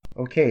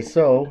Okay,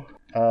 so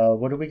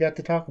what do we got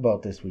to talk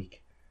about this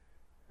week?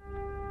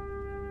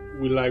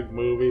 We like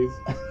movies.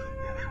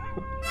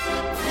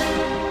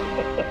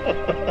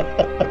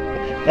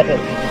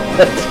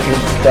 That's a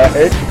good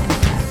start.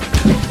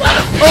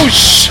 Oh,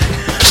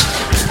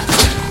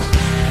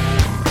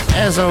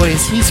 As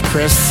always, he's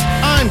Chris.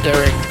 I'm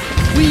Derek.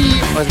 We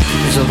are the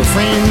Keepers of the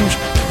Fringe.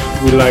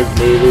 We like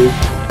movies.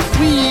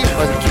 We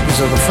are the Keepers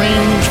of the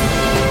Fringe.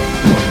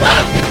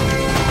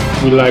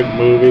 We like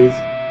movies.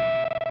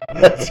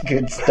 That's a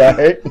good start.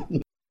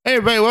 Hey,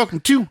 everybody, welcome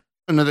to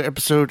another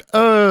episode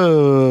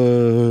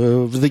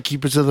of the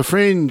Keepers of the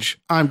Fringe.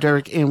 I'm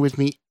Derek, and with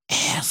me,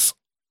 as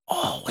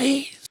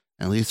always,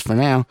 at least for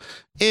now,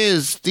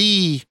 is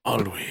the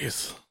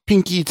Always.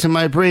 pinky to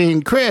my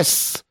brain,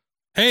 Chris.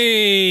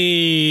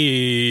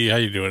 Hey, how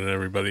you doing,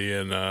 everybody?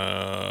 And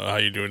how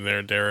you doing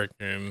there, Derek?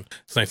 And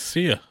it's nice to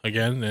see you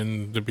again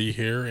and to be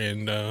here.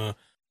 And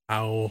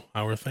how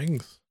are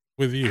things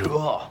with you?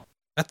 Cool.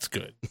 That's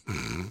good.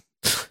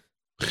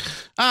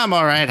 I'm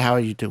all right. How are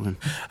you doing?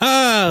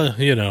 I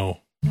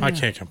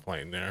can't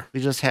complain there. We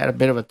just had a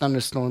bit of a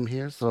thunderstorm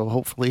here, so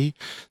hopefully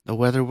the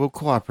weather will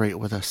cooperate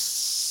with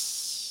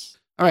us.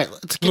 All right,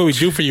 let's What do we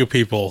do for you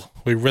people?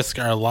 We risk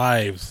our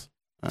lives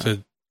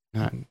to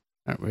Not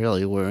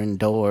really. We're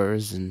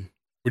indoors and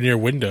we're near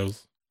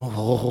windows.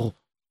 oh,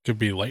 Could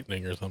be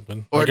lightning or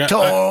something. or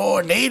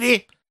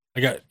tornado. I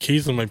got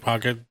keys in my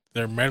pocket.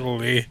 They're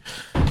mentally.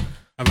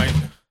 I might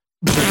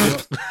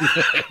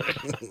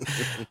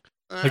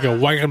like a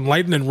white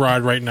lightning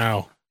rod right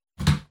now.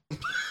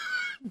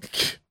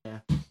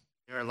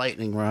 You're a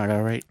lightning rod,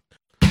 all right.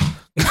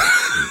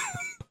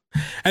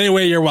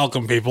 Anyway, you're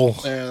welcome, people.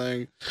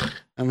 I'm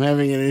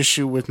having an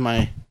issue with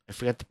I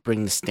forgot to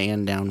bring the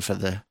stand down for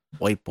the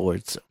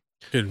whiteboard. So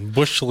Fucking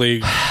Bush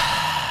League.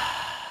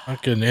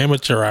 Fucking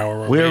amateur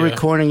hour. we're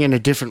recording in a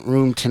different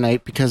room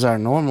tonight because our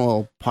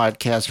normal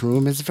podcast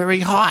room is very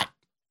hot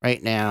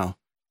right now.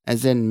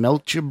 As in,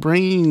 melt your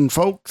brain,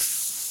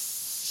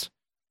 folks.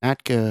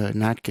 Not good,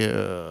 not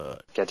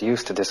good. Get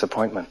used to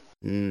disappointment.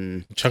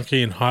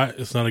 Chunky and hot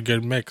is not a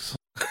good mix.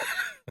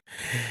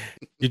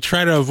 You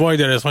try to avoid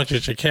that as much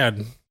as you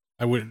can.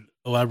 I would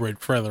elaborate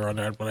further on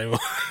that, but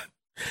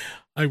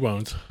I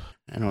won't.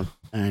 I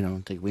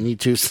don't think we need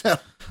to. So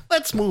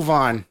let's move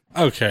on.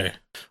 Okay.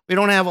 We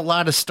don't have a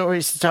lot of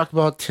stories to talk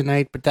about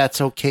tonight, but that's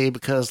okay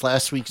because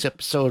last week's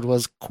episode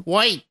was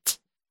quite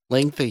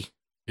lengthy.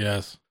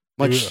 Yes.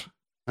 Much,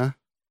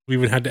 We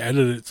even had to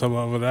edit it some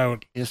of it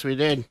out yes, we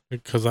did.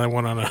 because I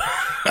went on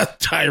a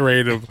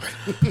tirade of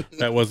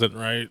that wasn't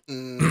right.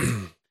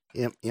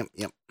 Yep.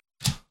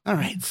 All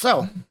right,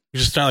 so We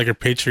should start like a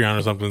Patreon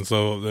or something,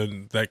 so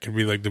then that could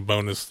be like the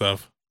bonus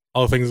stuff.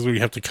 All the things we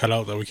have to cut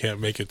out that we can't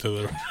make it to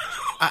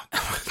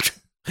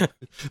the.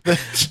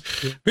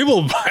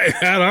 People buy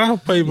that. I'll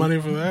pay money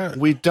for that.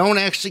 we don't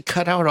actually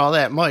cut out all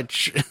that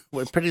much.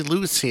 We're pretty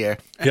loose here.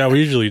 Yeah, we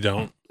usually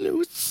don't.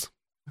 Loose.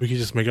 We can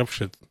just make up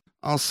shit.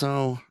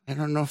 Also, I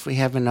don't know if we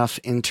have enough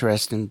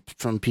interest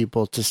from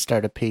people to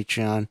start a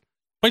Patreon.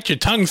 Bite your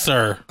tongue,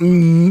 sir.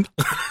 Mm.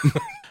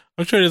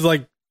 I'm sure there's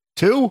like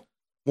 2,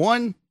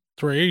 1,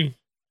 3.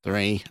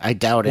 3. I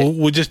doubt it.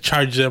 We'll just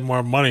charge them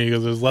more money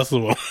because there's less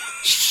of them.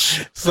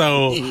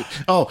 So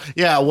oh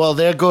yeah, well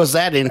there goes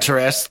that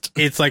interest.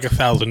 it's like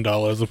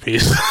 $1,000 a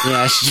piece.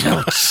 Yeah,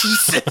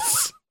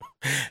 Jesus.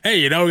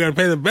 Hey, we gotta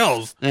pay the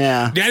bills.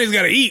 Yeah, Daddy's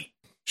gotta eat.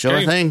 sure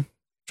Okay. thing.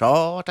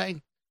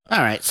 All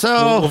right,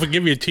 so We'll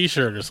give you a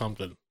T-shirt or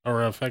something,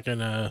 or a fucking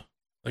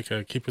like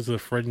a Keepers of the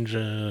Fringe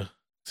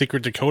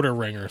secret Dakota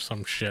ring or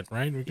some shit,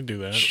 right? We can do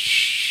that.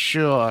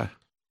 sure.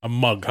 A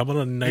mug. How about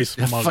a nice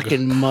A mug?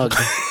 fucking mug.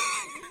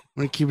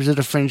 When it keeps it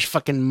a French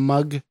fucking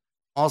mug.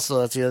 Also,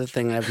 that's the other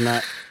thing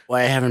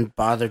why I haven't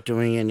bothered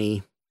doing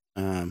any.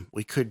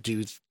 We could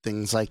do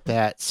things like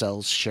that,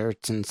 sell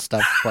shirts and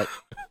stuff, but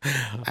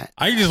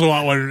I just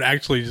want one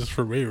actually just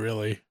for me,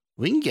 really.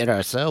 we can get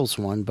ourselves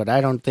one. But I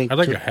don't think I'd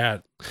like a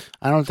hat.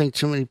 I don't think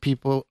too many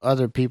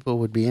other people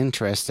would be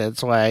interested.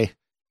 That's why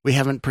we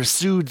haven't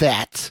pursued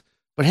that.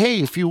 But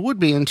hey, if you would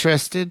be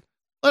interested,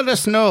 let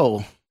us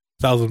know.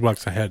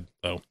 $1,000 a head,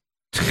 though.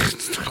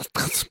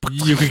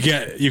 You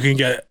can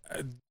get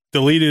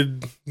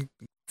deleted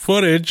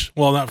footage.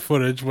 Well, not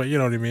footage, but you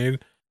know what I mean.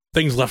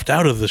 Things left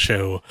out of the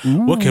show.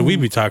 Ooh. What can we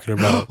be talking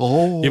about?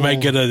 Oh, You might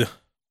get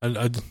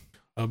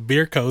a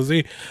beer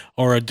cozy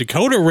or a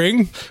Dakota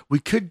ring. We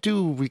could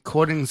do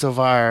recordings of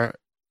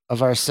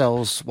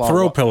ourselves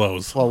Throw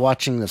pillows. while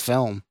watching the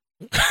film.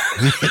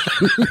 I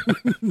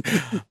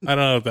don't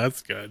know if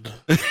that's good.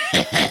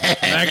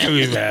 That could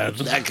be bad.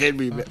 That could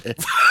be bad.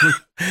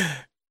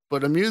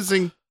 But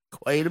amusing.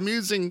 Quite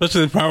amusing.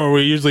 Especially the part where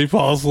we usually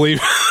fall asleep.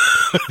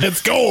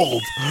 It's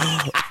gold.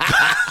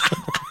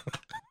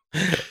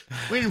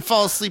 We didn't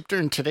fall asleep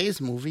during today's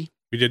movie.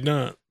 We did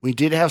not. We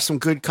did have some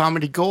good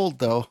comedy gold,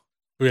 though.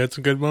 We had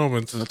some good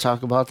moments. We'll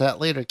talk about that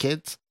later,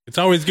 kids. It's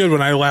always good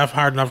when I laugh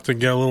hard enough to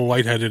get a little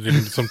lightheaded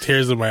and some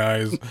tears in my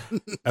eyes.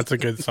 That's a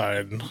good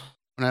sign.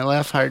 When I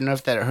laugh hard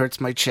enough that it hurts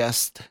my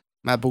chest,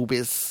 my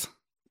boobies.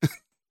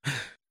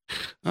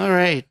 All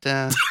right.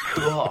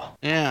 Cool.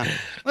 Yeah.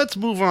 Let's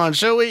move on,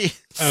 shall we?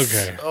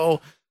 Okay. So,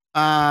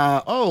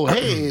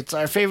 hey, it's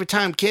our favorite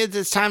time, kids.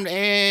 It's time to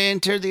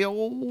enter the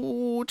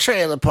old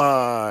trailer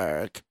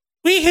park.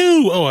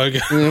 Weehoo!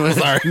 Oh,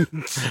 sorry.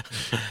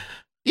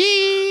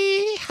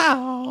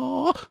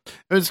 Yeehaw!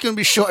 It's going to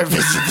be short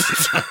visit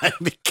this time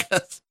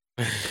because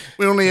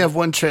we only have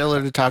one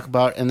trailer to talk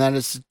about, and that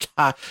is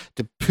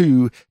the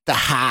Pooh, the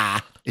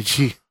Ha. And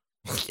she,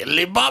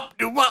 bop,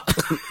 do bop.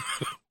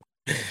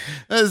 That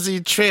is the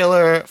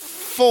trailer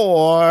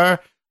for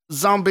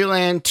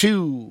Zombieland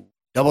 2.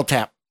 Double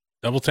tap.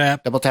 Double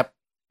tap. Double tap.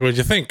 What'd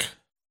you think?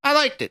 I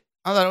liked it.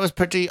 I thought it was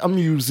pretty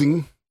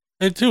amusing.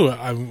 Me too.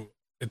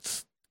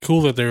 It's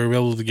cool that they were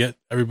able to get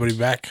everybody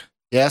back.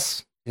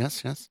 Yes.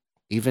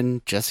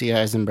 Even Jesse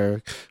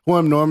Eisenberg, who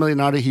I'm normally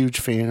not a huge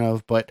fan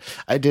of, but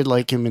I did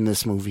like him in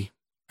this movie.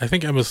 I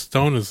think Emma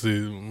Stone is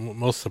the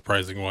most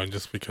surprising one,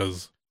 just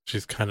because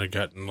she's kind of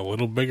gotten a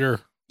little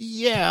bigger.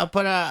 Yeah,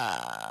 but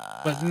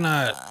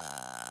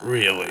not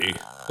really.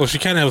 Well, she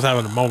kind of was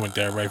having a moment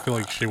there, but I feel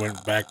like she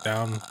went back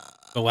down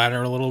the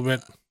ladder a little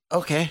bit.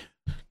 Okay.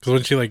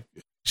 Because when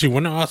she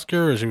won an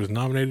Oscar, or she was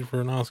nominated for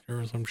an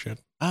Oscar or some shit.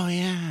 Oh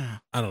yeah.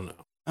 I don't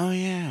know. Oh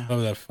yeah.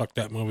 Whatever that fuck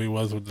that movie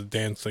was with the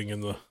dancing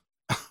and the.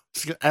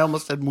 I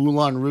almost said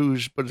Moulin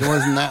Rouge, but it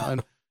wasn't that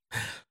one.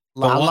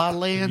 La La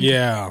Land?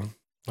 Yeah.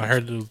 I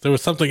heard there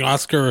was something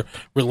Oscar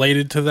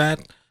related to that.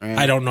 Right.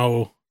 I don't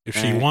know if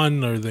she Right.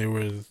 won or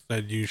they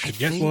said you should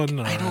get one.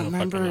 Or I don't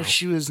remember know. if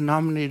she was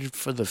nominated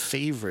for The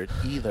Favorite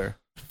either.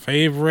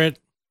 Favorite?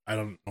 I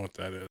don't know what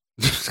that is.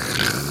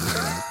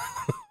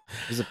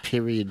 It was a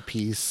period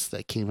piece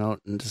that came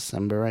out in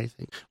December, I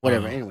think.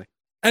 Whatever, Oh. anyway.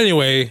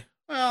 Anyway,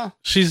 Well,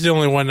 she's the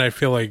only one I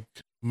feel like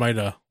might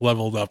have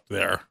leveled up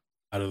there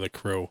out of the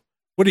crew.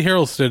 Woody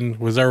Harrelson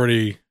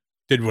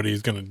did what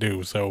he's going to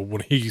do. So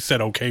when he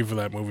said okay for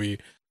that movie,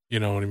 you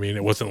know what I mean?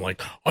 It wasn't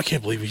like, oh, I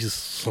can't believe he's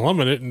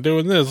slumming it and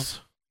doing this.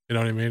 You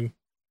know what I mean?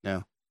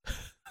 No.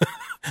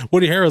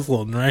 Woody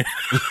Harrelson, right?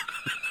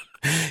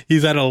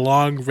 He's had a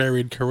long,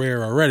 varied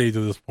career already to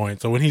this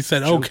point. So when he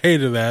said True. okay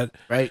to that,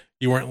 right.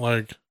 you weren't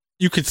like,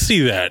 you could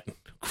see that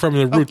from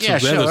the roots yeah,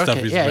 of the sure, other stuff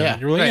okay, he's yeah, been. yeah,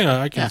 You're like, right,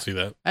 yeah, I can yeah. see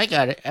that. I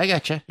got it. I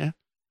got you. Yeah.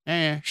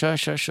 Yeah, sure.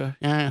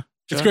 Yeah.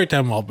 It's Sure. great to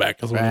have them all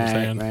back, is what I'm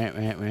saying.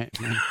 Right.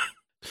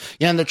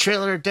 Yeah, and the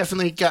trailer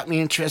definitely got me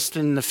interested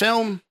in the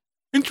film.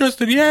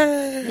 Interested,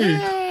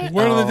 yay!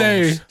 Word of the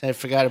day. I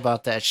forgot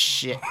about that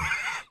shit.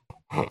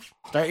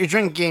 Start your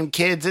drink game,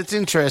 kids. It's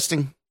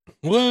interesting.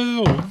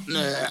 Whoa.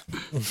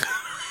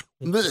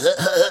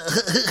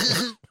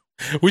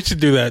 We should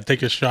do that.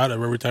 Take a shot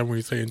of every time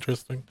we say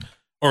interesting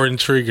or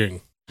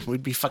intriguing.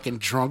 We'd be fucking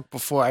drunk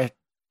before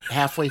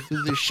halfway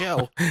through the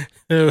show. Hey,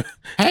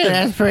 Hey,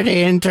 that's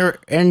pretty intriguing.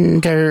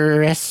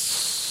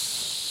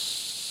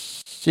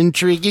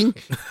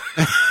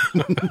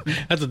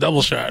 that's a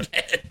double shot.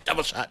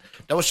 Double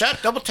shot,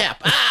 double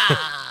tap.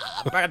 Ah,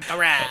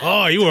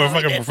 Oh, you were a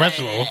fucking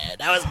professional.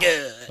 That was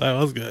good. That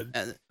was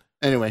good.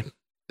 Anyway,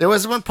 there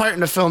was one part in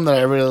the film that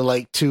I really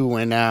liked too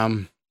when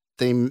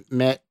they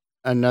met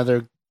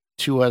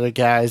two other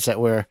guys that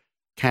were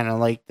kind of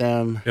like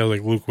them. Yeah,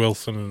 like Luke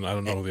Wilson and I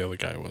don't know who the other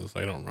guy was.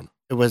 I don't remember.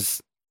 It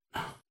was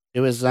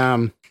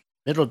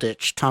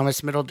Middleditch,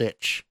 Thomas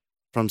Middleditch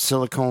from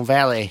Silicon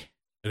Valley.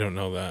 I don't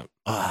know that.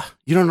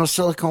 You don't know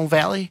Silicon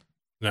Valley?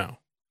 No,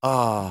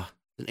 An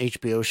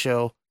HBO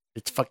show.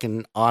 It's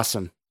fucking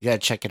awesome. You gotta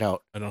check it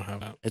out. I don't have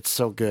that. It's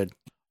so good.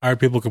 I heard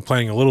people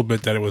complaining a little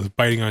bit that it was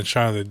biting on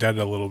Shaun of the Dead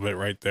a little bit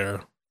right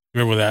there.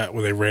 Remember that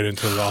when they ran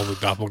into all the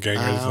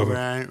doppelgangers?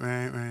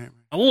 Right.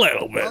 A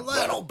little bit. A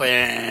little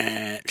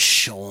bit,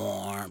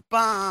 sure,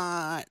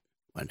 but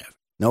whatever.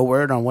 No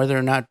word on whether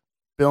or not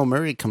Bill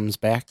Murray comes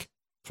back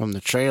from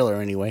the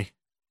trailer anyway.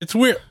 It's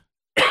weird.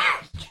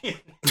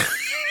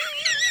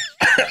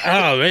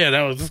 Oh man,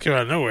 that was just came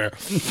out of nowhere.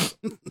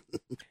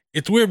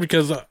 It's weird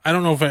because I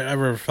don't know if I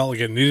ever felt like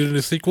it needed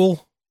a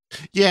sequel.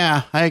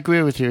 Yeah, I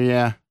agree with you,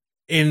 yeah.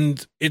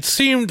 And it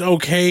seemed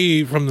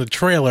okay from the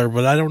trailer,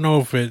 but I don't know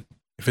if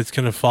it's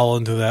gonna fall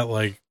into that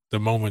like the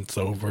moment's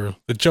over.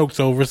 The joke's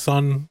over,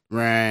 son.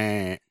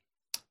 Right.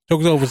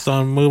 Joke's over,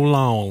 son. Move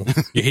along.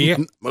 You hear?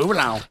 Moving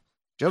on.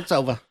 Joke's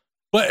over.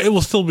 But it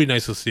will still be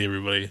nice to see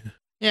everybody.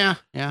 Yeah,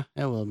 it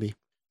will be.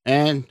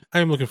 And I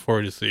am looking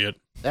forward to see it.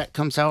 that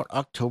comes out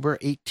October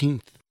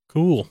 18th.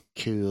 Cool.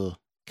 Cool.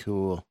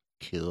 Oh,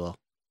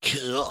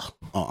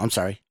 I'm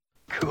sorry.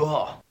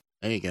 Cool.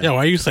 There you go. Yeah,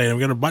 why are you saying I'm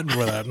gonna button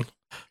for that?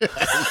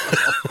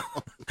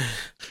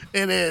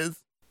 It is.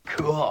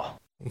 Cool.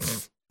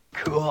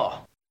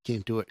 Cool.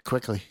 Can't do it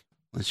quickly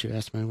unless you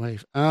ask my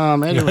wife.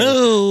 Anyway,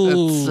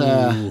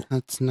 No.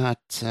 that's not.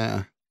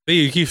 See,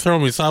 you keep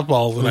throwing me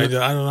softballs, and I'm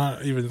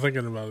not even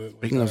thinking about it.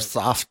 Speaking of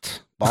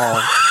soft ball,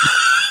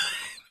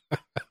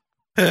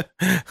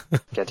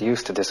 Get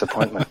used to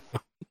disappointment.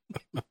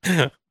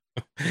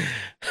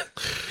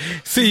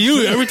 See,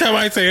 you every time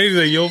I say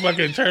anything, you'll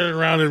fucking turn it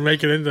around and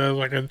make it into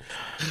fucking.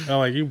 I'm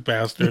like, you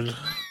bastard.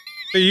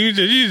 See, you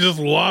just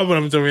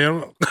lobbing them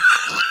to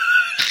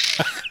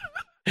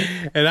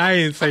me. And I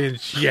ain't saying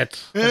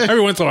shit.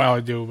 Every once in a while I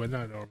do, but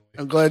not normally.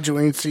 I'm glad you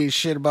ain't seen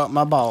shit about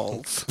my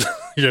balls.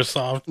 You're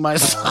soft. My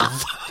balls.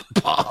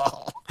 soft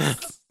balls.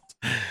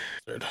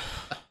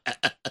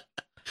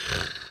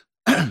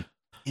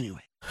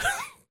 Anyway.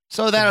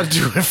 So that'll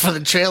do it for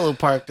the trailer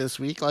park this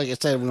week. Like I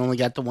said, we only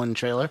got the one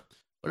trailer,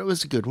 but it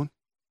was a good one.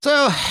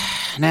 So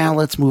now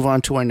let's move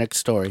on to our next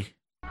story.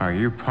 Are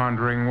you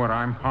pondering what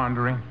I'm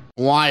pondering?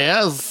 Why,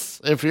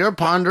 yes. If you're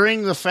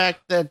pondering the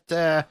fact that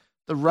the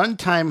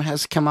runtime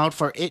has come out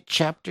for It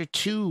Chapter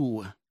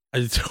 2.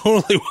 I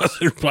totally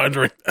wasn't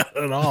pondering that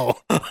at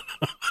all.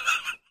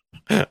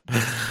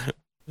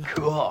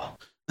 Cool.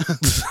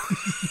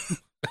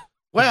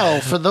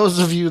 Well, for those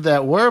of you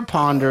that were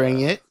pondering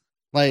it,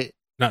 like,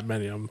 Not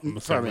many of them. I'm probably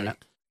assuming. not,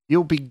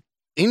 you'll be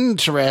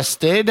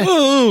interested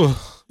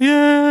Oh,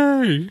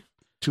 yay!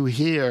 to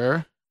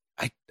hear.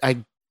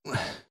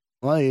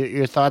 Well,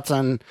 your thoughts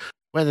on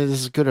whether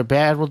this is good or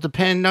bad will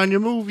depend on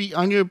your movie,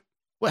 on your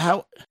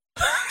how.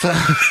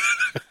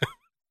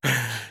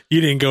 You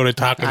didn't go to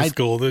talking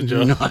school, did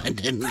you? No, I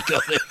didn't go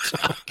to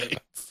talking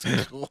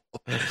school.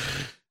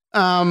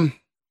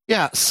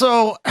 Yeah.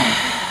 So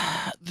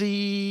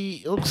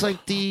it looks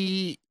like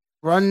the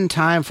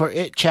runtime for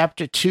It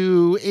Chapter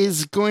 2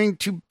 is going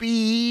to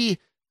be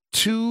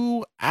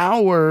 2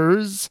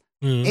 hours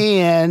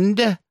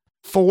and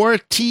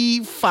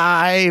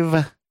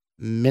 45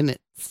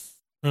 minutes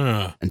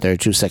and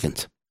 32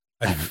 seconds.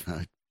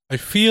 I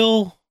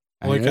feel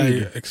like I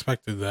know.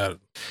 expected that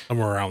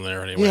somewhere around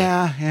there anyway.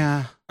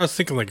 Yeah. I was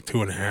thinking like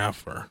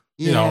 2.5 or,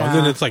 you know, and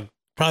then it's like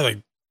probably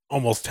like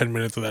almost 10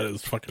 minutes of that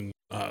is fucking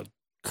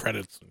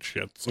credits and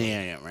shit. So.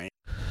 Yeah, right.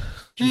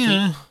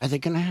 Yeah. Are they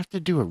going to have to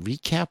do a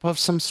recap of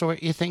some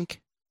sort, you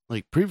think?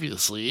 Like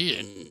previously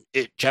in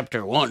It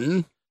Chapter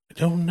 1? I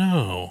don't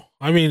know.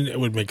 I mean, it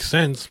would make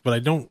sense, but I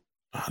don't.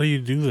 How do you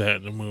do that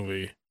in a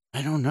movie?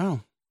 I don't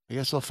know. I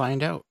guess we'll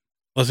find out.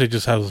 Unless it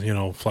just has, you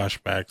know,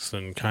 flashbacks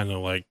and kind of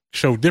like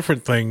show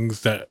different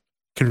things that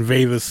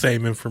convey the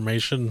same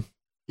information.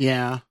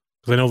 Yeah.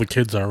 Because I know the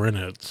kids are in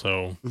it,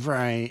 so.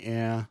 Right,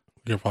 yeah.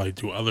 You could probably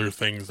do other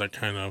things that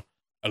kind of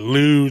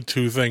allude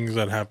to things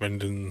that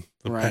happened in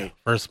the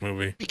first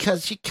movie.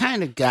 Because you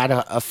kind of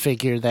gotta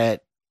figure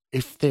that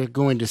if they're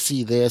going to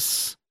see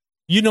this,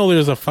 you know,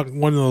 there's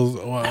one of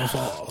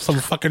those some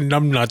fucking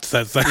numbnuts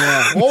that's like,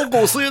 yeah, we'll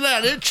go see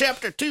that in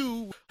Chapter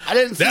 2. I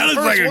didn't see that the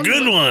looks first like a one,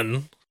 good but-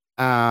 one.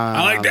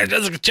 I like that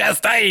Jessica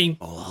Chastain.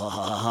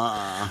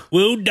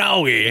 Woo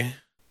doggy.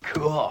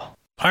 Cool.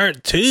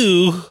 Part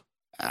 2.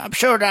 I'm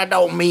sure that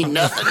don't mean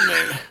nothing.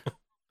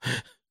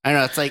 I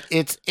know,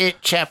 it's It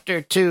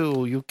Chapter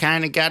 2. You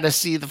kind of got to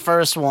see the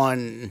first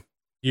one.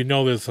 You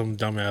know there's some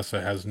dumbass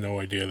that has no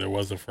idea there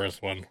was a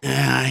first one.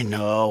 Yeah, I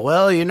know.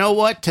 Well, you know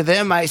what? To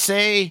them, I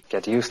say...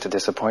 Get used to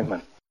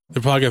disappointment.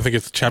 They're probably going to think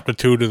it's Chapter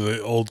 2 to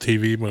the old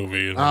TV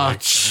movie. And Oh, like,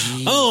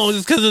 jeez. oh,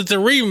 just because it's a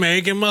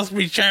remake, it must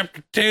be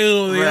Chapter 2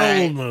 of the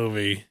Right. old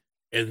movie.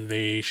 And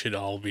they should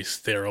all be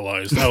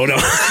sterilized. Oh, no.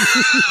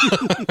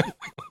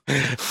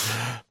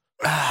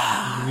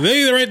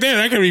 They right there.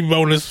 That could be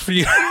bonus for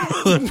you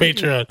on the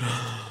Patreon.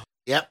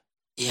 Yep.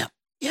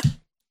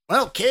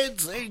 Well,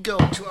 kids, there you go.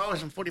 2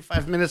 hours and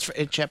 45 minutes for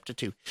It Chapter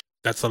 2.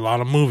 That's a lot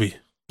of movie.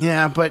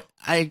 Yeah, but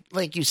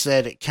like you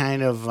said, it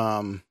kind of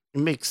it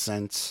makes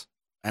sense.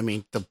 I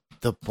mean, the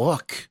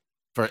book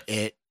for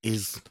it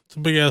is It's a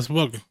big ass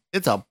book.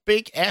 it's a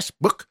big ass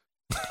book.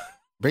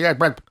 Big ass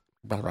book.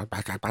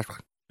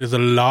 There's a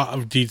lot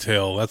of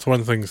detail. That's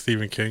one thing,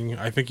 Stephen King.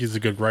 I think he's a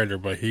good writer,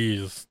 but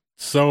he's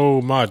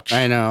so much.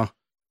 I know.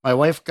 My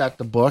wife got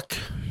the book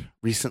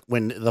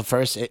when the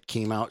first It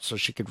came out, so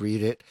she could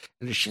read it,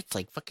 and the shit's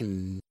like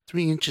fucking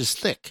 3 inches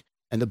thick,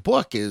 and the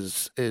book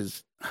is.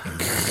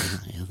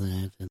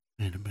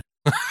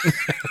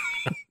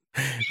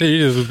 You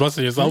just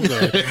busted yourself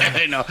there.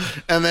 I know.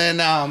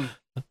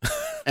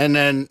 And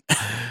then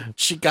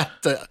she got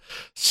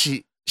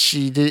she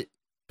did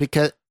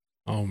because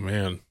Oh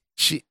man,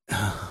 she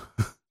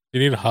you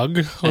need a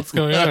hug? What's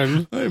going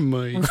on? I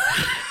might.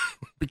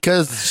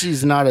 Because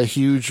she's not a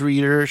huge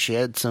reader, she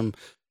had some,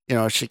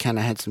 she kind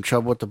of had some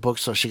trouble with the book,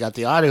 so she got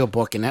the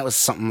audiobook, and that was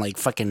something like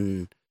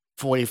fucking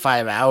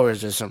 45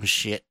 hours or some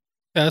shit.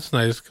 Yeah, that's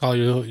nice. Call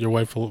your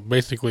wife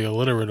basically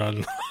illiterate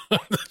on the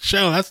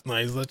show. That's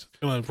nice. I just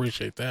gonna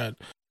appreciate that.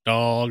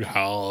 Dog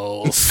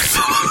house.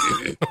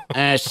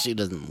 She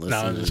doesn't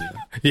listen.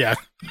 Yeah,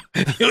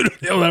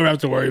 you'll never have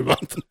to worry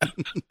about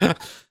that.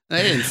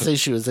 I didn't say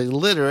she was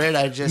illiterate.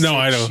 I just No, said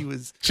I know.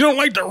 she don't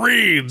like to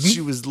read.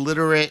 She was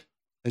literate.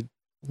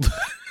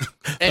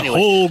 The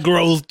hole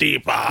grows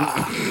deeper.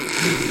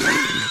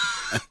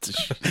 That's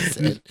what she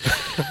said.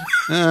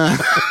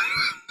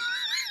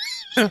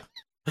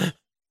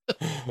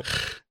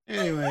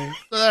 Anyway,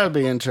 so that'll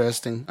be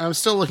interesting. I'm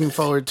still looking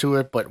forward to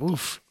it, but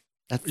oof.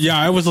 Yeah,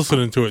 I was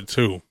listening to it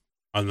too.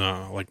 On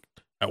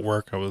at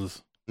work, I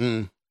was.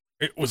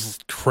 It was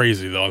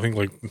crazy though. I think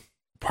like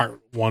part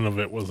 1 of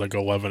it was like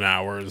 11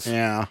 hours.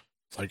 Yeah.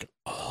 It's like,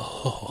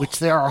 Which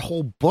there are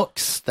whole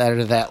books that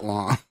are that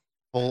long.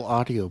 Whole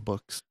audio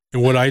books.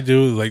 And what I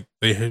do, like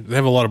they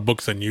have a lot of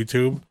books on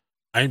YouTube.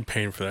 I ain't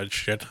paying for that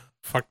shit.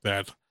 Fuck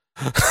that.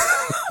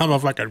 I'm a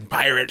fucking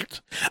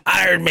pirate.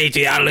 Iron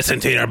matey, I'll listen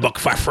to your book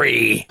for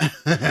free.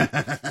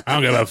 I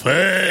don't give a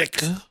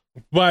fuck.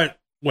 But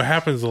what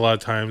happens a lot of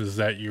times is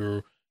that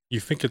you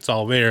think it's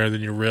all there, and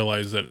then you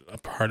realize that a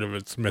part of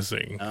it's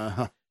missing.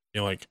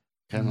 You're like,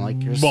 kind of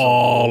like your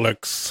soul.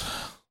 bollocks.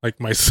 Like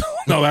my soul.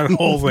 No, that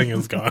whole thing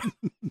is gone.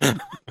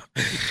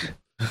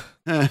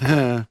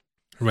 I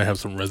might have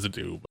some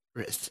residue.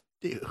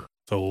 Residue.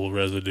 Soul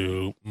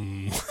residue.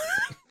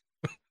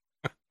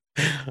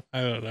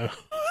 I don't know.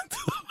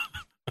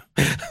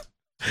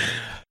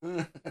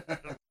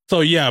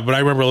 So yeah, but I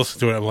remember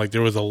listening to it. I'm like,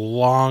 there was a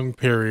long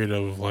period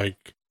of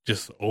like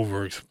just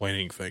over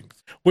explaining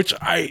things, which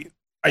I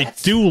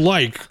do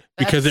like,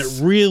 because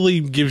it really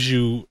gives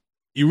you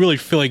really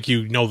feel like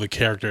you know the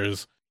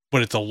characters,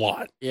 but it's a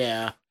lot.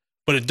 Yeah.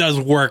 But it does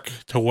work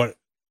to what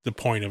the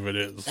point of it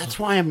is. That's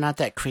why I'm not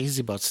that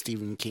crazy about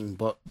Stephen King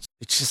books.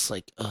 It's just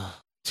like,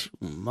 too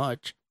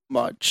much.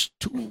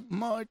 Too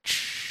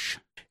much.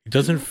 It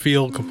doesn't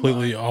feel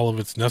completely all of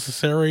it's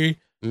necessary,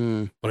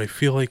 but I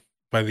feel like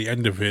by the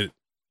end of it,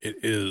 it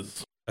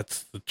is.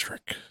 That's the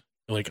trick.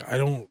 Like,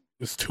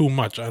 it's too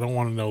much. I don't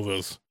want to know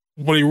this.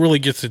 But he really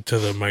gets into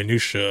the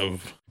minutia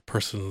of a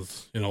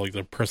person's, like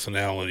their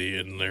personality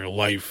and their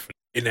life.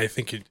 And I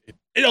think it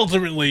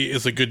ultimately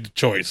is a good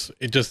choice.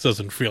 It just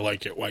doesn't feel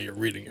like it while you're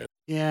reading it.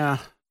 Yeah,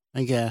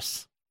 I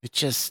guess. It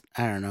just,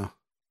 I don't know.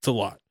 It's a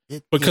lot.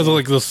 Because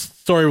like the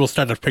story will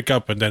start to pick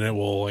up, and then it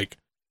will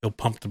he'll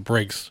pump the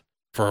brakes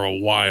for a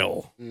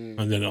while, and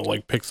then it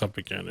like picks up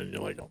again, and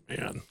you're like, oh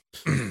man.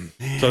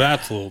 So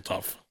that's a little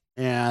tough.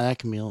 Yeah, that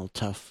can be a little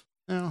tough.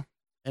 Well,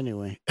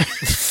 anyway.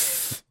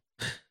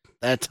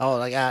 That's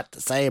all I got to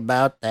say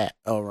about that.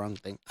 Oh, wrong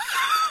thing.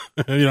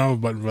 You don't have a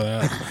button for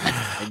that.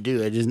 I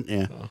do. I didn't.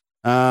 Yeah.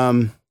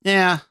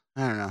 Yeah.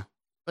 I don't know,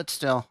 but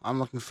still, I'm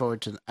looking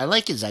forward to. I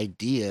like his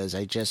ideas.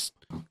 I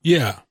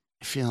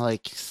feel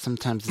like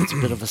sometimes it's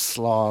a bit of a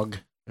slog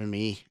for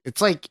me.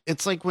 It's like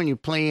when you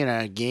play in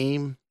a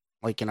game,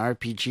 like an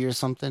RPG or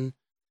something,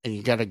 and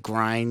you got to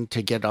grind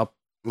to get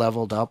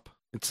leveled up.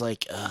 It's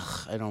like,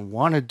 I don't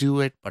want to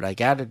do it, but I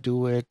got to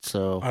do it.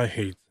 So I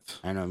hate it.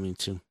 I know, me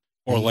too.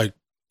 Or like,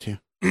 too.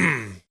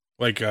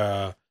 like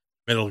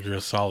Metal Gear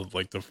Solid,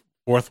 like the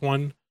fourth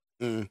one.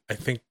 I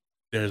think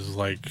there's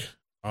like,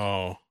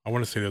 I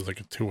want to say there's like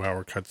a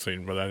 2-hour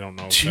cutscene, but I don't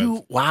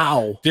know.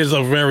 Wow. There's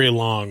a very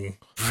long.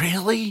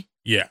 Really?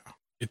 Yeah,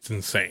 it's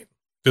insane.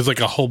 There's like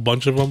a whole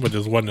bunch of them, but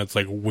there's one that's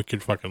like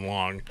wicked fucking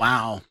long.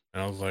 Wow.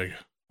 And I was like,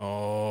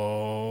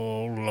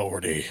 oh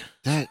lordy.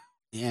 That's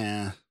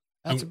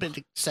a bit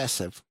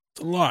excessive.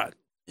 It's a lot.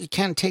 It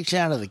kind of takes you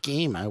out of the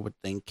game, I would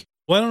think.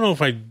 Well, I don't know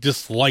if I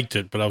disliked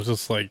it, but I was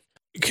just like,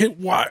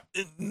 what?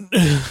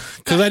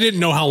 Because I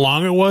didn't know how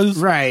long it was.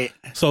 Right.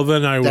 So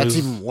then That's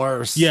even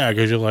worse. Yeah,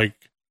 because you're like,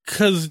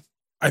 because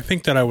I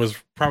think that I was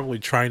probably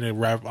trying to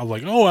wrap. I'm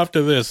like,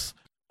 after this,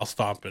 I'll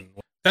stop. And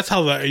that's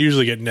how I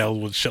usually get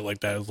nailed with shit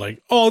like that. It's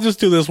like, I'll just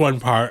do this one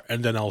part,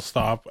 and then I'll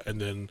stop, and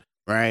then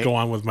go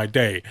on with my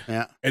day.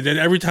 Yeah. And then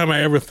every time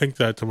I ever think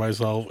that to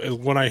myself is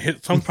when I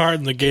hit some part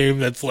in the game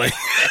that's like,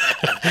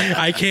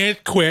 I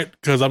can't quit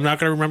because I'm not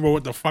going to remember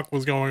what the fuck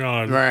was going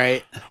on.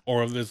 Right.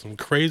 Or if there's some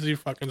crazy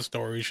fucking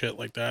story shit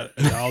like that.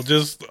 And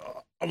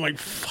I'm like,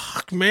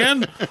 fuck,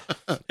 man.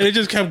 And it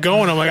just kept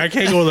going. I'm like, I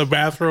can't go to the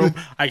bathroom.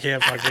 I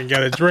can't fucking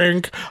get a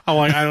drink. I'm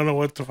like, I don't know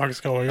what the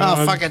fuck's going on.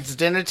 Oh, fuck, it's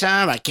dinner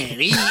time. I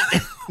can't eat.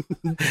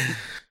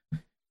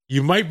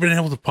 You might have been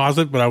able to pause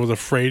it, but I was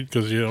afraid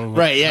because you don't.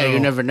 Right, yeah, you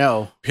never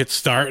know. Hit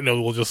start and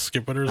we'll just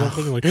skip it or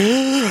something. Like,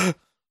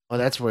 well,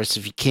 that's worse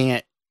if you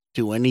can't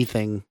do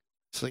anything.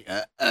 It's like,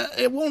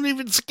 it won't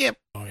even skip.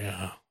 Oh,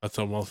 yeah. That's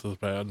almost as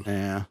bad.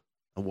 Yeah.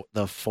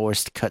 The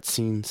forced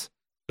cutscenes.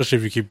 Especially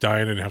if you keep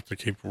dying and have to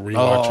keep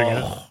rewatching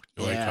it.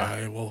 You're like,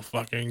 I will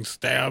fucking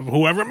stab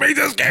whoever made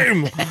this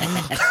game.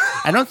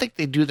 I don't think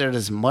they do that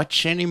as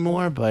much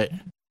anymore, but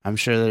I'm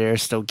sure there are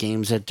still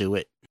games that do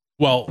it.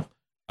 Well,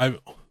 I've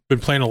been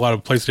playing a lot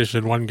of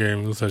PlayStation 1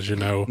 games, as you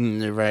know.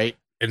 Right.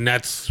 And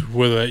that's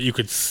where you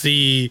could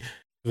see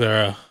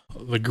the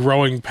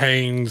growing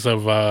pains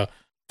of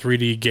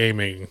 3D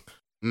gaming.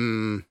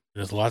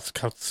 There's lots of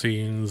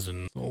cutscenes,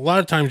 and a lot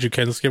of times you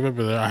can skip it,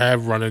 but I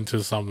have run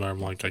into some that I'm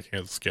like, I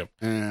can't skip.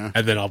 Yeah.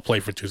 And then I'll play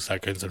for 2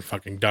 seconds and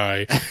fucking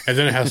die. And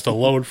then it has to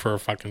load for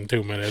fucking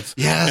 2 minutes.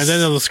 Yes. And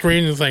then the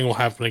screen thing will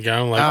happen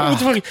again. I'm like, what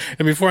the fuck?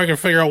 And before I can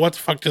figure out what the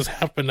fuck just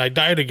happened, I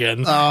died again.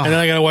 And then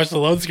I gotta watch the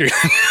load screen.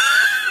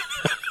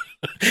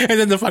 And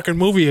then the fucking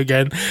movie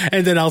again,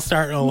 and then I'll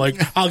start.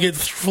 I'll get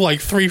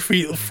 3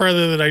 feet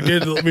further than I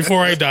did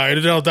before I died,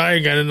 and then I'll die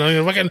again,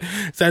 and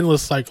it's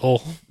endless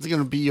cycle. It's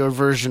gonna be your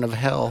version of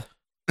hell.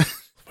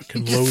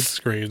 Fucking load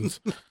screens.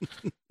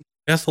 It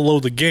has to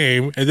load the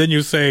game, and then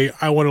you say,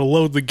 "I want to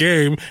load the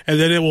game," and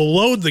then it will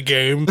load the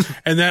game,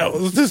 and that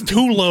was just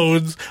 2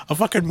 loads. A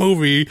fucking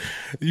movie.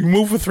 You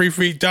move for 3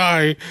 feet,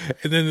 die,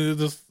 and then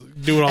just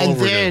do it all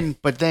over again.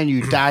 But then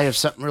you die of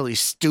something really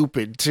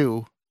stupid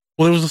too.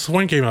 Well, there was this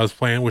one game I was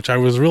playing, which I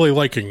was really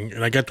liking,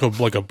 and I got to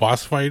a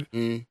boss fight,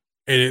 and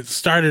it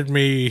started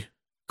me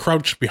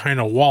crouched behind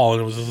a wall,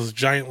 and it was this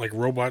giant like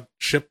robot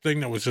ship thing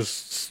that was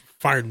just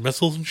firing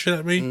missiles and shit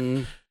at me.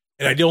 Mm.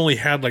 And I only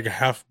had like a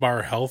half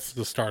bar health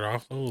to start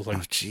off. So I was like,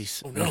 Oh,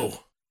 jeez. oh no.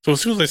 So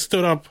as soon as I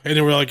stood up, and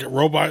there were like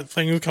robot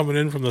things coming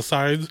in from the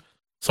sides.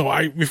 So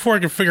before I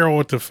could figure out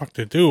what the fuck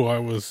to do, I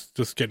was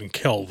just getting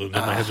killed, and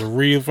then I had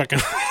to fucking.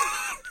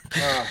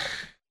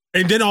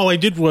 And then all I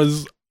did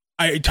was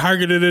I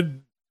targeted it.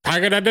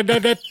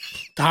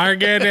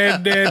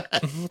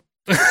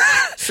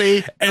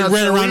 See, and not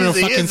ran so around in a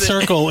easy, fucking is it?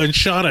 circle and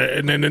shot it,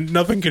 and then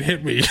nothing could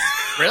hit me.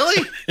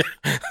 Really?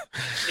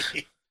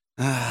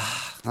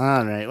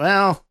 All right.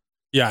 Well,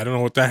 Yeah, I don't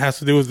know what that has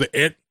to do with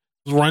the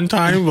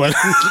runtime, but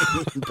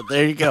but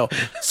there you go.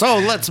 So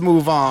let's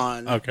move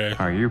on. okay.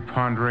 Are you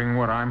pondering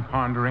what I'm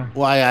pondering?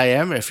 Why I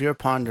am, if you're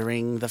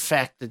pondering the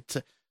fact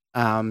that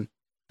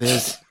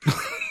there's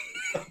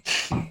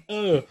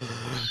there's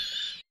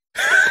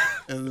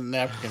a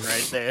napkin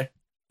right there.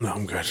 No,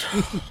 I'm good.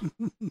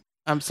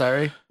 I'm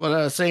sorry. What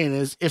I was saying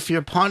is, if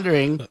you're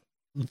pondering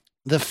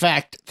the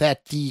fact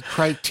that the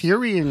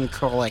Criterion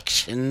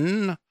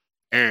Collection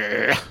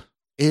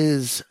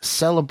is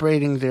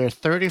celebrating their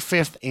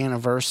 35th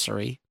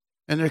anniversary,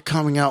 and they're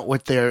coming out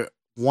with their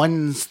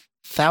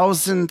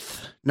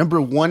 1,000th, number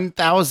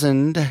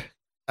 1,000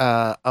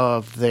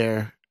 of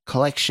their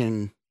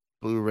collection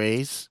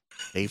Blu-rays,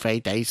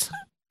 DVDs,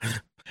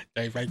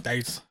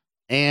 Dice.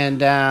 and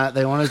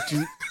they want to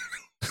do.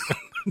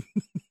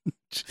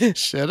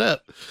 Shut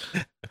up.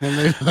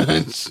 And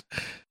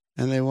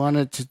they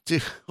wanted to do.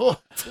 Oh,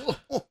 it's a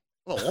little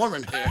warm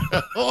in here.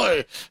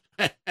 Oi.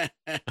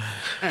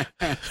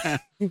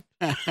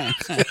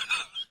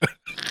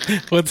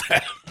 What's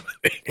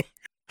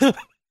happening?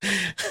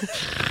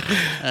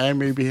 I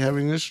may be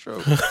having a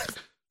stroke.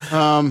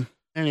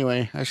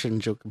 Anyway, I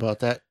shouldn't joke about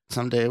that.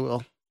 Someday I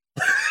will.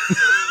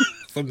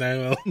 Someday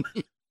I will.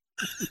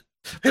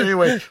 But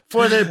anyway,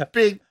 for their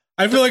big.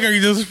 I feel like I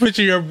can just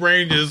picture your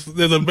brain there's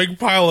a big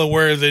pile of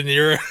words in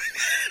your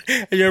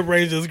and your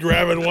brain just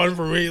grabbing one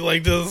for me,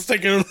 like just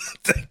sticking.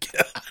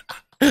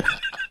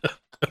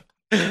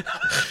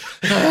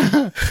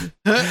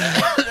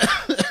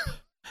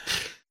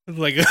 It's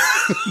like I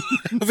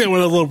got one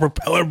of those little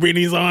propeller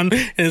beanies on,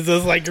 and it's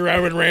just like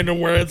grabbing random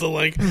words and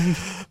like.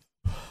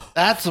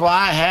 That's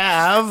why I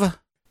have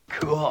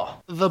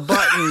Cool. the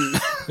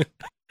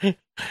button.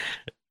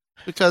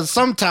 Because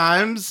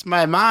sometimes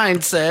my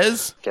mind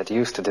says, Get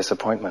used to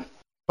disappointment.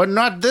 but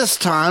not this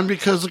time,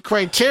 because the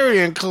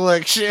Criterion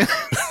Collection,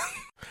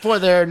 for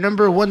their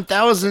number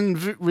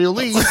 1,000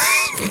 release,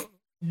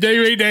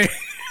 Day.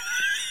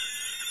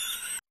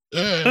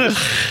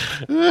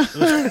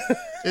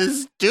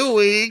 is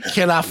doing.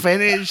 Can I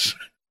finish?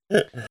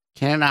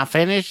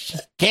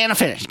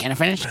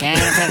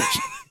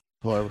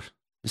 For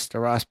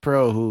Mr. Ross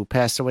Perot, who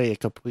passed away a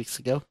couple weeks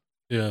ago.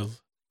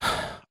 Yes.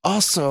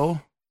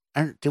 Also,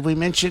 did we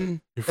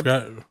mention You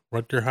forgot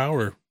Rutger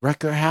Hauer.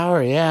 Rutger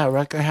Hauer? Yeah,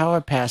 Rutger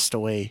Hauer passed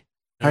away.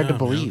 Hard to Yeah,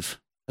 believe.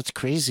 That's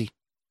crazy.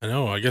 I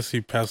know. I guess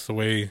he passed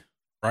away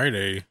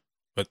Friday,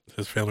 but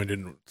his family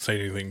didn't say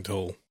anything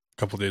until a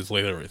couple days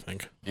later, I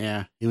think.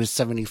 Yeah, he was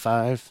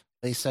 75,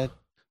 they said.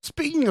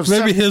 Speaking of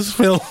Maybe his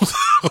films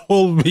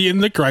will be in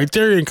the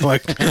Criterion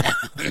Collection.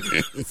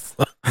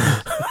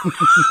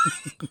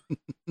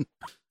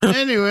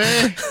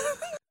 Anyway,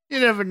 you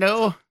never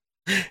know.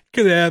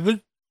 Could happen.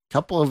 A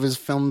couple of his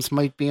films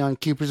might be on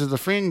Keepers of the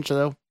Fringe,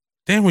 though.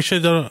 Damn, we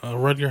should have done a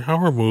Rutger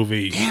Hauer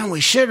movie. Damn, we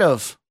should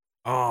have.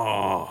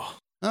 Oh,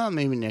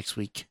 Maybe next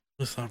week.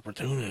 this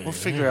opportunity. We'll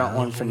figure out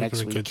one for would've next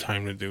been a good week.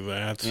 time to do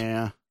that.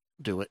 Yeah,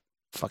 do it.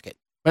 Fuck it.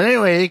 But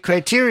anyway,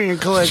 Criterion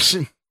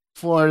Collection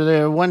for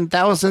their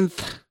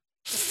 1,000th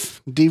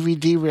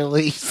DVD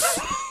release.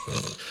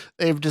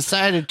 They've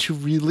decided to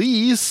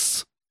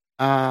release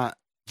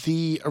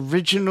the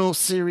original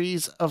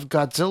series of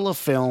Godzilla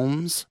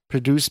films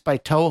produced by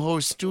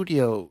Toho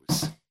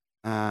Studios.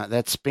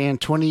 That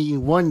spanned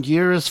 21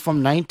 years from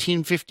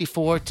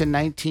 1954 to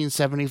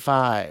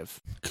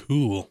 1975.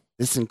 Cool.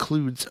 This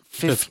includes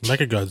That's 15.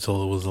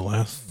 Mechagodzilla was the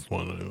last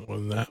one.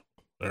 Wasn't that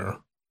there? All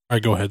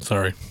right, go ahead.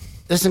 Sorry.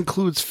 This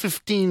includes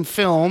 15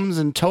 films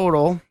in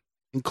total,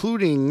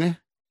 including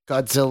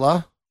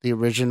Godzilla, the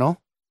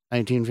original,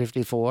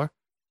 1954,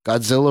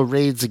 Godzilla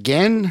Raids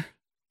Again,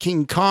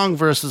 King Kong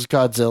vs.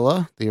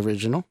 Godzilla, the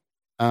original,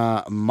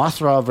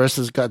 Mothra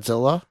vs.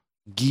 Godzilla,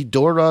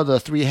 Ghidorah, the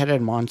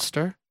three-headed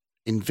monster,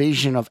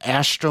 Invasion of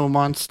Astro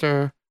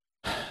Monster,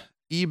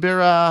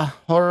 Ibera,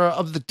 Horror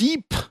of the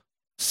Deep,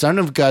 Son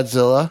of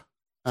Godzilla.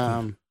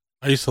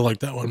 I used to like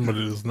that one, but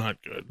it is not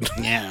good.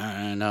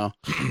 Yeah, I know.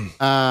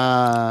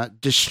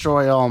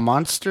 Destroy All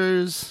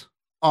Monsters,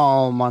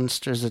 All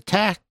Monsters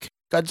Attack,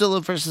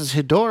 Godzilla vs.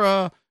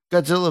 Hedorah,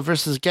 Godzilla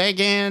vs.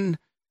 Gigan,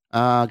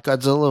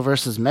 Godzilla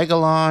vs.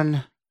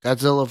 Megalon,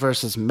 Godzilla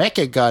vs.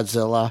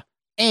 Mechagodzilla,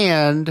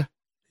 and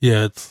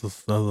Yeah, it's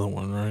this other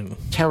one, right?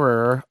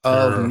 Terror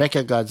of Terror.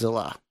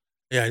 Mechagodzilla.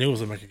 Yeah, I knew it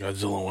was a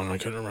Mechagodzilla one. I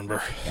couldn't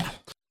remember.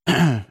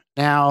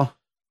 Now,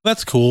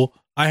 That's cool.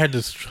 I had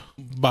to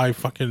buy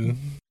fucking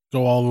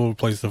go all over the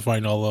place to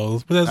find all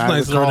those. But that's I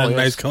nice. They're in recall, a yes.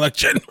 nice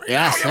collection.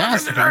 Yes,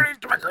 yes. Dirty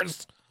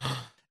Drickers.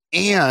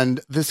 And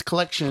this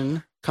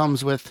collection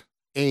comes with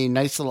a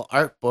nice little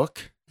art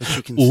book that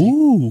you can see.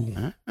 Ooh.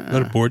 Is Ah,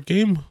 that a board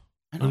game?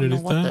 I don't know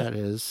underneath what that? that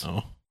is.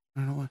 Oh. I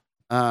don't know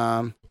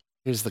what.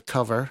 Here's the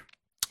cover.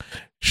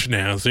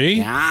 Schnazzy.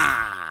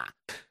 Yeah.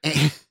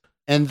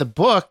 And the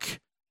book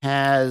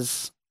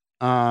has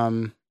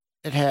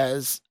it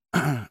has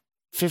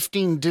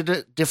 15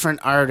 different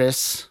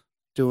artists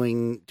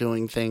doing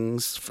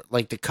things for,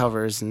 like the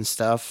covers and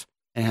stuff.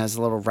 It has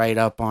a little write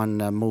up on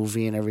the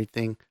movie and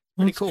everything.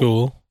 Pretty That's cool.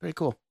 cool. Very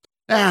cool.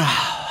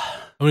 How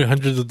many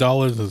hundreds of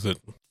dollars is it?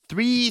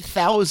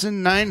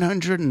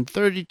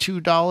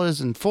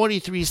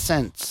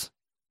 $3,932.43.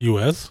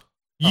 U.S.?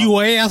 Oh.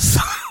 U.S.?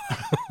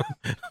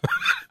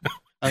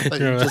 I thought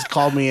you just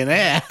called me an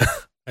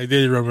ass. I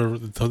did remember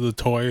the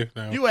toy.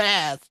 No.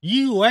 U.S.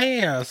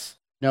 U.S.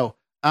 No.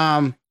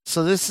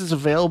 So this is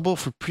available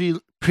for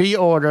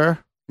pre-order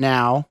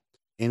now,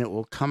 and it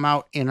will come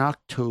out in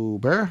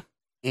October.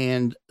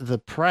 And the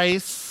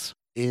price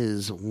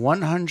is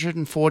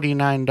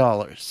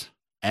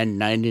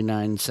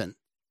 $149.99.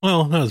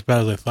 Well, not as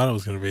bad as I thought it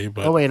was going to be,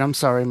 but Oh wait, I'm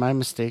sorry, my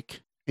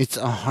mistake. It's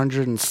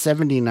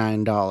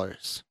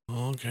 $179.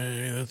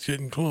 okay, that's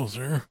getting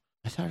closer.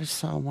 I thought I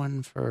saw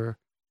one for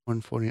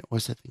 140.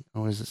 Was it?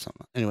 Or was it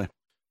something? Anyway,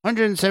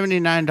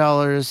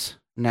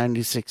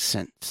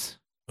 $179.96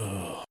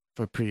 Ugh.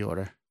 for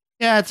pre-order.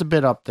 Yeah, it's a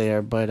bit up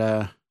there, but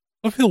I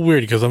feel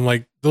weird because I'm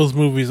like, those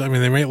movies, I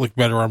mean, they might look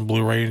better on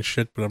Blu-ray and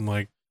shit, but I'm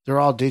like, they're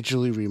all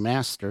digitally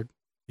remastered.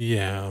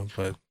 yeah,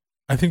 but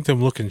I think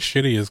them looking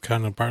shitty is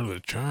kind of part of the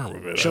charm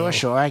of it.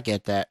 Sure, I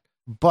get that.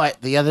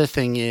 But the other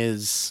thing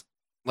is,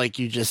 like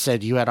you just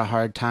said, you had a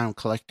hard time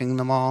collecting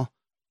them all.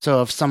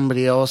 So if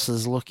somebody else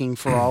is looking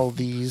for all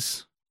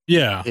these,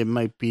 Yeah. it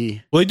might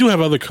be Well, they do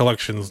have other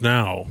collections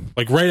now.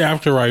 Like right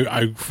after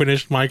I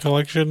finished my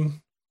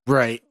collection,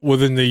 right.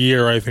 within the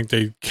year, I think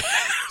they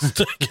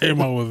came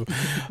out with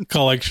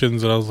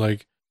collections, and I was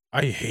like,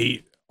 I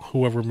hate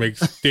whoever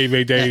makes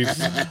DVDs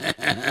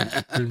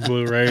and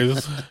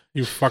Blu-rays.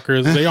 You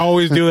fuckers. They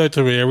always do that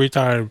to me every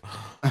time.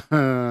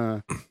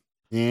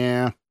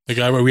 Yeah.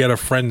 Like we had a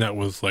friend that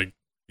was like,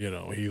 you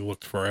know, he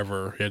looked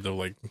forever. He had to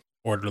like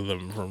order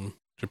them from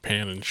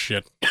Japan and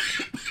shit.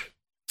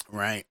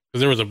 Right.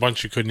 Because there was a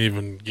bunch you couldn't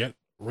even get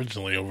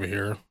originally over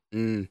here.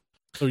 Mm.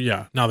 So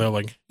yeah, now they're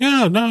like,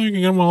 yeah, now you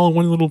can get them all in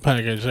one little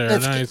package there.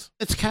 Nice.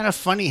 It's kind of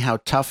funny how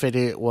tough it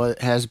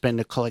has been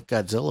to collect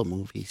Godzilla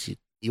movies.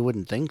 You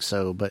wouldn't think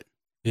so, but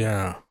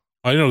Yeah.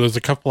 I know there's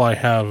a couple I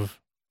have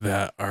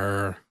that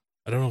are,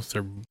 I don't know if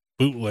they're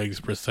bootlegs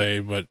per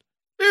se, but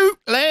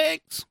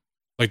bootlegs.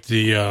 like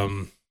the,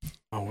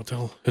 what the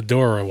hell?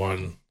 Hedorah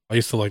one. I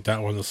used to like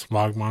that one, the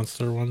Smog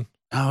Monster one.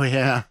 Oh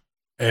yeah.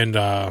 And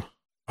I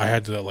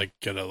had to like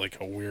get a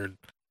weird,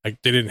 like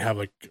they didn't have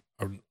like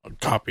a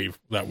copy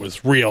that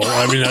was real.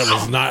 I mean, that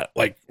was not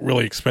like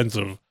really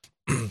expensive.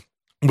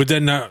 But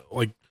then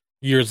like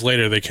years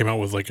later, they came out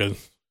with like a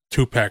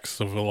 2-packs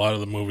of a lot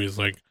of the movies.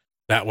 Like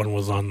that one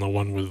was on the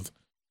one with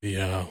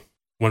the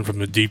one from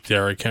the deep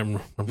there. I can't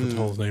remember what the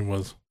hell his name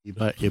was.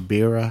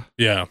 Yubira.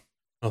 Yeah.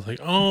 I was like,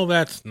 oh,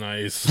 that's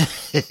nice.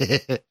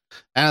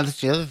 And that's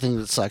the other thing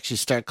that sucks. You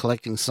start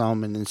collecting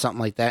some and then something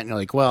like that, and you're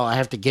like, well, I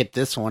have to get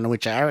this one,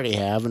 which I already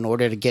have, in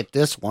order to get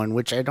this one,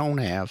 which I don't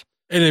have.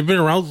 And they've been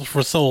around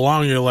for so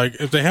long, you're like,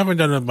 if they haven't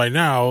done it by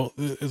now,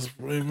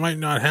 it might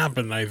not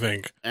happen, I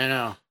think. I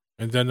know.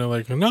 And then they're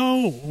like,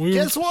 no.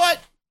 Guess what?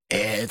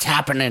 It's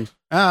happening.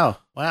 Oh,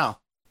 wow.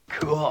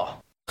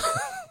 Cool.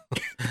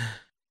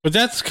 But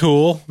that's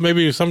cool.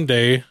 Maybe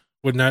someday,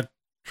 when that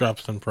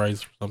drops in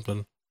price or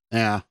something.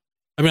 Yeah,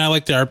 I mean, I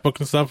like the art book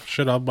and stuff.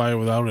 Shit, I'll buy it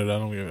without it. I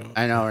don't give a...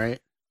 I know, right?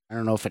 I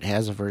don't know if it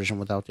has a version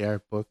without the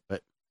art book,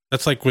 but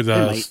That's like with It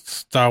might.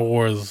 Star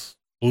Wars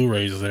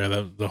Blu-rays there,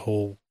 the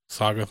whole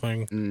saga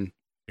thing.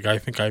 Like, I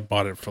think I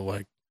bought it for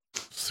like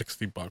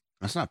 $60.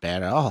 that's not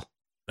bad at all.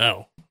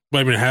 No. But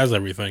I mean, it has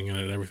everything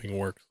and everything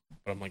works.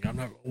 But I'm like, I'm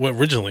not... Well,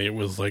 originally, it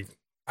was like,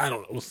 I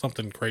don't know, it was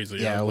something crazy.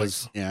 Yeah, I it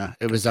was. Yeah,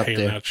 it was up paying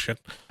there. that shit.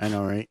 I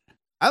know, right?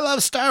 I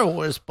love Star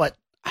Wars, but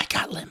I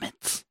got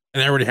limits.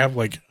 And I already have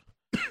like,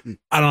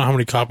 I don't know how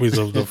many copies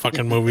of the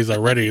fucking movies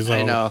already. So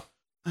I know.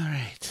 All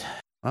right.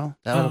 Well,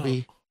 that'll Oh.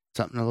 be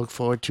something to look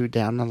forward to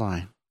down the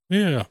line.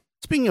 Yeah.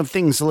 Speaking of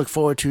things to look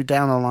forward to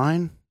down the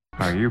line,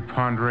 Are you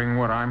pondering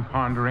what I'm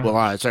pondering? well,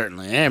 I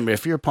certainly am.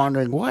 If you're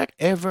pondering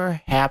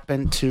whatever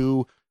happened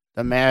to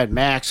the Mad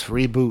Max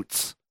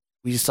reboots,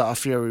 we saw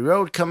Fury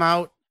Road come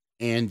out,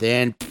 and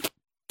then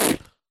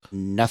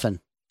nothing.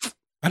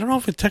 I don't know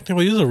if it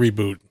technically is a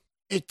reboot.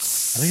 I think it's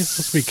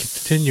supposed to be a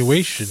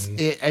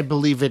continuation. I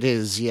believe it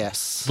is,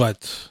 yes.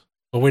 But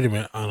wait a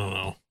minute. I don't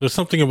know. There's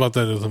something about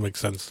that doesn't make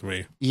sense to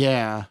me.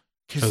 Yeah.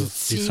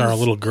 Because he saw a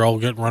little girl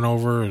get run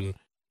over and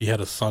he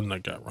had a son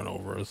that got run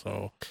over.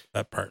 So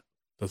that part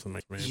doesn't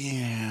make me.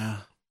 Yeah.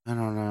 I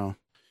don't know.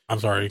 I'm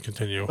sorry.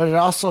 Continue. But it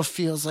also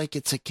feels like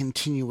it's a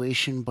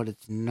continuation, but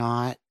it's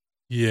not.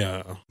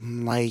 Yeah.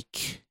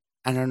 Like,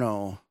 I don't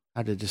know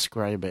how to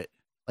describe it.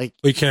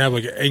 We can't have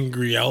like an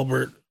angry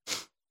Albert.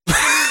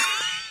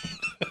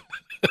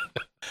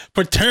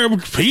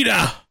 Perturbed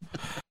Peter.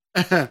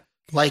 but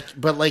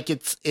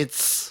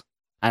it's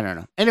I don't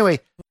know. Anyway,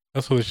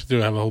 That's what they should do.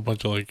 Have a whole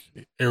bunch of like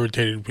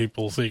irritated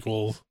people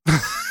sequels.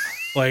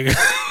 Like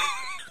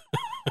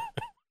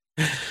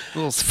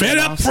Fed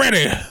Up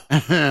Freddy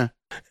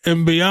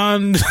and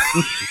Beyond.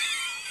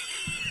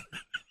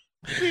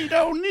 We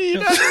don't need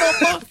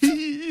another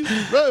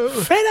hero.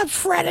 Fed Up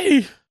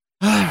Freddy.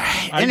 All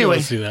right. I Anyway,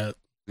 see that.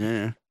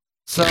 yeah.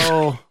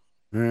 So,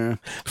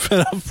 Fed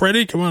Up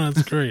Freddy. Come on,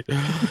 that's great.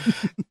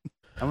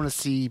 I want to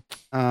see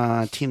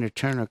Tina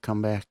Turner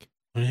come back.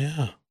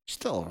 Yeah, She's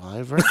still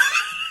alive, right?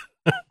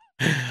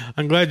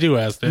 I'm glad you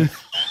asked it.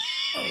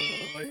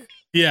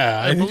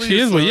 Yeah, I think she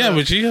is, but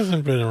but she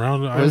hasn't been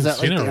around. Or is that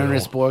like the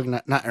Ernest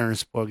Borgnine? Not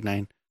Ernest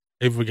Borgnine.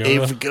 Abe Vigoda.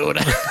 Abe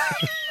Vigoda.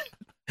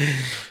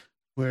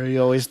 Where he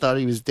always thought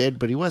he was dead,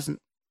 but he wasn't.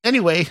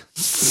 Anyway, boy,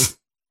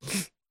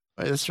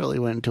 this really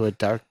went into a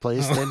dark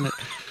place, didn't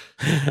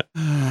it?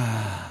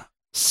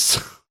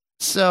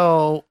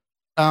 So,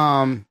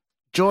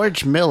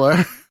 George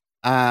Miller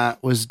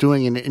was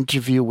doing an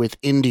interview with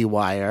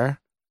IndieWire,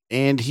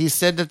 and he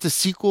said that the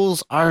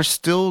sequels are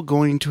still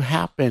going to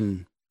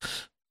happen,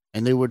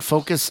 and they would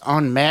focus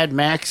on Mad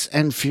Max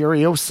and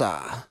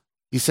Furiosa.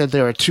 He said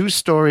there are 2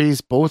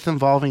 stories, both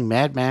involving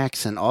Mad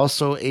Max and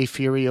also a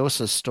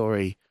Furiosa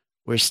story.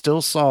 We're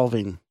still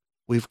solving.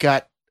 We've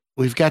got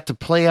to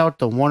play out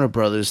the Warner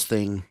Brothers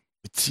thing.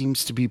 It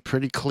seems to be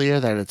pretty clear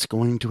that it's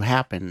going to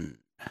happen.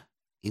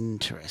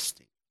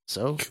 Interesting.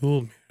 So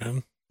Cool,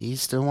 man. he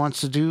still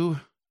wants to do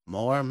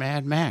more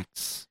Mad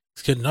Max.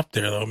 It's getting up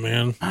there, though,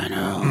 man. I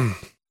know.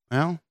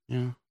 Well,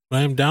 yeah.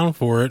 I am down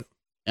for it.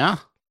 Yeah.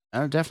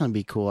 That would definitely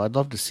be cool. I'd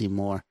love to see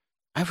more.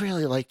 I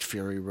really liked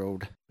Fury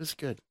Road. It was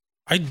good.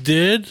 I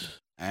did,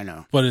 I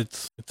know. but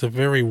it's a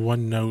very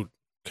one-note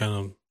kind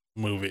of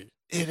movie.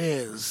 It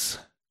is.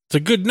 It's a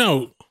good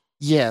note,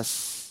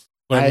 Yes.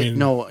 but I mean,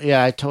 no,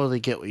 yeah, I totally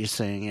get what you're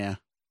saying, yeah.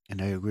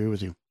 And I agree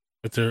with you.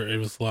 but it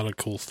was a lot of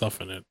cool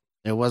stuff in it.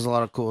 There was a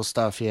lot of cool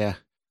stuff, yeah.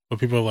 But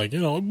people are like, it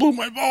blew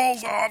my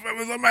balls off. It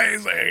was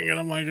amazing. And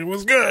I'm like, it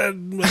was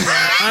good.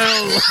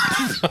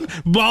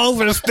 But balls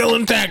are still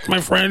intact,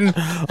 my friend.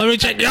 Let me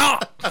check you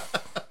out.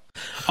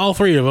 All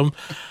 3 of them.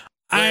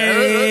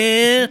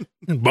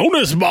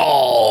 Bonus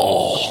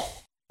ball.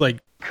 Like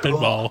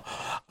pinball.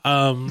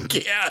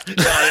 Yeah,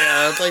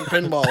 it's like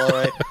pinball, all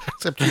right.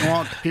 Except you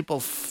want people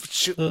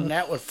shooting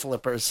that with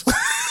flippers.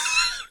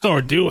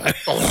 Or do I?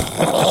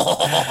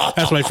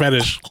 That's my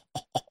fetish.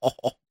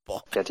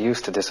 Get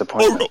used to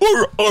disappointment.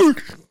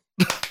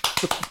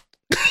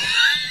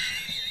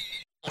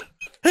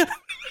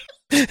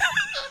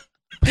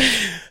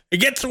 It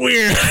gets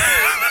weird.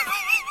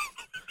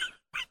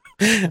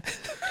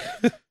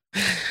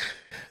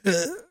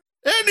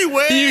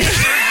 Anyway.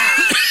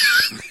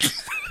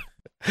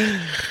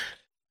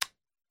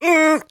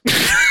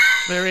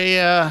 Very,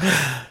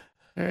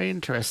 very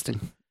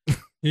interesting.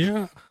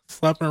 Yeah,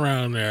 slapping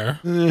around there.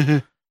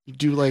 You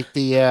do like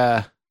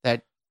the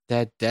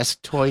that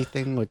desk toy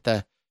thing with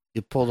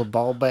you pull the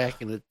ball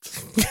back and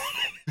it's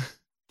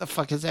the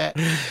fuck is that?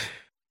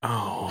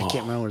 Oh, I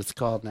can't remember what it's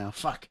called now.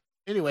 Fuck.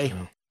 Anyway,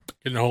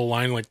 getting a whole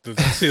line like the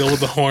seal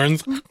with the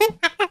horns.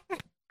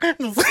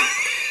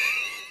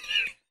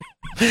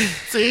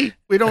 see,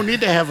 we don't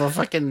need to have a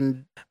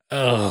fucking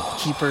Oh,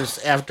 Keepers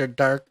After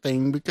Dark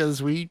thing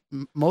because we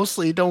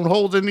mostly don't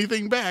hold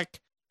anything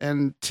back,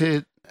 and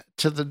to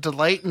the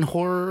delight and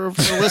horror of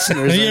the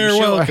listeners. you're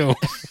I'm sure.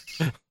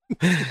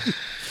 welcome.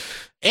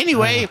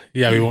 Anyway,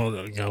 Yeah, we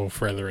won't go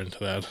further into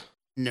that.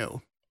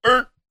 no.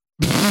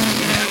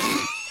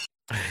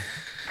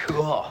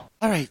 Cool. All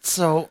right,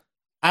 so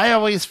I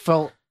always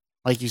felt,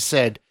 like you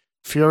said,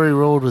 Fury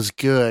Road was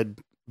good,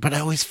 but I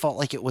always felt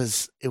like it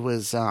was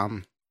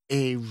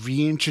a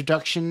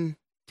reintroduction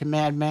to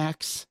Mad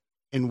Max,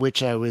 in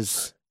which I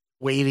was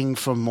waiting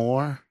for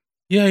more.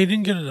 Yeah, he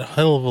didn't get a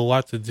hell of a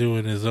lot to do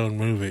in his own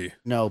movie.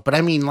 No, but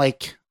I mean,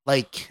 like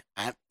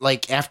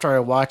after I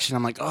watched it,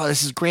 I'm like, oh,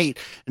 this is great,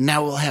 and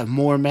now we'll have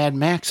more Mad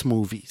Max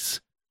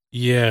movies.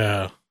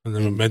 Yeah, and the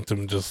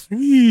momentum just.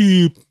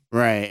 And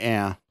Right?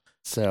 Yeah.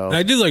 So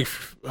I did like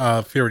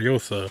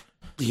Furiosa.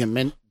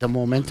 the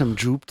momentum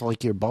drooped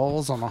like your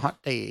balls on a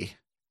hot day.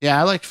 Yeah,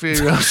 I liked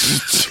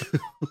Furiosa too.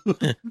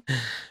 But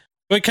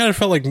it kind of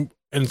felt like,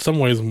 in some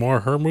ways,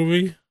 more her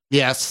movie.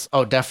 Yes.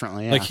 Oh,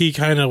 definitely. Yeah. Like, he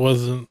kind of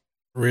wasn't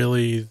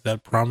really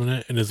that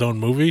prominent in his own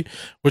movie,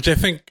 which I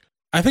think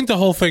the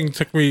whole thing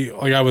took me,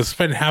 like, I was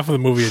spending half of the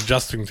movie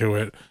adjusting to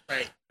it.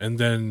 Right. And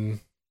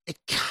then It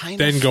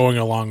going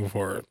along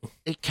for it.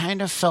 It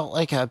kind of felt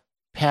like a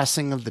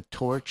passing of the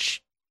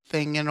torch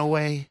thing in a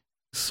way.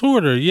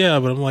 Sort of, yeah,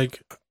 but I'm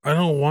like, I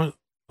don't want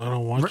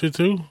you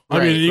to. I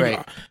mean,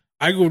 right.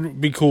 I would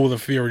be cool with a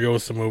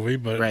Furiosa movie,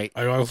 but Right.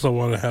 I also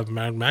want to have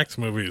Mad Max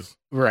movies.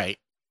 Right.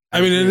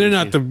 I mean, and they're agree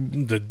not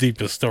with the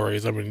deepest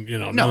stories. I mean,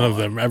 No. none of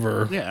them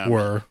ever Yeah.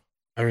 were.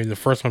 I mean, the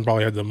first one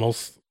probably had the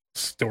most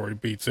story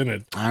beats in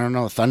it. I don't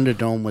know.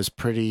 Thunderdome was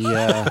pretty.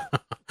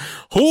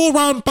 Who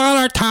run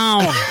Potter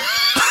Town?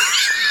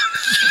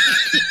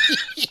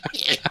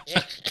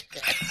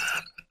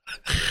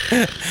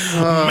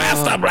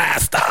 Master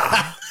Blaster.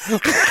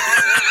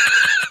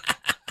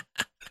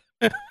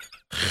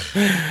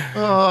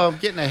 Oh, I'm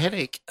getting a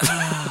headache.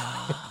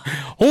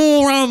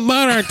 All around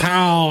Butter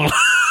Town.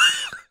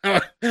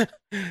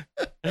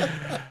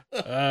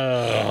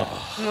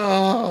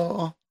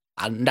 Oh,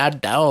 I'm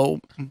not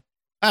dope.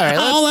 All right,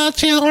 All the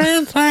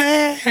children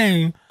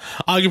sing.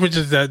 I'll give it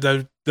just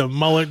the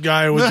mullet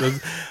guy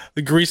with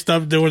the greased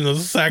up doing the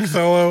sax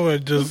solo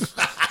and just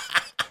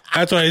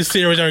that's why I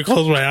see every time I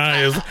close my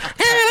eyes.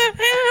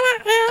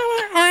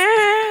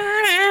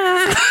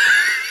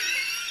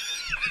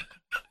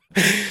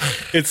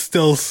 It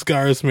still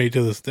scars me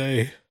to this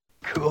day.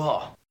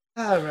 Cool.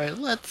 All right,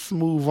 let's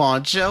move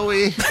on, shall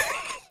we?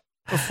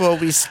 Before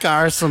we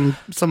scar some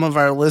of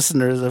our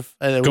listeners,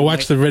 Go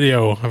watch the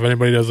video if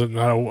anybody doesn't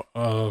know.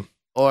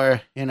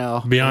 or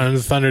Beyond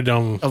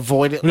Thunderdome.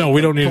 avoid it. No, like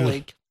we the don't need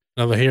plague.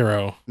 another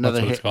hero. Another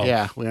That's what it's called.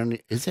 Yeah, we don't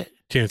need. Is it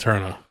Tina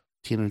Turner.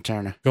 Tina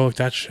Turner? Go look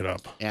that shit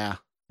up Yeah.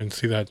 and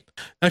see that.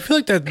 I feel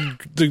like that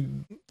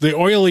the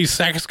oily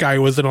sex guy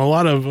was in a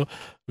lot of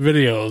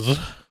videos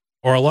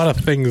or a lot of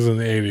things in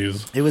the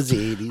 80s. It was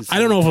the 80s. I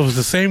don't know if it was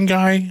the same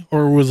guy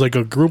or it was like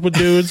a group of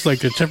dudes,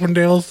 like a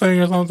Chippendales thing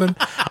or something.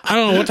 I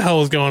don't know what the hell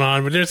was going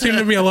on, but there seemed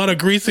to be a lot of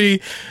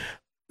greasy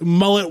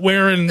mullet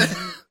wearing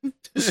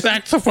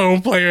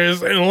saxophone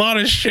players and a lot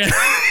of shit,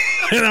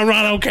 and I'm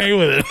not okay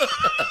with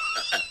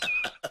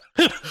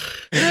it.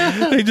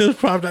 They just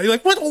popped out. You're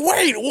like, what?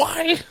 Wait,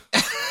 why?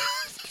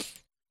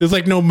 There's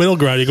like no middle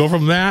ground. You go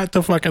from that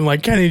to fucking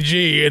like Kenny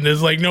G, and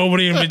there's like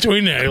nobody in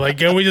between there. Like,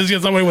 can we just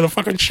get somebody with a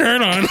fucking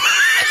shirt on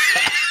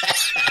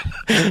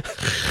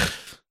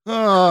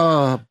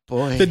Oh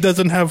boy. that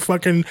doesn't have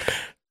fucking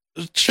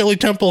Shirley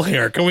Temple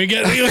hair? Can we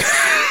get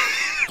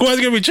who's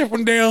gonna be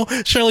Chippendale,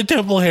 Shirley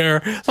Temple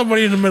hair?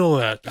 Somebody in the middle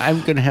of that.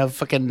 I'm gonna have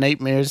fucking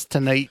nightmares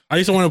tonight. I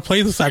used to want to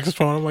play the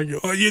saxophone. I'm like,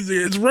 oh,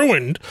 it's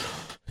ruined.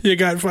 You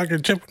got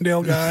fucking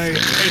Chippendale guy and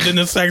then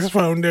the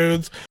saxophone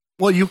dudes.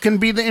 Well, you can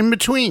be the in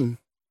between.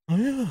 Oh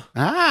yeah,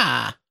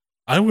 Ah.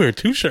 I wear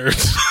 2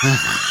 shirts.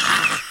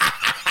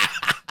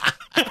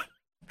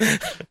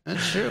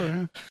 That's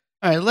true.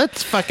 All right,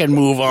 let's fucking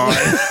move on.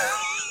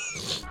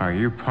 Are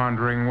you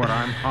pondering what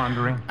I'm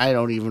pondering? I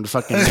don't even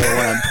fucking know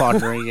what I'm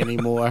pondering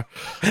anymore.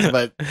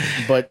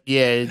 But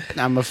yeah,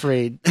 I'm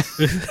afraid.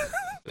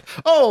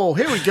 Oh,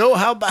 here we go.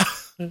 How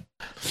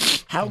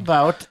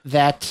about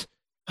that?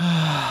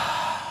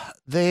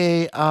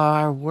 They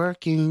are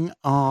working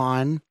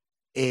on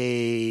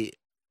a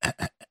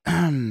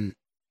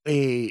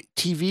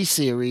TV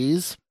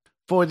series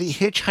for the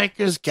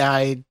Hitchhiker's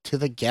Guide to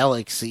the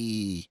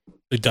Galaxy.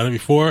 They've done it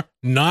before.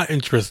 Not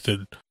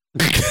interested.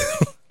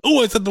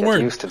 Oh, I said the Get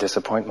word. used to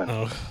disappointment.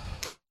 Oh.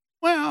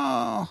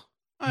 Well,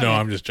 No,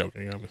 I'm just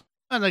joking.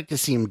 I'd like to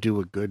see him do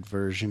a good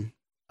version.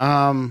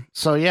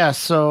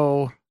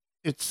 So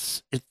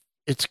it's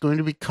going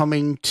to be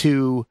coming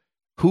to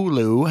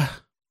Hulu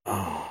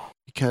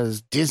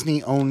because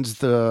Disney owns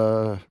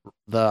the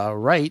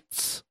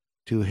rights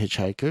to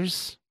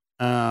Hitchhikers.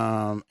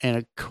 And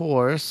of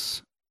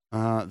course,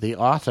 the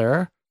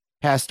author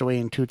passed away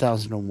in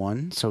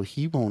 2001, so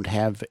he won't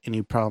have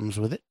any problems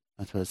with it.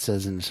 That's what it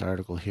says in this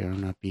article here.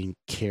 I'm not being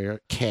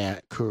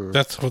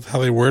That's how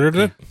they worded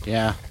it?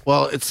 Yeah.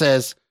 Well, it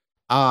says,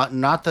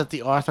 not that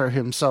the author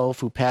himself,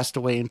 who passed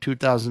away in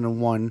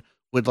 2001,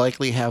 would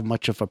likely have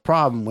much of a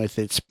problem with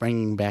it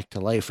springing back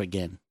to life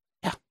again.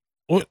 Yeah.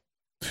 What?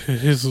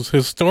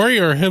 His story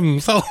or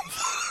himself?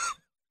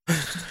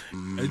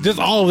 Just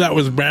all of that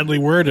was badly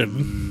worded.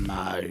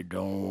 I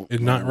don't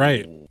It's not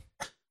right.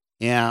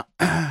 Yeah.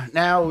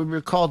 Now, we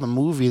recall the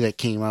movie that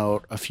came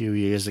out a few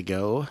years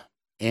ago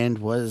and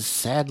was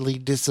sadly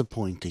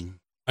disappointing.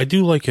 I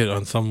do like it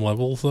on some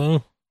levels,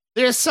 though.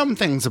 There's some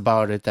things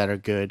about it that are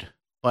good,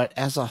 but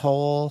as a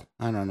whole,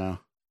 I don't know.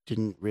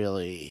 Didn't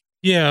really.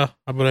 Yeah,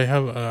 but I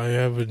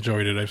have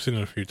enjoyed it. I've seen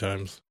it a few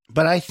times.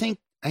 But I think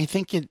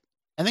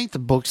the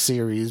book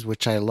series,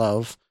 which I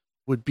love,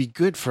 would be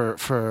good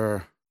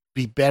for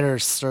be better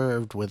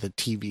served with a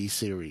TV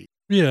series.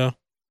 Yeah.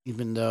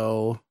 Even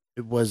though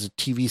it was a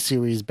TV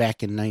series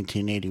back in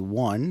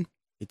 1981,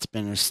 it's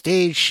been a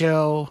stage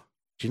show.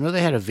 Do you know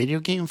they had a video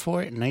game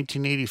for it in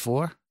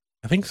 1984?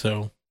 I think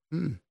so.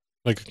 Hmm.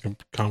 Like a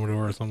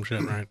Commodore or some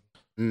shit, right?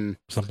 Mm.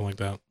 Something like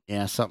that.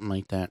 Yeah, something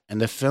like that.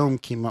 And the film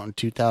came out in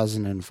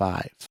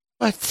 2005.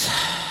 But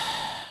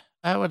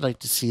I would like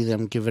to see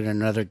them give it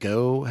another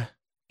go.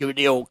 Give it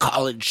the old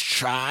college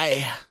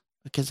try.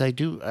 Because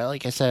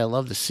like I said, I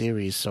love the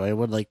series, so I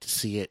would like to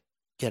see it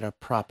get a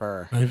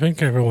proper... I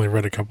think I've only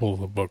read a couple of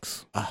the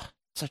books.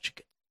 Such a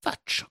good...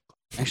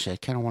 Actually, I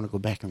kind of want to go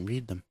back and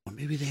read them. Or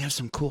maybe they have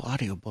some cool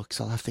audiobooks.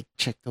 I'll have to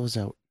check those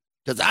out.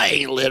 Because I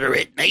ain't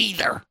literate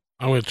neither.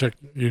 I'm going to check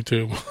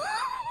YouTube.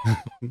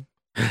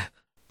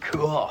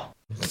 Cool. All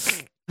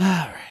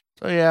right.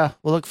 So yeah,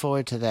 we'll look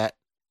forward to that.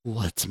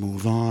 Let's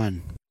move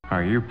on.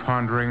 Are you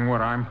pondering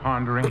what I'm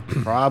pondering?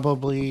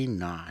 Probably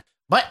not.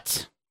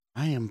 But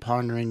I am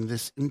pondering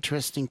this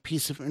interesting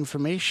piece of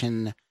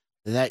information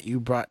that you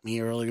brought me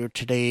earlier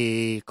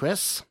today,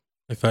 Chris.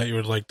 I thought you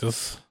would like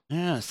this.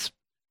 Yes.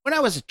 when I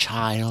was a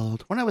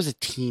child, when I was a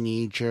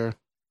teenager,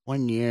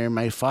 one year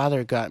my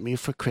father got me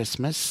for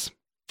Christmas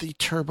the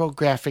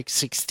TurboGrafx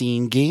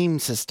 16 game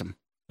system.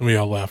 And we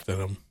all laughed at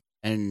him.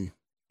 And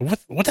What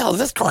the hell is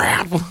this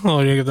crap? Oh,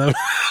 you get that?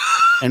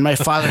 and my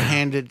father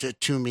handed it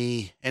to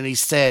me and he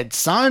said,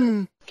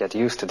 "Son." Get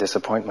used to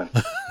disappointment.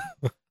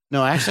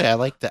 No, actually I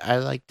liked it. I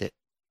liked it.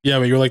 Yeah,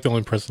 but you're like the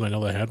only person I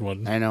know that had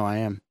one. I know I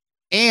am.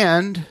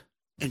 And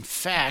in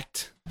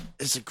fact,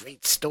 there's a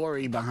great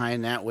story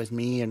behind that with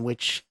me in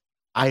which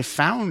I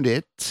found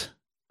it.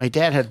 My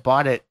dad had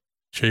bought it.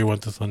 Sure you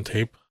want this on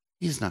tape?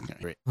 He's not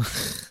going to.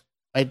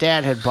 My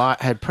dad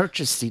had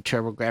purchased the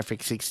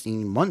TurboGrafx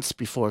 16 months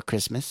before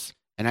Christmas,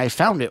 and I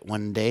found it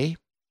one day,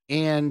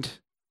 and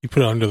He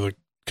put it under the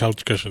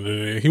couch cushion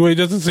today. He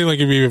doesn't seem like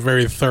he'd be a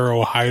very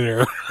thorough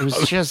hider.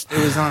 it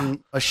was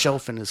on a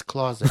shelf in his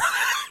closet.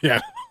 Yeah.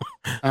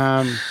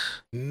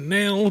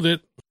 Nailed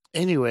it.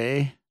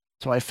 Anyway,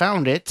 so I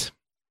found it,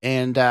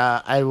 and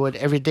I would,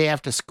 every day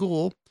after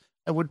school,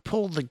 I would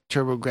pull the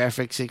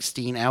TurboGrafx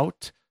 16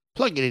 out,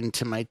 plug it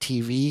into my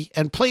TV,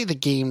 and play the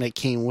game that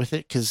came with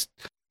it, because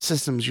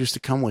systems used to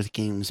come with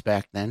games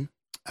back then.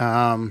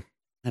 I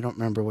don't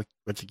remember what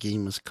the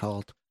game was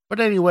called. But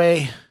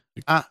anyway.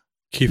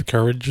 Keith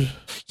Courage?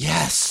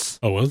 Yes.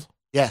 Oh, was?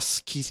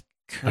 Yes, Keith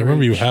Courage. I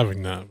remember you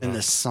having that. And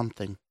this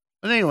something.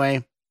 But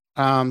anyway,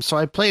 so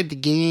I played the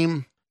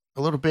game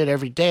a little bit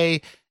every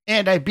day,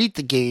 and I beat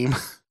the game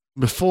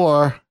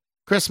before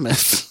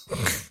Christmas.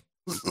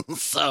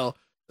 So,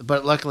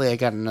 but luckily I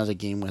got another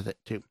game with it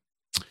too.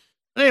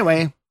 But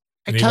anyway.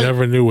 And you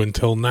never knew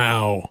until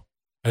now.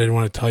 I didn't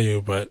want to tell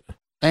you, but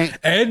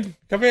Ed,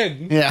 come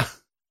in. Yeah.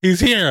 He's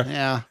here.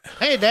 Yeah.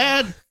 Hey,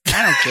 Dad.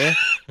 I don't care.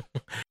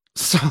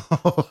 So,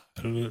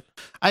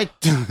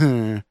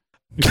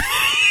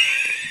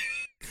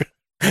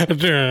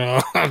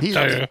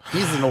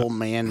 he's an old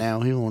man now.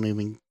 He won't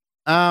even.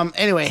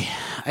 Anyway,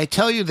 I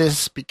tell you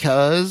this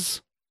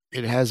because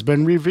it has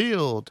been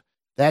revealed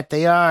that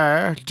they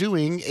are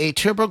doing a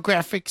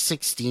TurboGrafx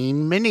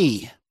 16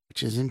 Mini,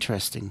 which is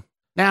interesting.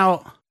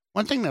 Now,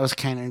 one thing that was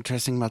kind of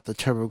interesting about the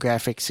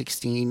TurboGrafx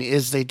 16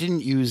 is they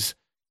didn't use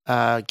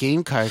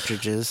game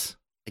cartridges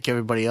like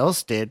everybody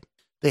else did.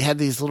 They had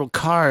these little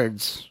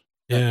cards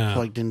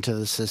plugged into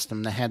the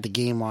system that had the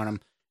game on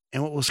them.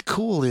 And what was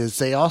cool is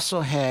they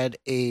also had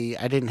I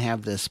didn't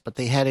have this, but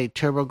they had a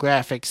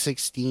TurboGrafx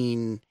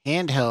 16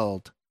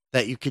 handheld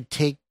that you could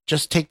take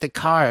the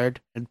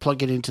card and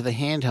plug it into the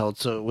handheld,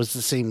 so it was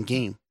the same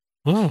game.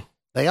 Oh.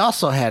 They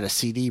also had a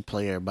CD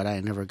player, but I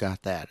never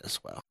got that as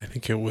well. I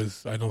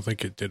don't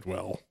think it did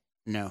well.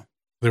 No.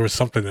 There was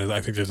something that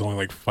I think there's only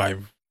like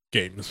 5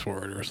 games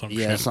for it or something.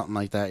 Yeah, something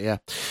like that, yeah.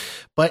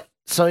 But,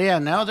 so yeah,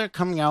 now they're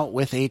coming out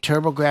with a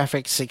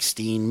TurboGrafx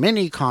 16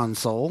 mini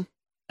console.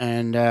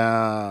 And,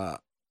 sorry,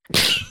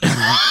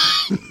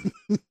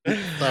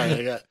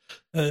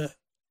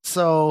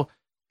 so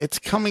it's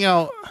coming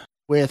out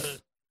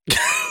with,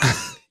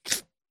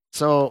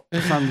 so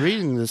if I'm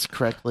reading this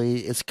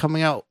correctly, it's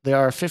coming out, there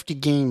are 50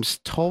 games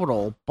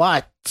total,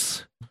 so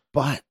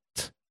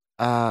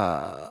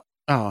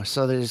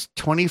there's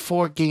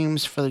 24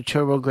 games for the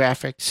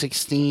TurboGrafx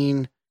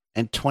 16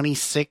 and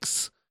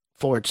 26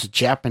 for its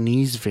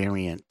Japanese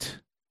variant.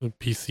 The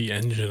PC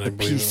Engine, I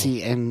believe. The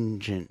PC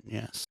Engine,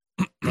 yes.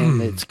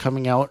 And it's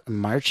coming out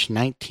March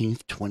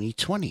 19th,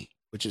 2020,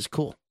 which is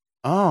cool.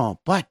 Oh,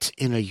 but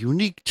in a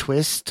unique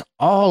twist,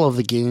 all of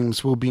the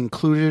games will be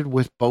included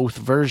with both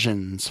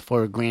versions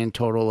for a grand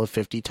total of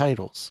 50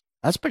 titles.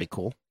 That's pretty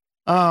cool.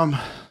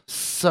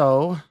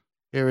 So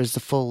here is the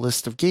full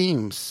list of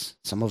games,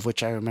 some of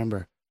which I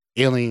remember.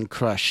 Alien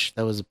Crush,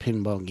 that was a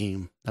pinball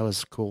game. That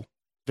was cool.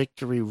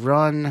 Victory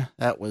Run,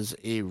 that was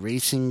a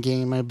racing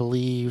game, I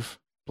believe.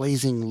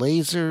 Blazing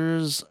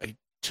Lasers, I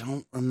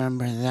don't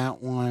remember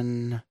that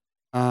one.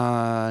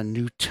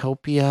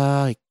 Newtopia,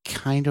 I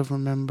kind of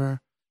remember.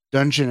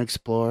 Dungeon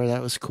Explorer,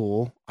 that was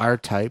cool.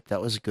 R-Type,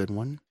 that was a good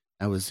one.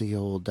 That was the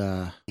old,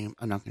 I'm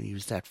not going to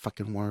use that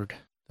fucking word.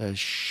 The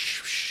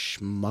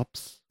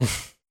shmups.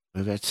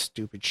 Whatever that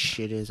stupid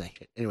shit is.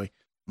 Anyway,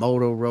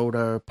 Moto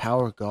Rotor,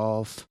 Power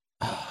Golf.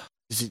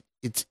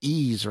 It's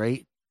Ease,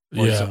 right?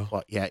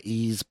 Yeah,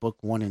 Ease, Book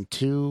 1 and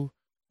 2.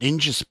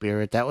 Ninja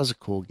Spirit, that was a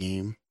cool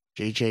game.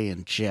 JJ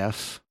and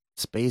Jeff.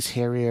 Space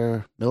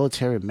Harrier,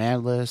 Military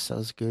Madness, that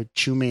was good.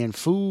 Chu Man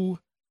Fu,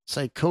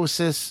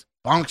 Psychosis,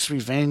 Bonk's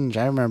Revenge,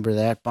 I remember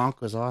that.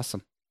 Bonk was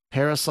awesome.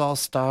 Parasol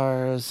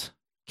Stars,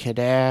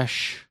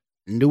 Kadash,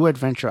 New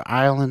Adventure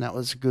Island, that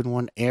was a good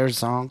one. Air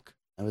Zonk,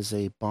 that was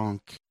a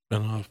Bonk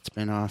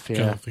spin-off,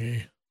 yeah.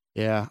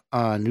 Yeah,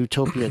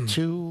 Newtopia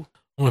 2.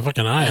 Oh, my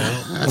fucking eye.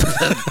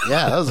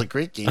 Yeah, that was a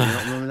great game. You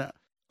don't remember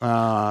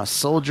that?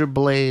 Soldier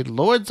Blade,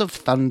 Lords of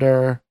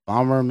Thunder,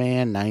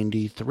 Bomberman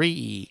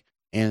 93.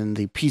 And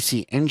the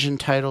PC Engine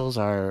titles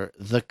are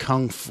The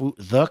Kung Fu,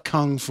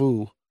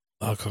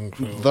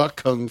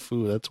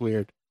 that's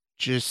weird.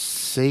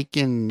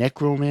 Jisaken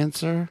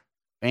Necromancer,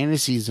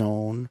 Fantasy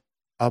Zone,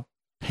 A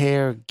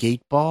Pair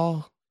Gate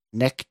Ball,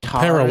 Nectar. A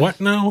pair of what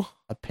now?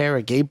 A pair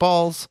of gate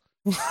balls.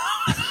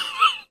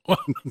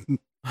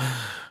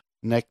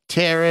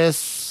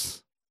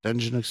 Nectaris,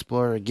 Dungeon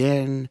Explorer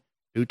again,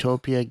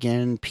 Utopia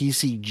again,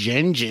 PC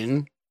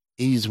Genjin,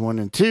 Ease 1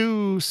 and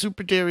 2,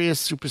 Super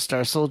Darius,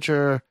 Superstar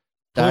Soldier,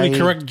 Only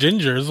correct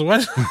gingers.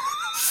 What?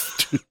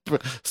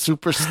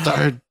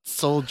 Superstar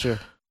Soldier,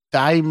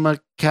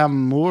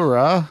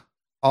 Daimakamura,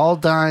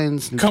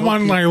 Aldines. Come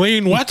on,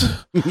 Eileen. What?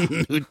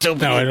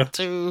 Utopia No, I don't.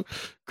 2,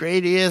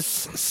 Gradius,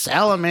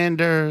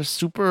 Salamander,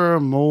 Super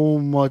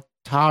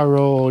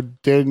Momotaro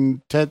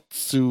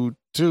Dentetsu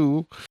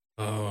 2,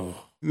 Oh.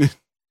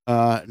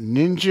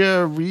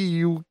 Ninja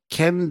Ryu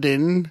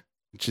Kenden,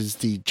 which is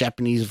the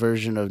Japanese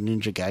version of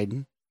Ninja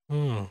Gaiden.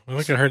 Oh, I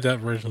think I heard that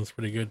version's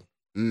pretty good.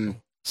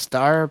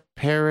 Star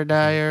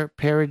Paradier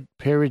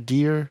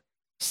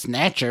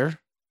Snatcher.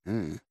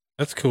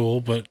 That's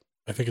cool, but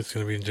I think it's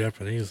going to be in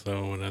Japanese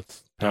though, and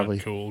that's Probably.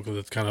 not cool because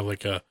it's kind of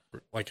like a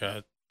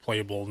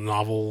playable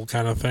novel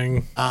kind of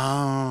thing.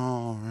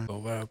 Oh,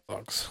 So that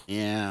sucks.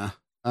 yeah.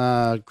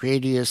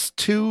 Gradius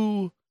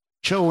 2,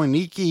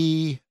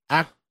 Choaniki,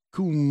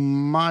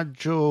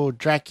 Akumajo,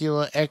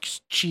 Dracula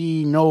X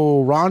Chi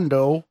no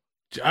Rondo.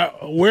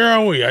 Where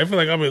are we? I feel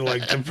like I'm in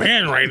like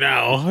Japan right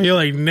now. You're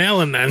like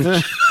nailing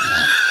that.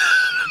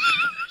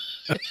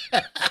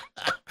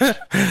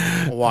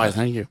 Why,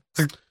 thank you.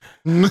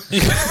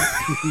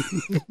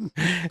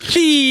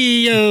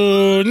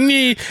 Chio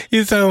ni.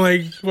 You sound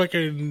like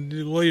fucking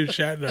William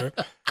Shatner.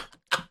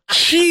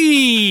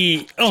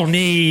 Chi oh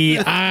ni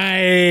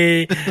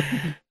I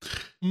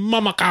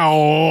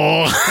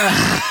Mamakao.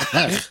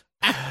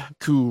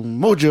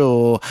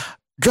 Kumojo,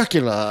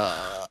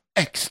 Dracula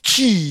X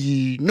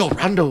Chi no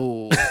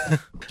Rondo.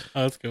 Oh,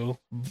 that's cool.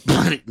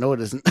 No,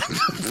 it isn't.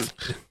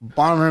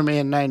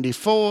 Bomberman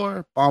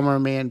 94,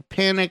 Bomberman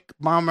Panic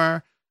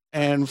Bomber,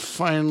 and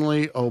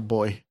finally, oh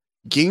boy,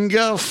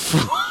 Ginga.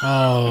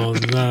 Oh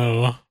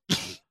no.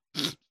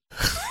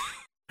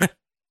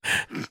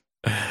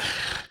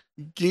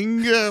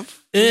 Ginga.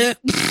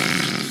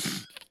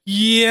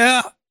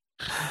 Yeah.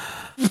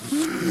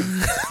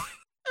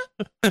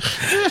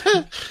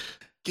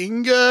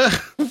 Ginga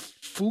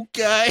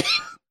Fukai.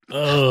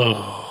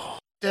 Oh.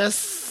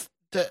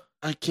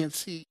 I can't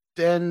see.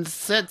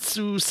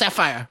 Densetsu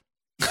Sapphire.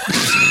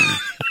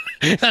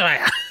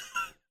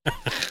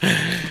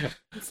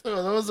 So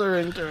those are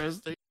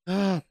interesting.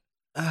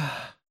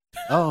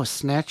 Oh,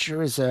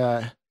 Snatcher is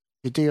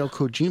Hideo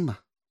Kojima.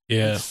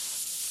 Yeah.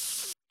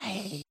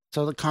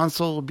 So the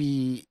console will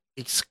be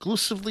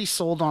exclusively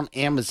sold on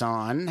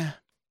Amazon,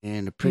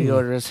 and the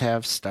pre-orders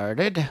have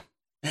started.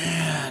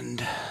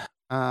 And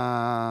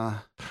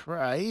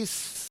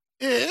price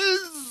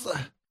is,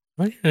 I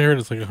think I heard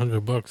it's like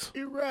 $100.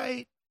 you're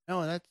right.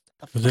 No, that's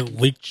the Was it fucking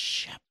leaked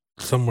shit.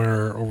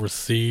 somewhere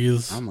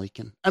overseas? I'm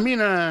leaking. I mean,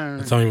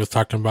 Somebody was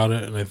talking about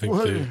it, and I think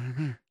what-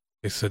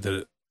 they said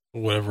that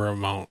whatever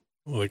amount,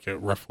 like it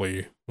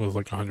roughly was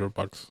like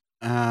 $100.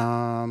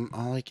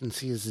 all I can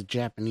see is the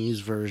Japanese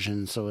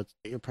version, so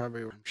you're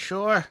probably, I'm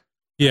sure.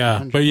 Yeah,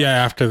 $100. but yeah,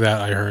 after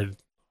that, I heard.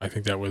 I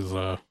think that was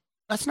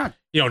That's not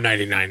 $99.99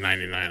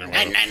 or whatever.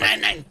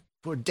 999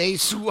 for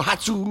Deisu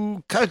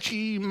Hatsu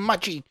Kachi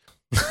Machi.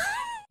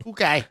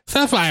 Okay.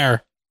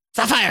 Sapphire.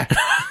 Sapphire.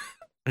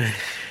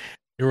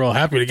 You were all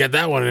happy to get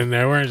that one in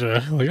there, weren't you?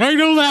 Like, I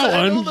know that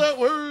I one. know that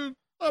word.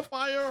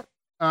 Sapphire.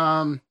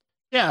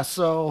 Yeah,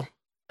 so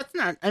that's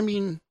not, I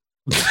mean,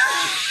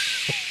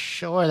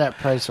 sure, that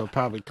price will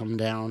probably come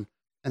down.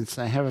 And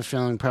so I have a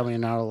feeling probably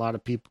not a lot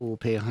of people will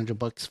pay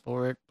 $100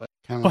 for it, but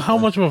kind of. Well, how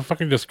much of a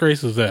fucking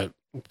disgrace is that?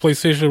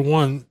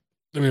 PlayStation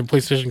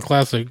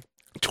Classic,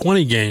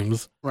 20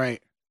 games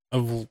Right.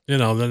 of,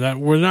 that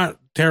were not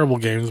terrible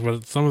games,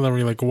 but some of them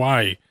were like,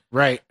 why?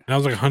 Right. And that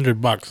was like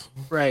 $100.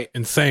 Right.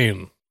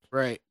 Insane.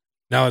 Right.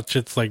 Now that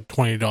shit's like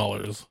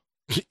 $20.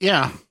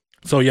 Yeah.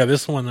 So yeah,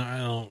 this one,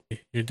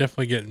 you're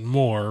definitely getting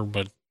more,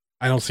 but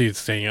I don't see it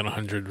staying at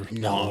 100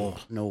 long.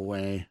 No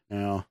way.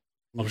 No.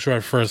 I'm sure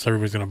at first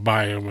everybody's going to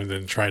buy them and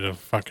then try to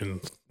fucking,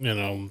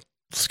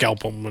 scalp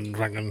them and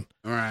fucking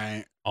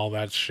Right. all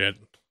that shit.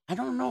 I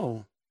don't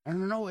know. I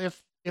don't know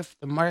if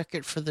the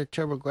market for the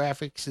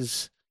TurboGrafx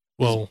is.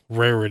 Well,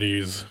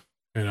 rarities,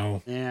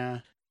 Yeah.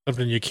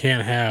 something you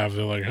can't have.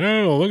 They're like,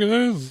 oh, look at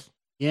this.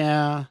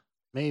 Yeah.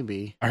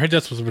 Maybe. I heard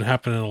that's what's been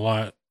happening a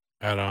lot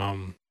at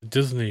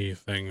Disney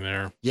thing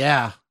there.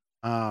 Yeah.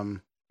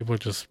 People are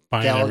just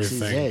buying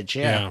Galaxy's everything. Edge,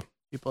 yeah.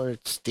 People are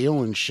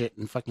stealing shit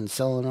and fucking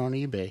selling on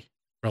eBay.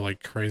 For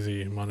like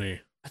crazy money.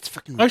 That's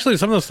fucking. Actually,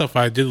 some of the stuff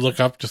I did look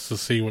up just to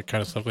see what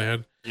kind of stuff they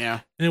had. Yeah.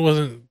 And it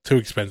wasn't too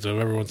expensive.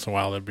 Every once in a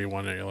while, there'd be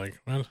one that you're like,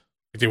 what? Like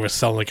they were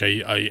selling like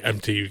a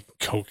empty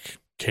Coke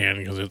can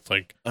because it's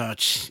like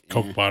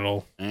Coke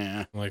bottle.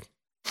 Yeah. Like,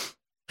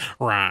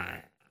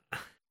 right.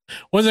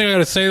 One thing I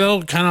gotta say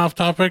though, kind of off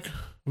topic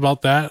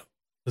about that,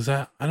 is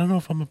that I don't know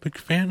if I'm a big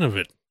fan of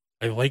it.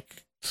 I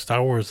like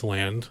Star Wars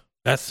Land.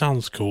 That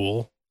sounds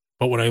cool.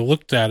 But when I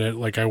looked at it,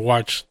 like I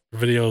watched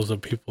videos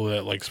of people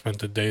that like spent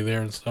the day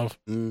there and stuff,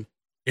 and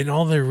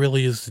all there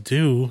really is to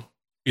do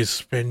is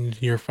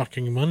spend your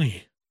fucking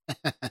money.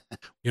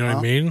 You know what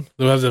I mean?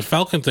 There was the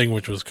Falcon thing,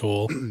 which was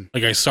cool.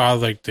 Like I saw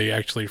like they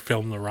actually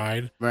filmed the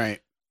ride.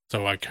 Right.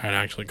 So I kind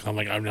of actually, cause I'm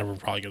like, I'm never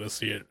probably going to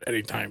see it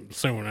anytime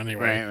soon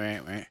anyway.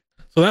 Right.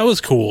 So that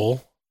was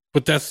cool.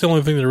 But that's the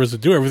only thing there is to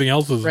do. Everything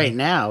else is Right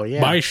now,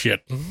 yeah. buy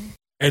shit.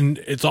 And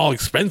it's all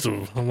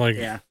expensive. I'm like,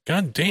 Yeah.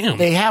 God damn.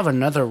 They have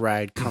another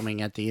ride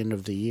coming at the end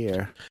of the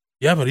year.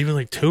 Yeah, but even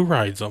like 2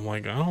 rides, I'm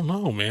like, I don't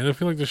know, man. I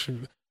feel like there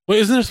should. Well,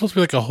 isn't there supposed to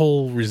be like a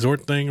whole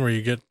resort thing where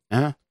you get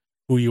Uh-huh.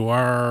 who you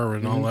are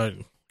and all that,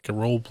 like a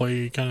role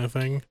play kind of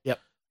thing? Yep.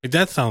 Like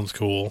that sounds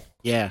cool.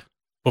 Yeah.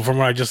 But from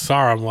what I just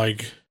saw, I'm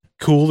like,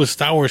 cool, the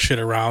Star Wars shit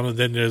around, and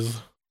then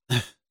there's,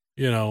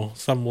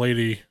 some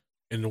lady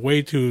in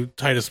way too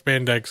tight of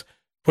spandex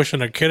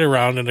pushing a kid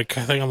around in a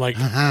thing. I'm like,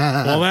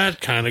 well,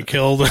 that kind of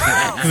killed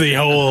the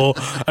whole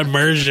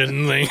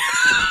immersion thing.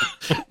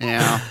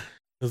 Yeah.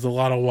 There's a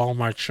lot of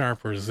Walmart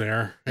shoppers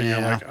there. And you're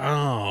Yeah. like,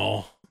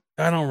 oh,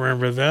 I don't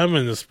remember them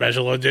in the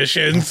special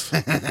editions.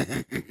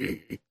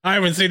 I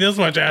haven't seen this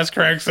much ass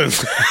crack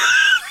since.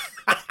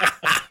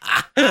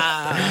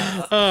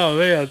 Oh,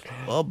 man.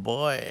 Oh,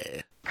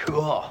 boy.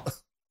 Cool.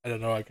 I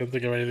don't know. I couldn't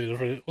think of anything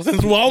different. Well,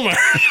 since Walmart.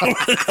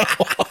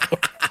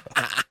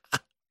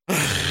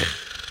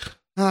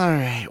 All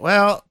right.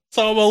 Well,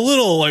 So I'm a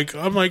little like,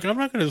 I'm not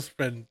going to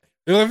spend.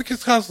 I think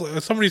it costs,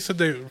 somebody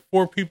said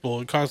 4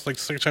 people, it costs like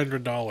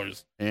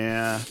 $600.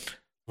 yeah, I'm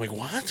like,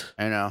 what?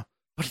 I know.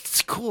 But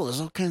it's cool. There's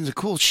all kinds of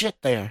cool shit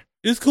there.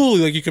 It's cool.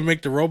 Like, you can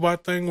make the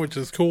robot thing, which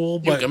is cool.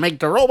 You But can make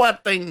the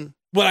robot thing.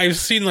 But I've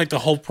seen like the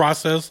whole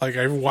process. Like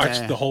I've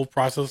watched Yeah. the whole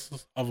process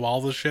of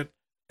all the shit,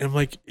 and I'm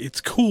like,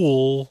 it's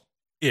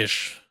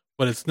cool-ish,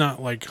 but it's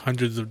not like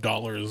hundreds of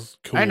dollars.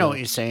 Cool. I know what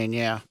you're saying,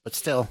 yeah. But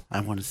still,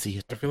 I want to see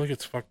it. I feel like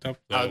it's fucked up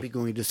though. I'll be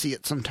going to see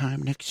it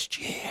sometime next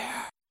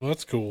year. Well,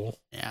 that's cool.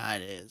 Yeah,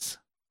 it is.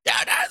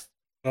 Yeah, it is.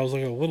 I was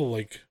like a little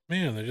like,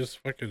 man, they're just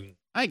fucking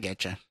I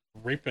get you.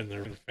 raping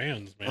their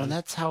fans, man. Well,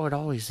 that's how it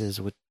always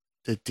is with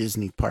the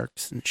Disney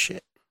parks and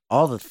shit.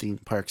 All the theme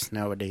parks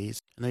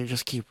nowadays. And they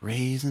just keep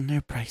raising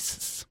their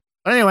prices.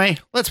 But anyway,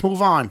 let's move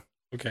on.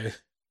 Okay.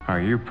 Are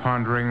you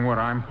pondering what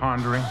I'm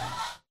pondering?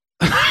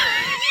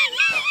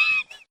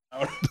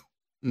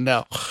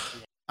 No.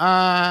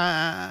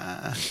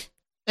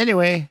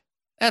 Anyway,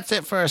 that's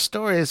it for our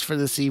stories for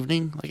this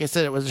evening. Like I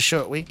said, it was a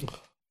short week.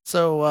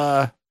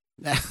 So,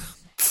 now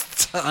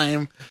it's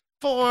time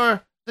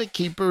for the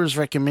Keeper's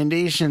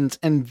recommendations.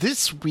 And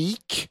this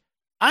week,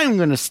 I'm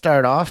going to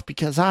start off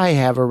because I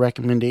have a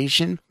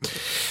recommendation.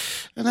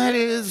 And that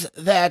is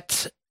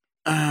that,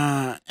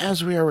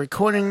 as we are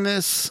recording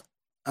this,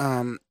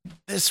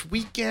 this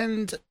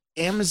weekend,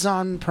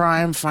 Amazon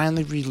Prime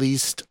finally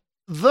released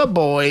The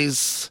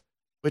Boys,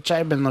 which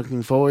I've been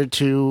looking forward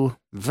to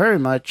very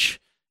much.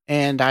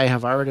 And I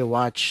have already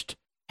watched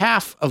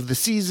half of the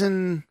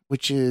season,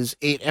 which is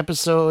 8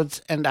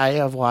 episodes, and I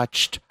have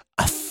watched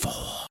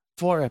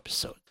 4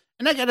 episodes.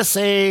 And I gotta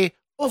say,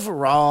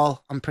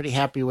 overall, I'm pretty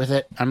happy with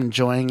it. I'm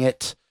enjoying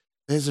it.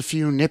 There's a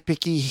few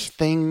nitpicky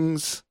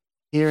things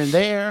here and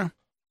there.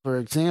 For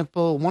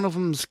example, one of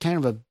them's kind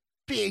of a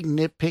big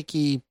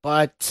nitpicky,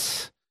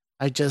 but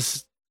I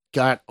just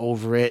got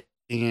over it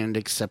and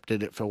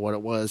accepted it for what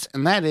it was.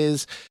 And that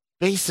is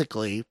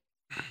basically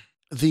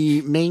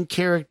the main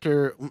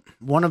character,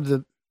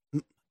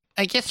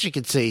 I guess you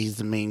could say he's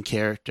the main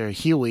character,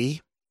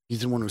 Huey.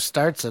 He's the one who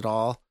starts it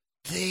all.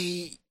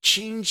 They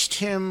changed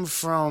him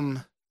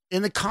from,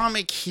 in the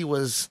comic, he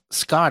was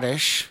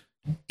Scottish,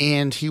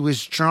 and he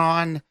was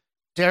drawn,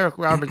 Derek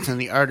Robertson,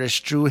 the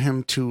artist, drew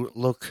him to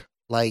look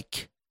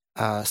like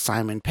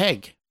Simon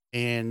Pegg.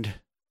 And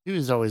he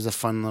was always a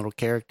fun little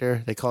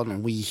character. They called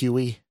him Wee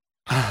Huey.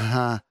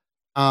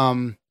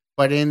 But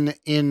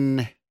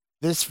in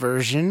this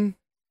version,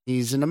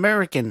 he's an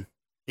American.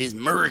 He's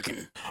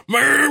American.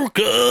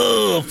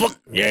 America! Fuck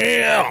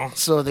yeah!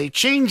 So they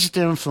changed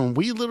him from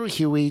Wee Little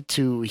Huey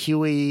to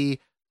Huey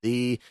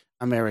the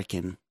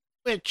American,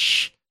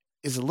 which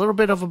is a little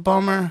bit of a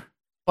bummer,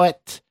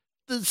 but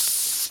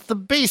the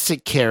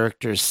basic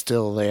character is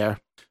still there.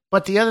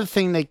 But the other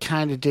thing they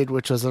kind of did,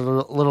 which was a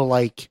little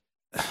like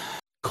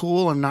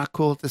cool and not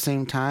cool at the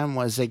same time,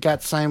 was they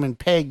got Simon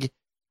Pegg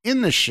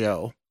in the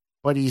show,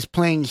 but he's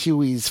playing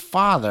Huey's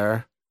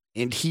father,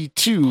 and he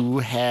too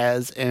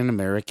has an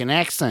American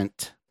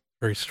accent.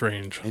 Very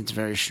strange. It's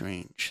very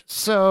strange.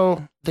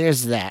 So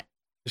there's that.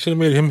 They should have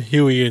made him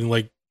Huey and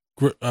like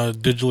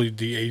digitally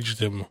de-aged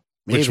him,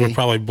 which Maybe. would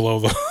probably blow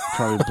the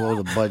Probably blow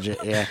the budget,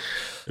 yeah.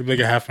 It'd make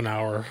a half an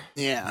hour.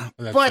 Yeah.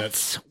 And that's But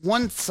it.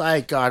 once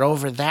I got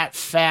over that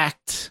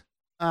fact,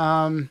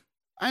 it's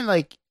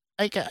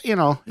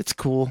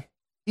cool.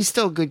 He's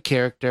still a good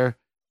character.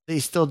 They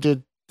still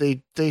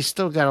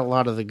got a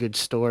lot of the good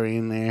story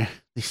in there.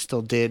 They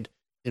still did,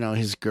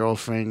 his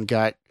girlfriend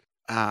got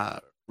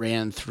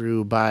ran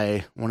through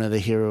by one of the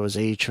heroes'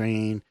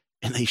 A-Train,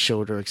 and they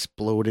showed her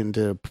explode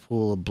into a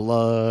pool of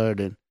blood,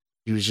 and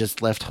he was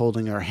just left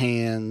holding her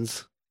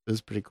hands. It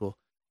was pretty cool.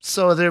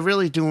 So they're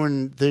really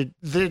doing,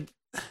 they're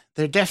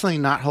definitely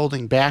not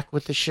holding back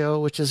with the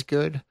show, which is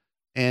good.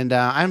 And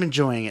I'm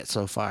enjoying it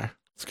so far.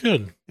 It's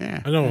good.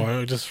 Yeah. I know.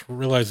 I just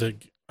realized that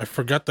I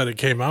forgot that it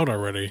came out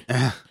already.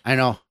 I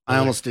know. I Okay.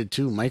 almost did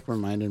too. Mike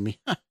reminded me.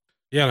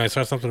 Yeah, and I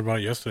saw something about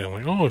it yesterday. I'm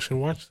like, oh, I should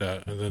watch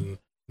that. And then,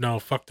 no,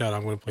 fuck that.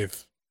 I'm going to play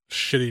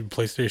shitty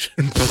PlayStation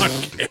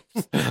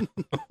games.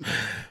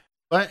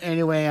 But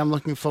anyway, I'm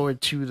looking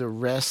forward to the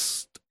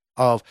rest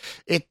of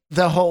it.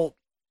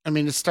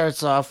 It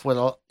starts off with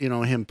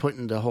him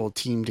putting the whole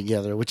team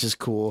together, which is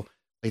cool.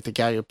 Like the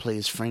guy who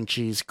plays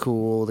Frenchie's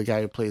cool. The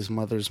guy who plays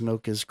Mother's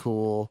Milk is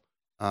cool.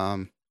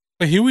 But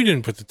Huey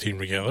didn't put the team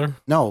together.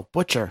 No,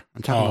 Butcher.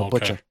 I'm talking about okay.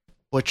 Butcher.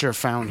 Butcher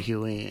found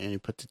Huey and he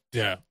put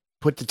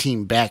the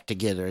team back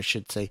together, I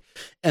should say.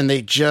 And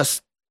they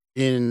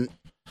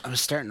I was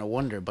starting to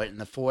wonder, but in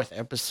the 4th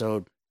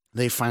episode,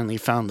 they finally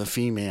found the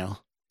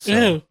female. So,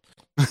 Ew.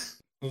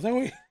 Was that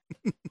way?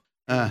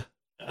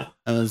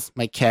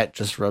 my cat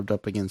just rubbed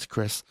up against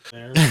Chris.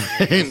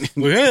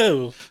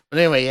 Whoa. But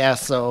anyway, yeah.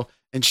 So,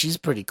 and she's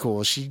pretty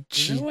cool.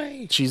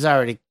 She's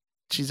already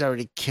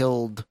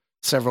killed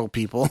several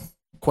people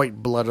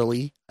quite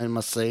bloodily, I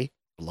must say.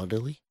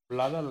 Bloodily.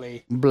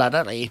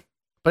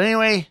 But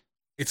anyway,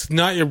 it's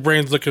not your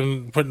brain's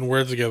putting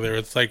words together.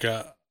 It's like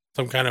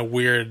some kind of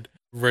weird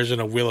version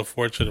of Wheel of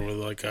Fortune with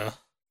like a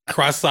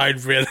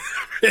cross-eyed man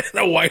and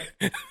a white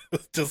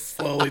just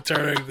slowly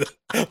turning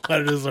the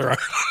letters around.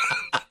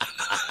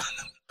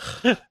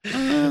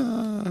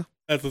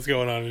 That's what's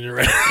going on in your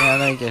brain. Yeah,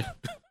 thank you.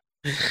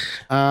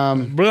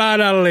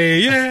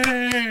 Bloodily,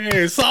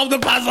 yay! Solve the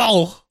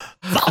puzzle.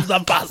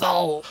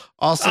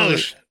 Also,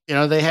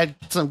 they had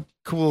some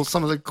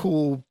of the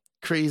cool,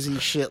 crazy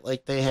shit.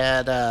 Like they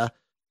had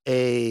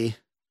a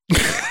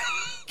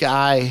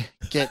guy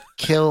get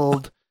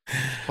killed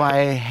by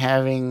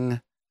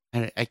having.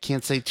 I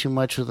can't say too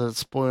much without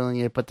spoiling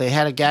it, but they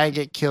had a guy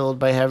get killed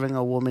by having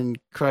a woman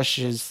crush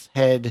his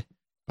head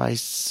by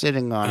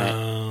sitting on it.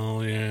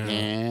 Oh, yeah.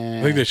 Yeah.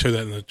 I think they showed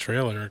that in the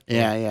trailer.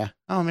 Yeah.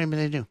 Oh, maybe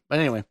they do. But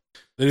anyway.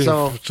 They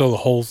didn't show the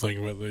whole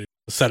thing, but the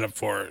setup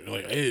for it.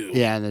 Like, ew.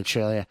 Yeah, in the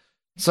trailer, yeah.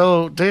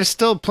 So there's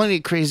still plenty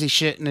of crazy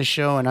shit in the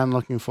show, and I'm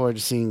looking forward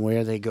to seeing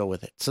where they go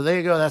with it. So there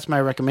you go. That's my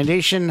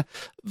recommendation.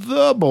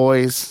 The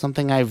Boys.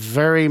 Something I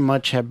very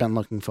much have been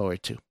looking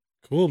forward to.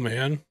 Cool,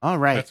 man. All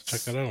right. I have to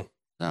check that out.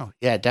 Oh,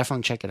 yeah,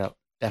 definitely check it out.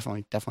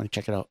 Definitely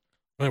check it out.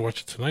 I might watch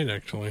it tonight,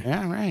 actually.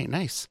 Yeah, right.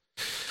 Nice.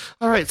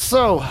 All right,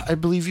 so I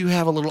believe you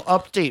have a little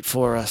update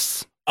for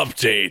us.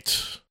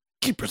 Update.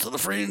 Keepers of the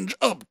Fringe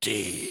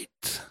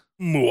update.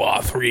 Moi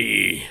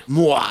 3.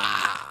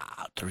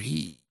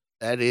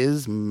 That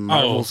is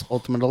Marvel's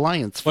Ultimate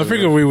Alliance. Well, I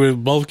figured we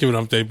would both give an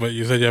update, but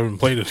you said you haven't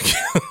played it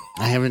again.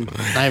 I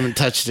haven't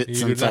touched it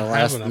since I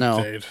last.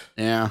 No.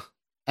 Yeah.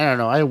 I don't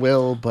know. I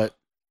will, but.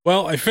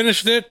 Well, I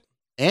finished it.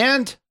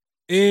 And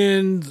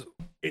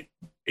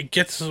it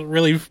gets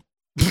really.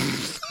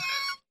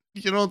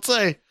 You don't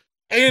say.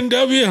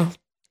 A&W.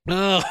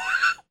 Oh.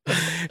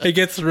 It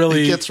gets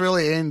really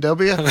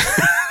A&W.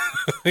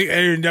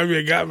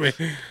 A&W got me.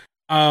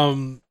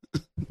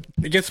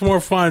 It gets more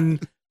fun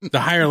the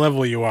higher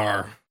level you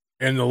are,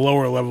 and the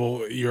lower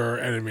level your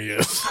enemy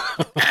is.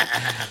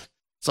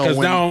 So because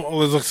now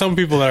there's like some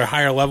people that are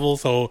higher level,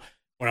 so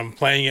when I'm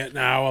playing it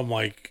now, I'm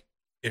like,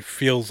 it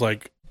feels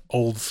like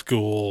old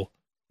school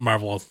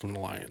Marvel Ultimate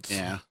Alliance.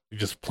 Yeah, you're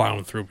just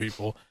plowing through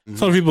people. Mm-hmm.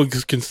 Some people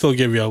can still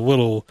give you a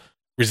little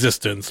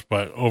resistance,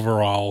 but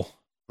overall,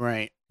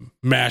 right,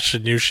 mash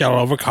and you shall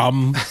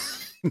overcome.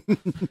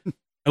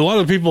 A lot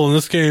of people in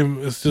this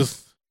game, it's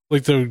just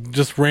like they're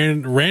just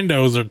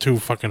randos are too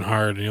fucking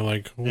hard, and you're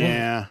like,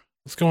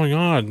 what's going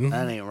on?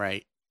 That ain't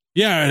right.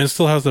 Yeah, and it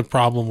still has the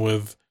problem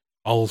with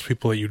all those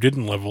people that you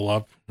didn't level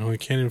up. I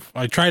can't.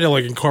 I try to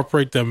like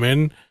incorporate them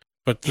in,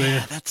 but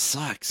that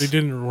sucks.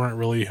 They weren't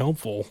really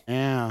helpful.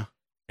 Yeah,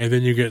 and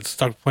then you get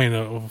stuck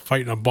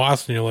fighting a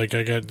boss, and you're like,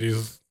 I got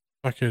these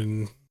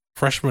fucking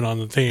freshmen on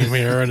the team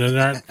here, and they're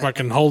not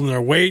fucking pulling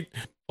their weight.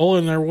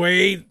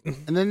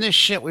 And then this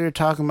shit we were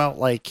talking about,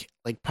 like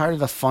part of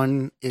the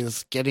fun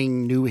is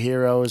getting new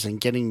heroes and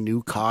getting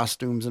new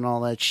costumes and all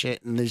that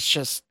shit. And there's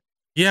just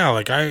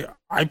like I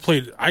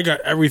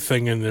got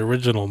everything in the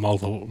original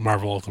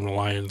Marvel Ultimate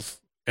Alliance,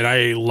 and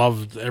I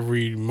loved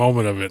every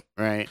moment of it.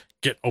 Right,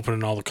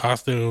 opening all the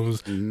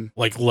costumes,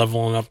 like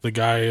leveling up the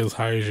guy as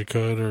high as you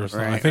could, or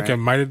something. I think I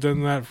might have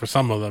done that for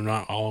some of them,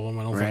 not all of them.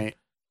 I don't think,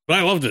 but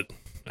I loved it.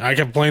 I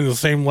kept playing the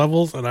same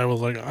levels, and I was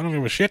like, I don't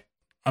give a shit.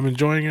 I'm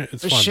enjoying it.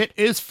 It's fun. This shit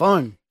is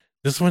fun.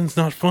 This one's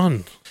not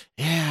fun.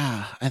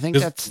 Yeah, I think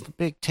that's the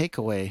big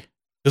takeaway.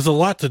 There's a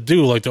lot to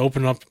do, like to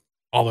open up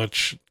all that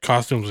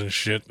costumes and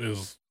shit.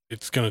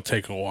 It's gonna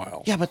take a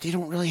while. Yeah, but they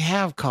don't really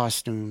have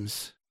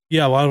costumes.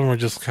 Yeah, a lot of them are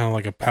just kind of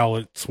like a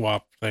palette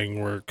swap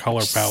thing, where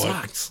color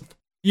palette. Sucks.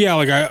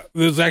 Yeah,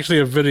 there's actually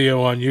a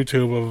video on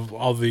YouTube of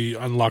all the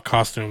unlocked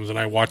costumes, and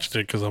I watched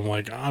it because I'm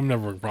like, I'm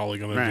never probably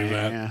gonna do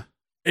that. Yeah.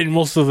 And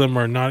most of them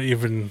are not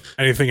even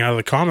anything out of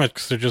the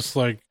comics. They're just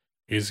like,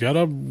 he's got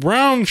a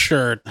brown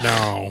shirt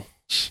now.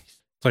 It's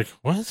like,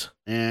 what?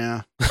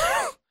 Yeah.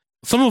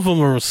 Some of them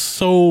are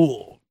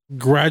so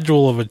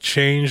gradual of a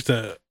change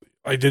that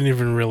I didn't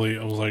even really,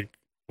 I was like,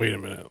 wait a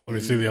minute. Let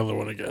me see the other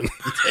one again.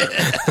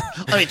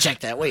 Let me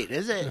check that. Wait,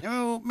 is it?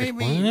 Oh,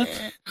 maybe.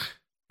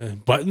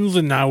 buttons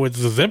and now it's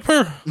a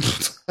zipper.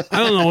 I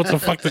don't know what the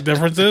fuck the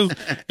difference is.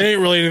 It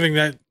ain't really anything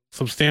that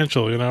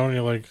substantial, you know? And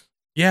you're like,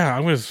 yeah,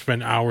 I'm going to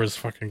spend hours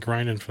fucking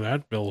grinding for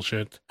that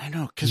bullshit. I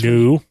know, because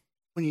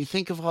when you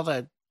think of all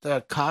the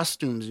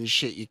costumes and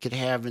shit you could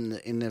have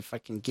in the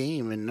fucking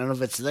game, and none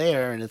of it's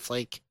there, and it's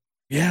like...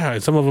 Yeah,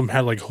 and some of them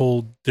had like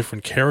whole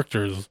different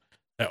characters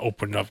that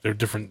opened up. They're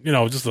different, you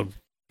know, just a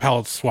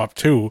palette swap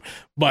too.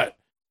 But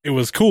it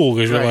was cool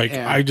because you're like,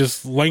 I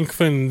just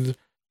lengthened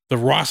the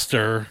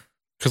roster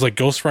because like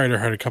Ghost Rider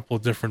had a couple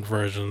of different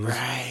versions.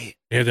 Right.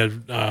 They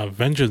had that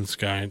Vengeance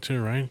guy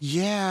too, right?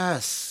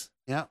 Yes.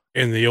 Yeah.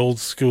 And the old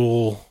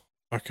school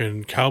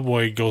fucking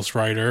cowboy Ghost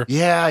Rider.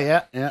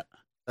 Yeah.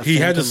 He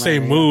had the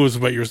same moves,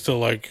 but you're still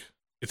like,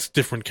 it's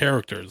different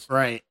characters.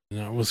 Right. You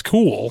know, it was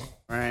cool.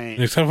 Right.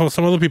 And except for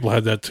some other people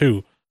had that too.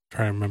 I'm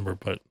trying to remember,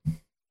 but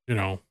you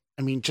know.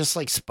 I mean, just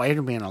like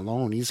Spider-Man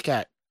alone, he's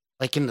got,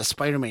 like in the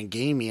Spider-Man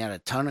game, he had a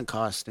ton of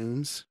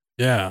costumes.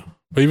 Yeah.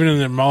 But even in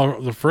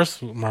the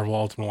first Marvel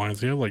Ultimate Alliance,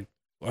 he had like,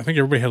 I think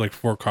everybody had like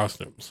 4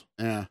 costumes.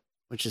 Yeah.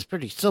 Which is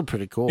still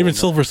pretty cool. Even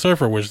Silver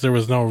Surfer, which there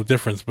was no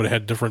difference, but it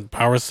had different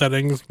power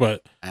settings.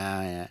 But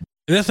yeah.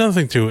 And that's another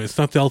thing too. It's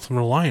not the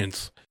Ultimate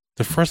Alliance.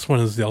 The first one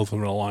is the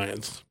Ultimate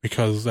Alliance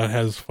because that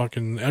has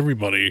fucking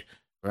everybody.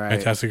 Right.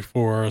 Fantastic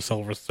Four,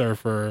 Silver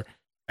Surfer,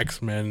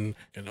 X-Men,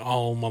 and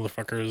all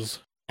motherfuckers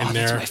in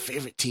there. That's my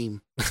favorite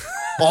team.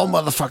 All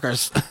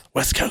motherfuckers.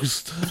 West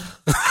Coast.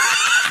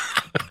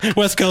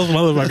 West Coast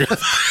motherfuckers.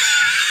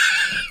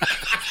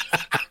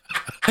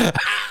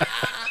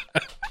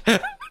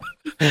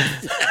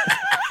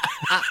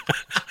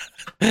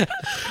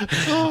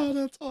 Oh,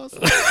 that's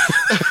awesome.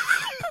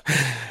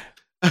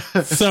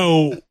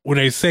 So when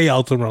I say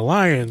Ultimate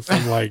Alliance,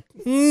 I'm like,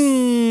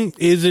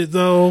 is it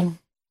though?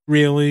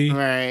 Really?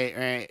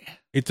 Right.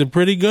 It's a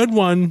pretty good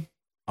one.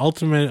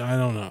 Ultimate, I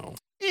don't know.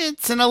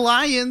 It's an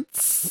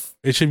alliance.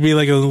 It should be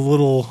like a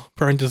little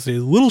parenthesis, a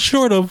little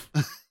short of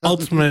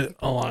Ultimate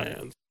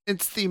Alliance.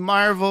 It's the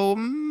Marvel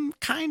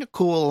kind of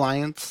cool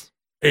alliance.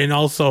 And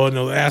also in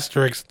the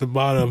asterisk at the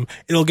bottom,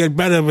 it'll get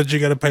better, but you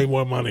got to pay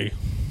more money.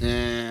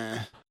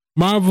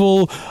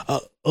 Marvel,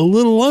 a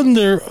little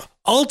under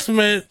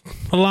Ultimate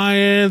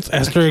Alliance,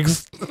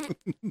 asterisk,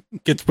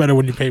 gets better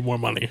when you pay more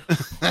money.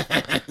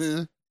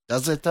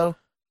 Does it though?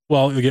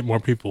 Well, you get more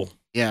people.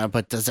 Yeah,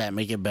 but does that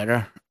make it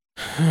better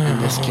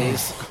in this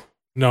case?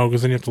 No,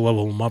 because then you have to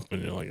level them up,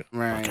 and you're like,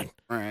 right. Okay.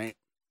 Right.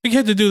 You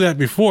had to do that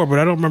before, but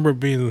I don't remember it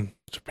being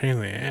such a pain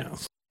in the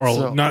ass,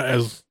 or not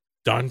as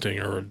daunting,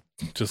 or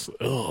just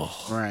ugh.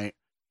 Right.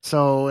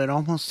 So it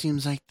almost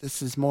seems like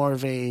this is more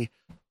of a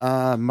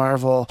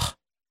Marvel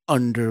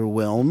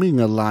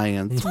underwhelming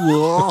alliance.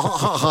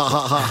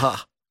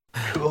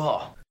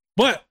 Cool.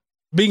 But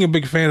being a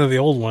big fan of the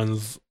old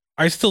ones,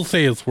 I still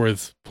say it's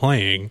worth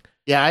playing.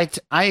 Yeah,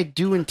 I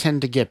do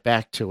intend to get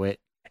back to it.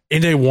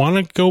 And I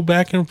want to go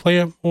back and play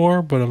it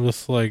more, but I'm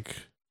just like,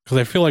 because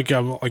I feel like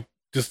I'm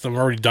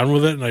already done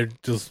with it, and I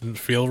just didn't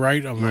feel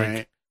right. I'm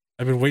like,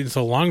 I've been waiting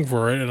so long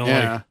for it, and I'm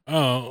like,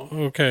 oh,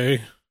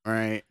 okay.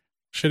 Right.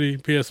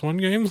 Shitty PS1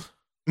 games?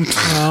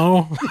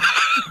 No.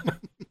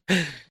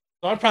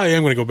 So I probably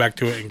am going to go back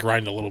to it and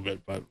grind a little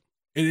bit, but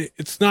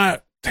it's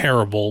not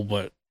terrible,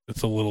 but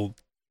it's a little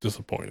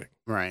disappointing.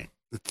 Right.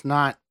 It's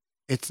not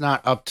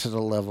up to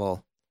the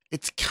level.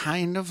 It's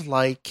kind of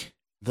like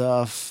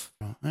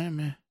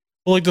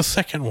like the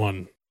second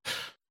one.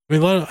 I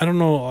mean, I don't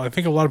know. I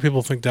think a lot of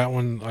people think that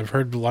one. I've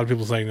heard a lot of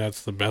people saying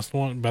that's the better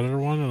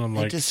one, and I'm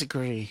like, I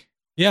disagree.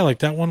 Yeah, like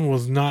that one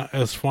was not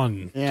as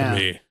fun to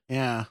me.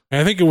 Yeah,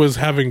 and I think it was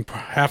having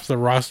half the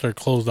roster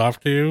closed off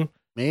to you.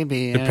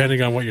 Maybe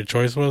depending on what your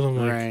choice was. I'm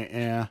like, right?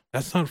 Yeah,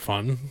 that's not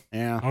fun.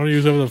 Yeah, I want to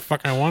use whatever the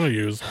fuck I want to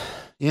use.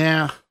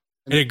 Yeah,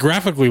 and it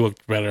graphically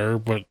looked better,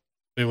 but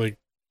they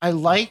I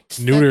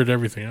liked neutered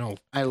everything else.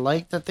 I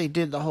liked that they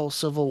did the whole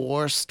Civil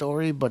War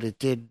story, but it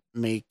did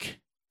make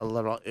a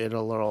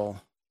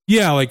little.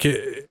 Yeah, like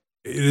it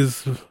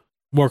is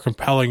more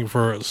compelling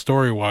for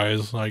story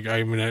wise. Like,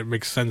 I mean, it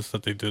makes sense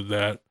that they did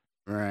that,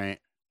 right?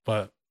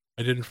 But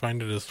I didn't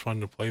find it as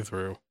fun to play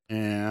through.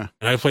 Yeah,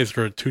 and I played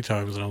through it 2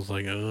 times, and I was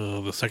like,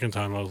 ugh. The second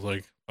time, I was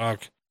like,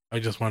 fuck. I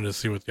just wanted to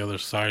see what the other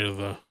side of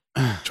the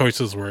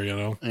choices were, you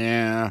know?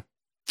 Yeah.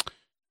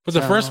 But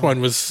the first one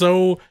was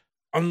so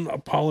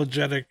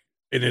unapologetic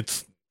in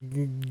its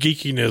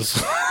geekiness.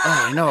 Oh,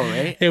 I know,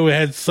 right? It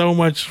had so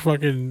much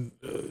fucking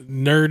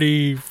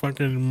nerdy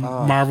fucking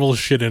Marvel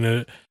shit in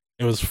it.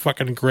 It was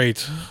fucking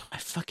great. I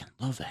fucking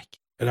love that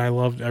game. And I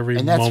loved every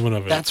moment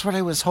of it. That's what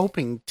I was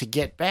hoping to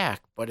get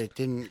back, but it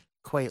didn't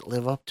quite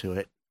live up to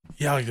it.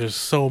 Yeah, like there's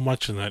so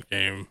much in that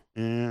game.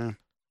 Yeah.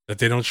 That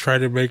they don't try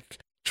to make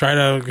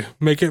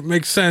it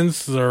make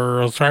sense,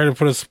 or try to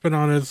put a spin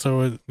on it,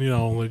 so it, you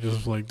know, they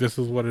just like, this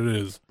is what it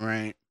is.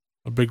 Right.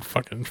 A big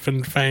fucking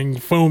fin fang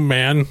foom,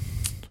 man.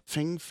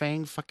 Fing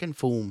fang fucking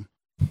foom.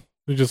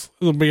 There's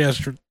a big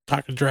ass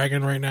talking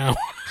dragon right now.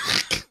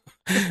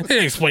 They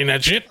didn't explain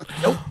that shit.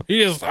 Nope.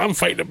 I'm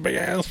fighting a big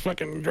ass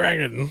fucking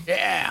dragon.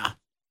 Yeah.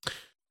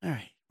 All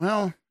right.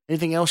 Well,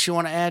 anything else you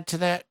want to add to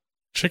that?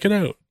 Check it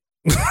out.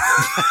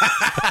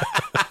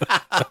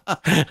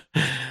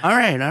 All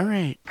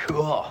right.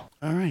 Cool. All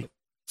right.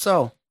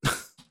 So,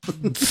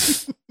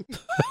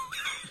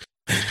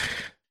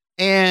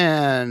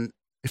 and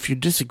if you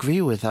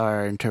disagree with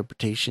our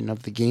interpretation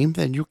of the game,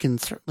 then you can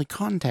certainly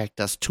contact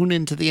us. Tune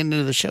in to the end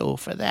of the show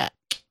for that.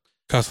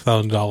 Costs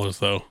 $1,000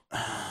 though.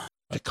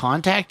 To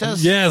contact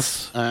us?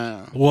 Yes.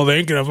 Well, they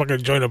ain't gonna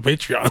fucking join a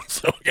Patreon,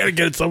 so we gotta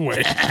get it some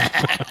way.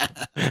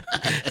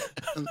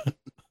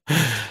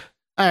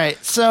 All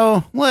right,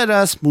 so let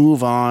us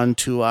move on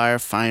to our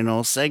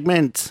final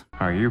segment.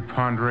 Are you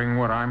pondering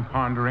what I'm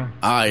pondering?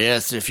 Ah,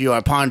 yes, if you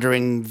are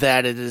pondering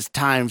that, it is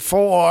time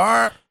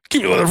for...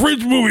 Give me the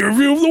Fringe movie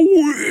review of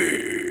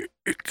the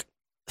week.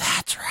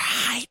 That's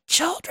right,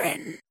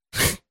 children.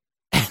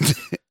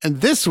 and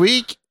this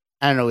week,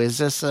 I don't know, is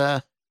this...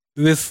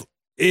 This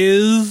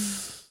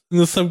is in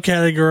the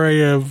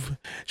subcategory of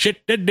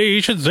shit that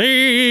they should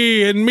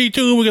say, and me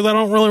too, because I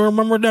don't really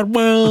remember that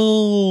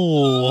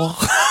well.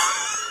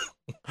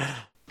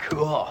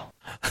 Cool.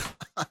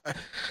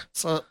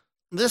 So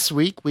this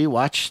week we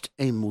watched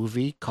a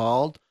movie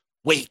called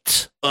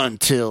Wait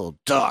Until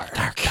Dark.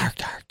 Dark.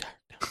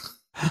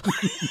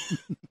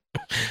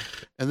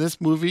 And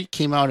this movie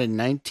came out in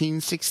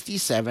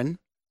 1967.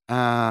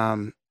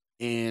 And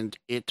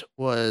it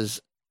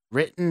was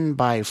written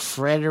by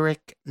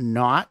Frederick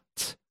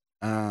Knott,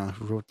 who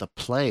wrote the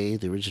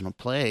original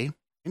play.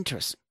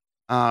 Interesting.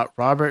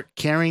 Robert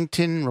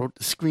Carrington wrote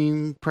the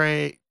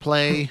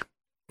screenplay.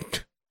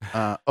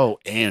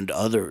 And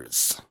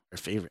others. Our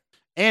favorite.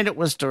 And it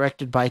was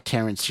directed by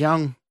Terrence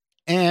Young.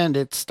 And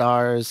it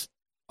stars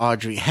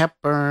Audrey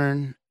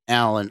Hepburn,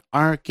 Alan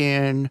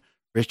Arkin,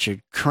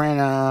 Richard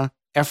Crenna,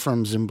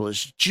 Ephraim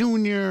Zimbalist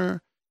Jr.,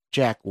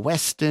 Jack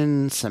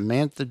Weston,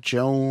 Samantha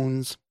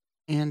Jones,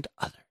 and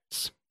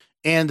others.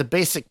 And the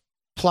basic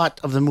plot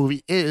of the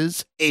movie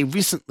is a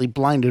recently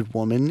blinded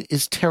woman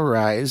is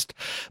terrorized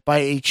by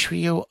a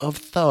trio of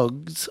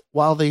thugs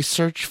while they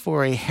search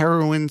for a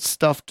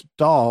heroin-stuffed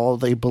doll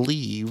they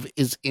believe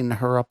is in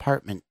her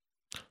apartment.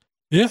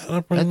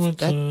 Yeah,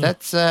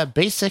 that's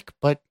basic,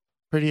 but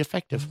pretty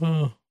effective.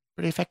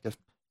 Pretty effective.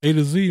 A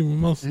to Z,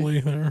 mostly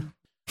there.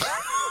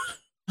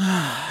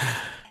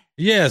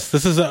 Yes,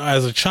 this is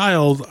as a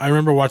child. I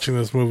remember watching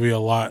this movie a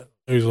lot.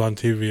 It was on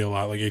TV a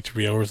lot, like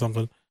HBO or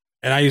something.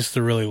 And I used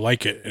to really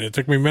like it. And it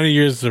took me many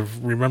years to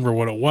remember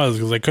what it was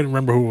because I couldn't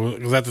remember who.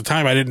 Because at the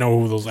time, I didn't know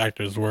who those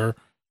actors were.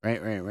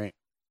 Right.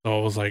 So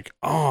I was like,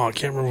 oh, I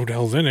can't remember who the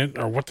hell's in it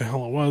or what the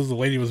hell it was. The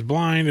lady was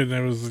blind, and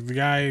there was the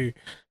guy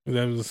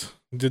that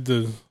did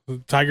the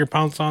tiger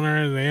pounce on her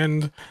at the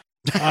end.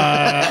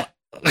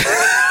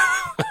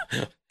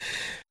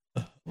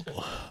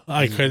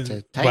 I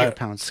couldn't. Tiger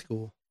Pound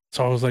School.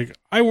 So I was like,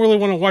 I really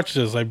want to watch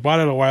this. I bought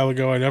it a while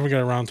ago. I never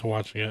got around to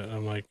watching it.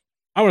 I'm like,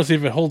 I want to see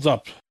if it holds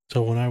up.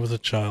 So when I was a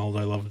child,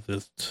 I loved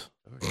this.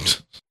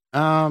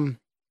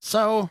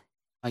 So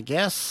I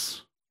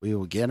guess we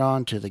will get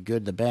on to the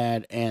good, the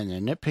bad, and the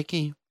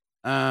nitpicky.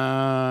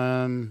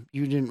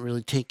 You didn't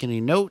really take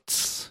any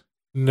notes.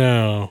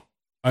 No,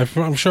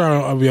 I'm sure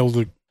I'll be able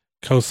to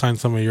co-sign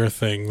some of your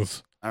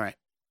things. All right.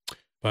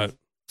 But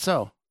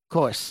so, of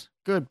course,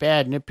 good,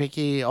 bad,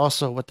 nitpicky.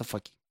 Also, what the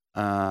fucky?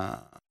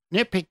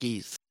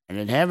 Nitpickies. I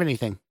didn't have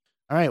anything.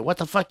 All right, what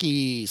the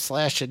fucky /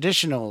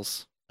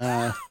 additionals.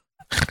 The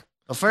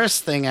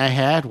first thing I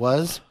had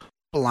was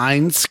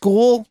Blind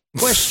School ?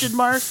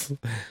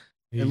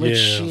 In which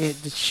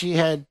she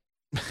had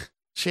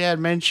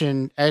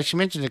mentioned, as she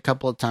mentioned a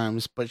couple of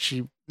times, but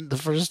the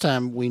first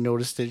time we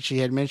noticed it, she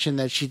had mentioned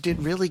that she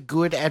did really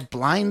good at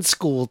Blind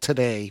School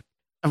today,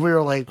 and we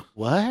were like,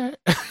 "What?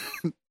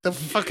 The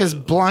fuck is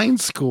Blind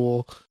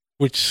School?"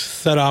 Which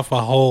set off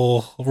a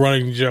whole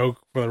running joke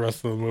for the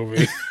rest of the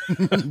movie.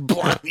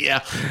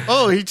 Yeah.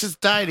 Oh, he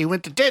just died. He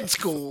went to dead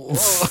school.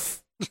 Oh.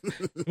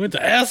 He went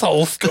to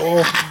asshole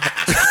school.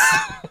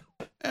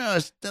 Oh,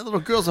 that little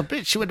girl's a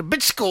bitch. She went to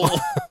bitch school.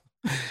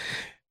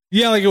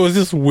 Yeah, like it was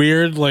just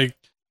weird. Like,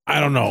 I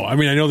don't know. I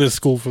mean, I know there's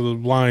school for the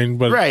blind,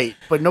 but right.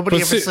 But nobody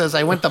ever says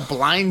I went to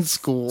blind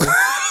school.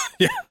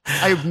 Yeah,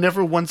 I've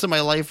never once in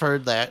my life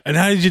heard that. And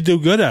how did you do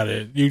good at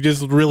it? You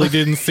just really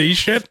didn't see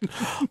shit?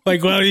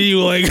 Like, why are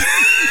you like...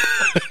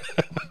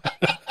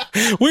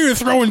 We were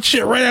throwing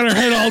shit right at her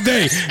head all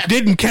day.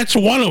 Didn't catch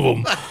one of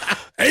them.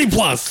 A+.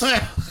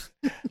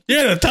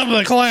 Yeah, the top of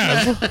the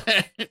class.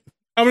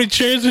 How many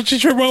chairs did you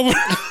trip over?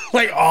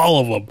 Like,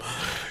 all of them.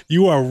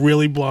 You are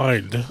really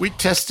blind. We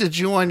tested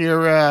you on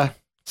your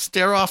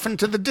stare off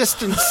into the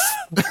distance.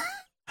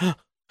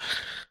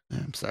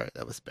 I'm sorry.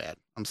 That was bad.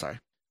 I'm sorry.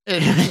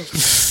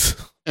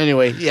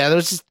 Anyway, yeah, it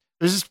was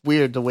just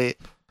weird the way.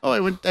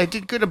 I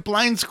did good at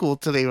blind school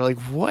today. We're like,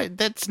 what?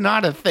 That's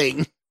not a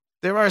thing.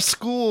 There are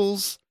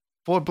schools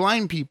for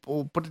blind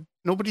people, but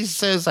nobody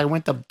says I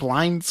went to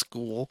blind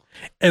school.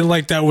 And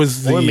like that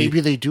was or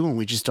maybe they do, and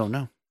we just don't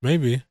know.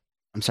 Maybe.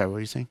 I'm sorry. What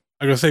are you saying?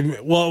 I was gonna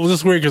say, well, it was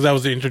just weird because that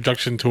was the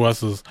introduction to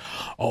us. As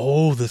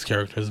this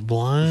character is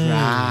blind,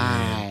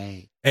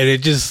 right? And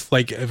it just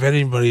like if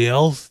anybody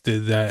else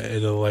did that,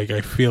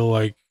 I feel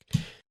like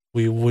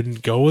we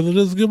wouldn't go with it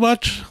as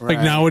much. Right.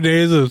 Like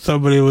nowadays, if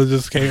somebody was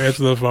just came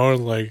answer the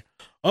phone, like,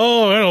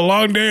 Oh, I had a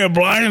long day of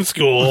blind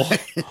school.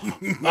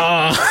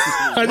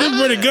 I did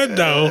pretty good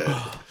though.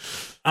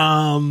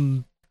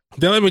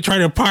 They let me try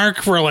to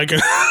park for like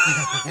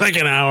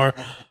an hour.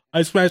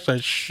 I smashed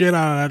that shit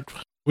out of it.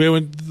 We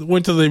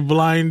went to the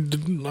blind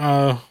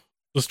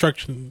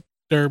destruction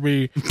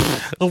derby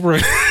over.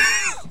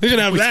 They should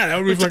have that. That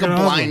would be It's like fucking a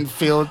blind awesome.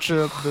 field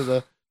trip to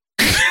the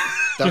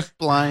duck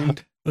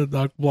blind. The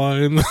duck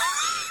blind.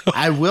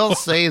 I will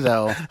say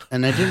though,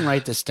 and I didn't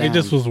write this down. It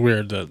just was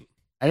weird that.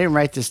 I didn't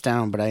write this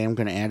down, but I am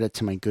going to add it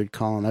to my good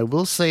column. I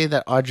will say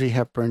that Audrey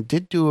Hepburn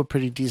did do a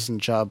pretty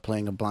decent job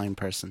playing a blind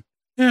person.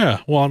 Yeah,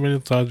 well, I mean,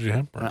 it's Audrey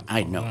Hepburn.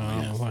 I know, so,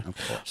 yes,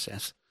 of course,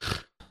 yes. All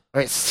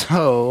right,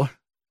 so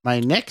my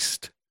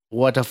next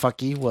what the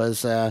fucky was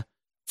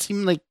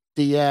seemed like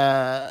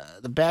the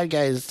bad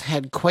guys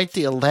had quite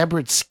the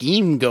elaborate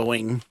scheme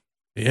going.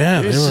 Yeah,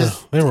 It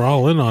was they were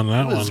all in on It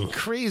that was one.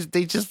 crazy.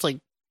 They just like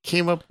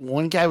came up.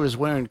 One guy was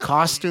wearing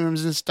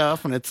costumes and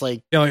stuff, and it's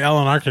like, Yeah, like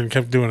Alan Arkin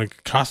kept doing a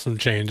costume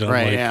change. And I'm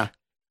right, like, yeah.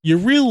 you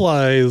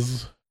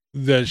realize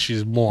that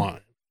she's blind.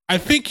 I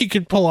think you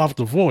could pull off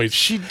the voice.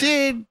 She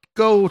did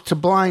go to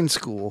blind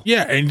school.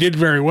 Yeah, and did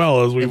very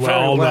well, as we Very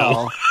all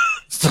know.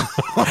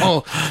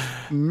 So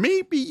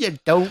maybe you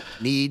don't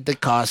need the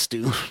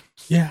costume.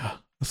 Yeah.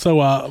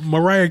 So,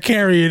 Mariah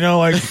Carey, you know,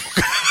 like,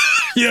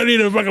 you don't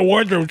need a fucking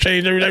wardrobe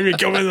change every time you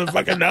come in the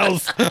fucking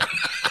house.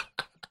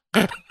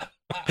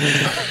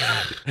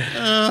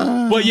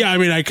 But yeah, I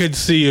mean, I could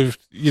see if,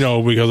 you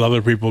know, because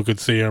other people could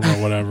see him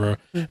or whatever.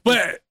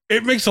 But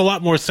it makes a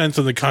lot more sense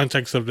in the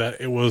context of that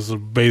it was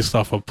based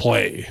off a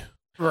play.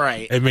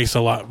 Right. It makes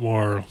a lot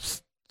more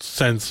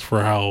sense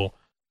for how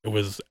it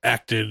was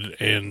acted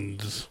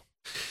and...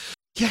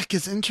 Yeah,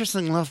 because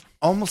interesting enough,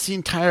 almost the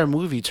entire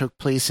movie took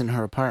place in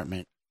her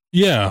apartment.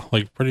 Yeah,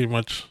 like pretty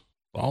much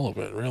all of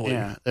it, really.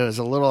 Yeah, there was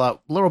a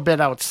little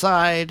bit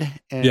outside,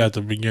 and Yeah, at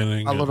the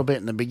beginning. a little bit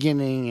in the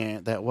beginning,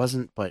 and that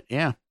wasn't. But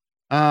yeah,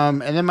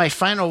 and then my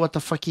final what the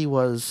fucky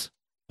was,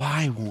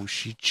 why won't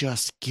she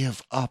just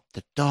give up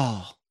the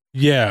doll?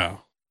 Yeah,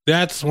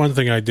 that's one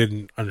thing I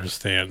didn't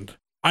understand.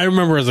 I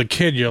remember as a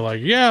kid, you're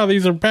like, yeah,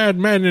 these are bad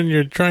men, and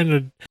you're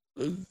trying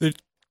to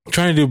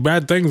do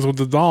bad things with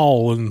the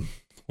doll, and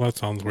well, that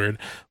sounds weird,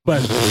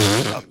 but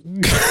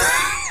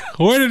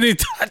where did he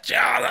touch you?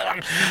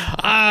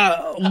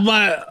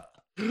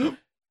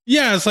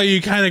 Yeah, so you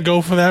kind of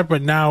go for that,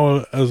 but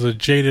now as a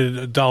jaded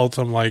adult,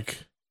 I'm like,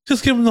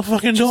 just give him the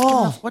fucking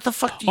doll. What the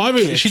fuck do you Well, I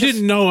mean, care? she Just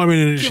didn't know. I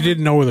mean, she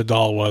didn't know where the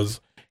doll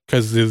was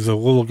because there's a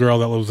little girl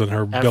that lives in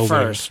her at building.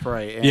 first,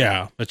 right?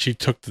 Yeah, that she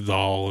took the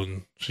doll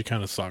and she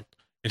kind of sucked.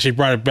 And she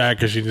brought it back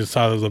because she just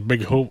saw there was a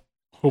big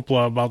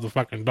hoopla about the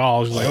fucking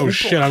doll. She's like, oh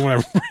shit, I'm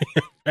going to bring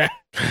it back.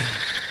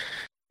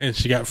 And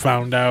she got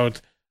found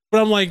out.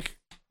 But I'm like,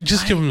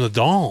 just give him the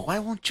doll. Why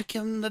won't you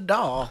give him the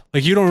doll?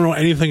 Like, you don't know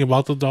anything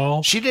about the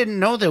doll? She didn't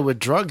know there were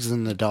drugs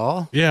in the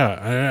doll. Yeah,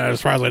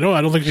 as far as I know,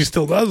 I don't think she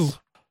still does.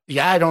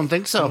 Yeah, I don't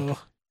think so.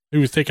 He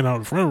was taken out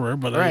in front of her,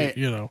 but Right.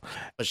 you know,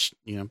 But she,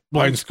 you know,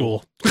 blind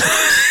school.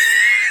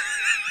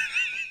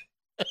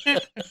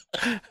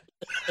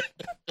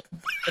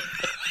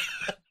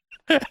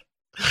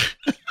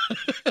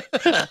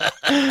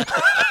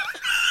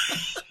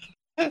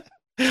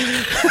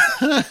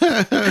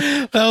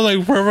 That was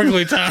like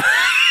perfectly timed.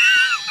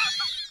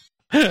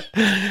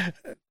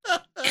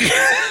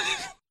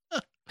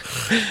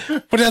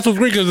 But that's what's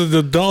weird because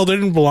the doll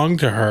didn't belong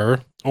to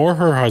her or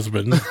her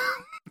husband.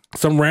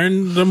 Some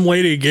random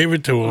lady gave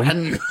it to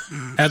him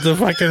at the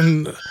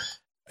fucking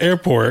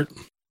airport.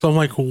 So I'm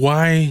like,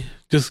 why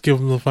just give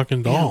him the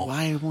fucking doll? Yeah,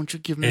 why won't you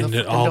give him And the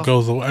it fucking all doll?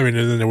 goes away. I mean,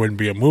 and then there wouldn't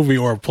be a movie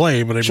or a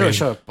play, but I mean,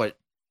 Sure, but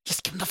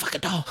just give him the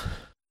fucking doll.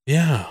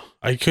 yeah,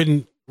 I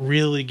couldn't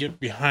really get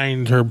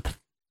behind her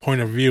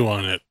point of view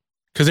on it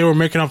because they were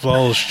making up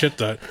all this shit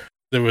that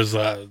there was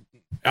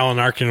Alan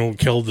Arkin who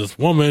killed this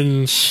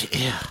woman,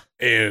 Yeah,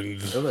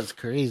 and it was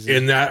crazy.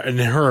 in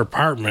her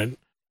apartment,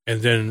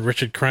 and then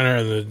Richard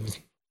Crenna and then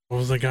what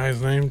was the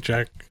guy's name?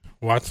 Jack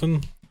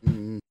Watson,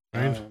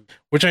 right?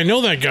 Which I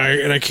know that guy,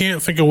 and I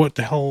can't think of what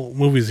the hell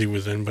movies he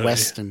was in, but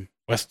Weston.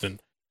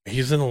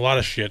 He's in a lot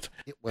of shit,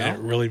 and it Well,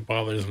 really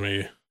bothers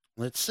me.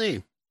 let's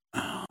see.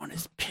 On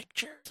his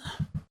pictures.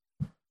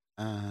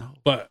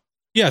 But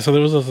yeah, so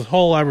there was this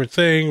whole elaborate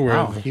thing where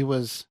Wow,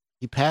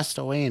 he passed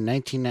away in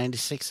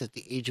 1996 at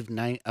the age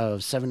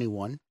of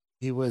 71.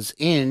 He was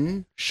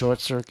in Short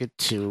Circuit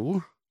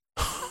 2,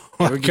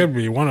 it could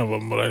be one of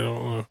them, but I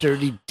don't know.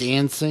 Dirty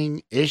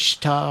Dancing,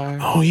 Ishtar,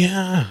 Oh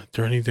yeah,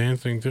 Dirty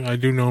Dancing too. I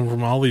do know him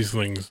from all these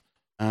things.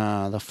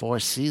 The Four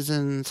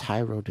Seasons,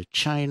 High Road to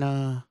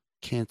China,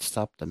 Can't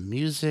Stop the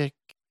Music,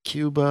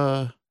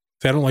 Cuba.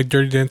 See, I don't like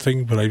Dirty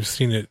Dancing, but I've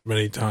seen it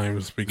many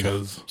times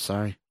because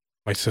Sorry.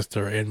 my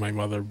sister and my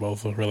mother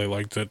both really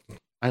liked it.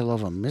 I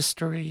Love a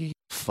Mystery,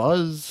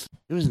 Fuzz.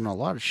 He was in a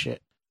lot of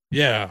shit.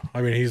 Yeah,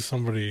 I mean, he's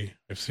somebody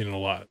I've seen a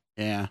lot.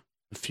 Yeah.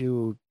 A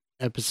few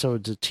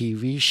episodes of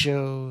TV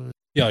shows.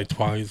 Yeah, like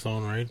Twilight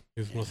Zone, right?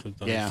 He's must have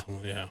done Yeah.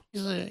 some, yeah.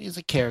 He's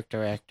a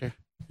character actor,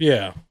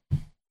 Yeah.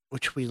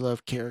 which we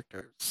love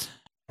characters.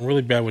 I'm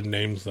really bad with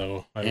names,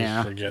 though. I Yeah,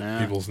 always forget yeah.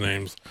 people's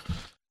names.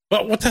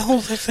 But what the hell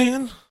was I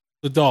saying?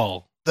 The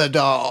doll. The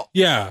doll.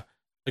 Yeah.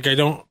 Like,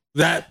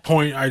 that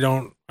point, I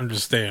don't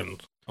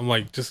understand. I'm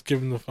like, just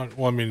give him the fun.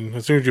 Well, I mean,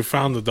 as soon as you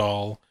found the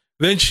doll,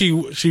 then she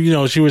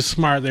was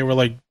smart. They were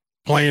like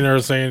playing her,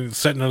 setting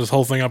this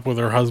whole thing up with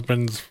her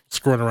husband,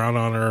 screwing around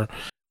on her.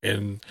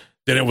 And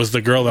then it was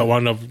the girl that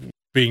wound up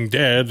being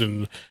dead,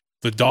 and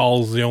the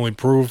doll's the only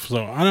proof. So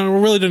I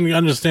really didn't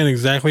understand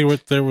exactly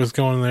what there was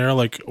going there.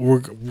 Like,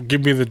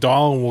 give me the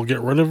doll and we'll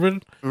get rid of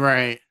it.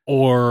 Right.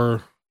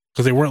 Or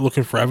because they weren't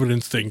looking for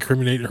evidence to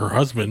incriminate her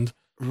husband.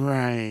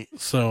 Right.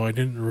 So I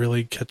didn't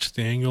really catch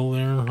the angle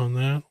there on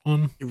that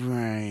one.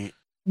 Right.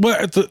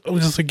 But I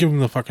was just like, give him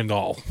the fucking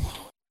doll.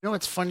 You know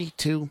what's funny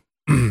too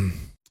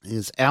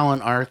is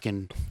Alan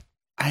Arkin.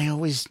 I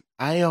always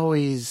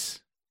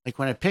like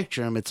when I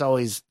picture him, it's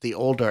always the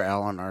older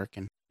Alan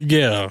Arkin.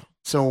 Yeah.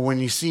 So when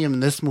you see him in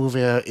this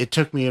movie, it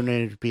took me a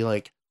minute to be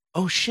like,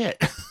 oh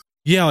shit.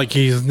 Yeah, like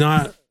he's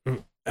not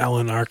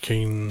Alan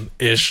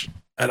Arkin-ish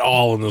at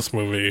all in this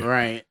movie.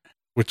 Right.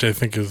 Which I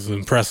think is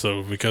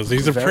impressive because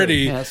he's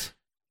Yes.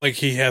 like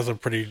he has a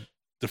pretty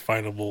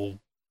definable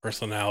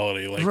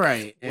personality. Like,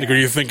 right. Like when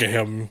you think of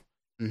him,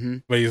 Mm-hmm.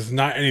 but he's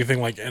not anything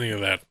like any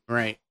of that.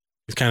 Right.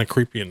 He's kind of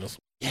creepy in this.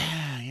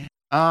 Yeah.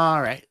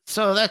 All right.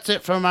 So that's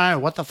it for my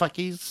what the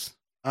fuckies.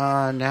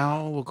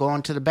 Now we'll go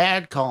on to the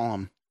bad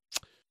column.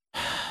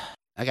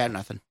 I got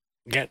nothing.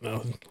 Get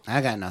nothing.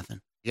 I got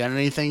nothing. You got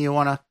anything you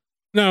want to?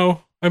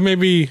 No, I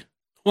maybe.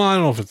 Well, I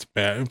don't know if it's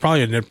bad.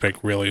 Probably a nitpick,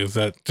 really, is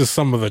that just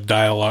some of the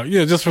dialogue.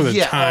 Yeah, just for the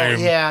time.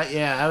 Yeah.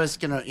 I was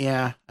gonna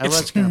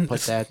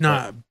put that.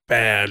 Not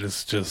bad.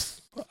 It's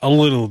just a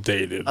little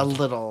dated. A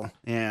little,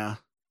 yeah.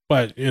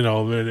 But,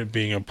 it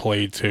being a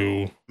play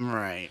too,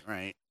 Right.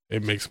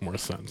 it makes more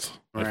sense,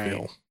 I Right.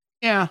 feel.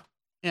 Yeah.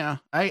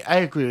 I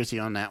agree with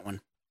you on that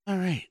one. All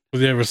right. But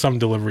there was some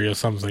delivery of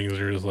some things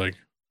that are just like,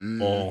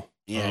 Yeah,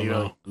 I you're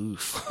don't like,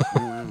 oof. I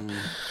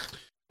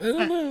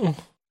don't know.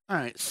 All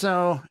right.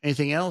 So,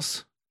 anything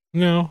else?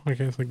 No, I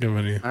can't think of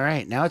any. All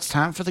right. Now it's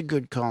time for the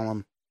good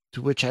column,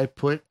 to which I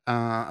put,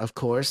 of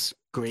course,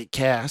 great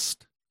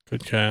cast.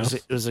 Good cast.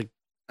 It was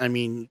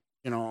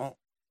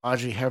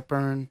Audrey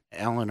Hepburn,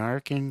 Alan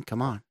Arkin.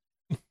 Come on.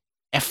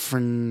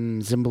 Efren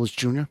Zimbalist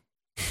Jr.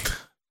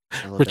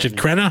 I love Richard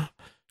that name. Crenna.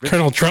 Richard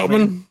Colonel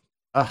Troutman.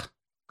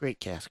 Great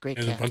cast. And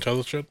a bunch of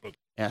other shit. But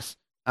Yes.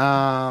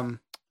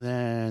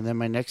 Then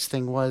my next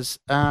thing was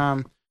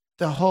the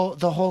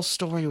whole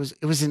story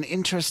was an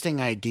interesting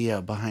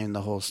idea behind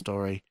the whole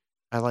story.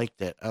 I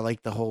liked it. I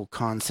liked the whole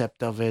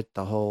concept of it.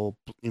 The whole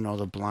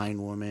the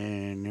blind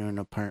woman in an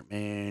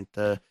apartment.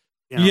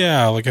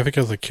 yeah, like I think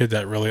as a kid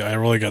I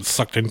really got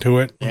sucked into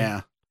it.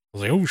 Yeah. I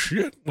was like, oh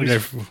shit. Like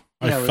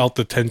I Yeah, felt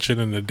the tension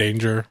and the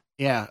danger.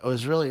 Yeah, it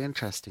was really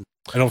interesting.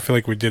 I don't feel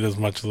like we did as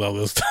much though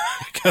this time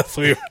because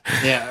we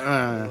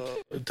Yeah.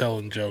 were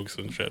telling jokes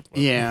and shit. But.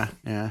 Yeah.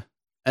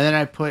 And then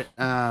I put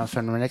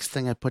for my next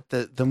thing I put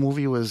the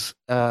movie was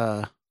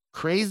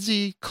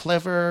crazy,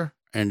 clever,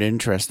 and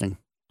interesting.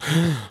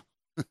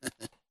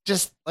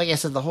 Just like I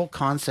said, the whole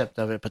concept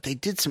of it, but they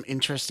did some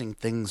interesting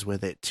things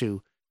with it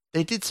too.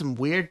 They did some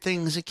weird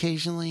things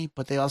occasionally,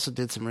 but they also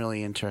did some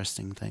really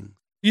interesting things.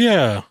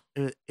 Yeah.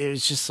 It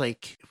was just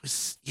like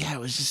it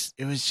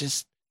was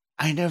just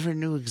I never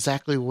knew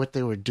exactly what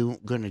they were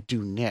going to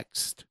do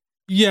next.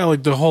 Yeah,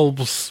 like the whole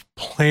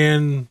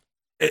plan.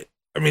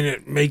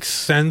 It makes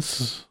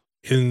sense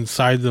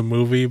inside the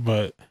movie,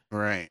 but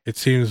Right. it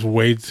seems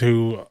way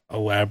too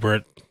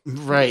elaborate.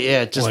 Right.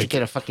 Yeah. Just to Like-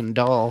 get a fucking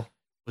doll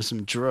with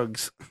some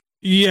drugs.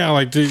 Yeah,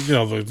 like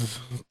the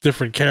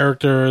different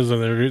characters,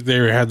 and they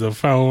had the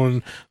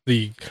phone,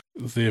 the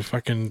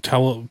fucking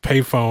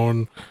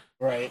payphone.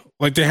 Right.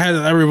 Like they had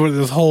everybody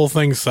this whole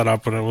thing set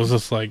up, and it was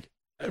just like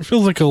it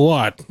feels like a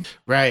lot.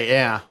 Right.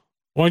 Yeah.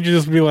 Why don't you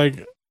just be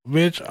like,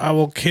 bitch, I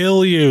will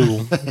kill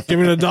you. Give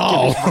me the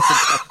doll.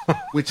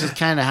 Which is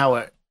kind of how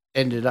it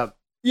ended up.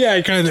 Yeah,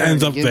 it kind of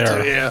ends up turning into,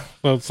 there. Yeah.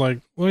 So it's like,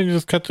 why don't you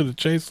just cut to the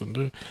chase and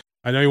do?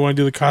 I know you want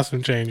to do the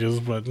costume changes,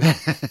 but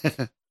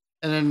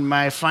And then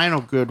my final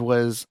good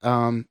was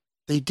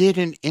they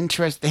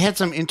had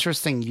some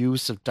interesting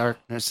use of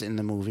darkness in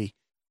the movie.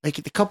 Like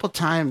a couple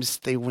times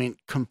they went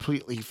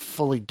completely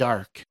fully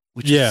dark,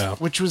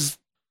 which was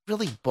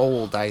really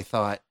bold, I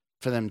thought,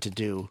 for them to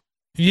do.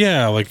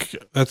 yeah, like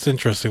that's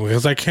interesting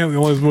because the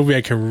only movie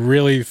I can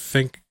really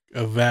think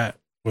of that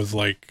was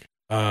like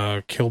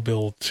Kill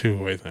Bill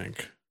 2, I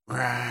think.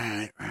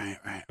 Right. I mean,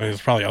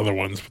 there's probably other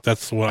ones, but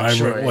that's what I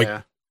Sure, like.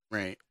 yeah.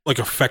 Right. Like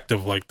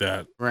effective like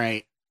that.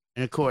 Right.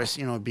 And of course,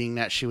 being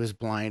that she was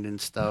blind and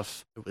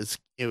stuff, it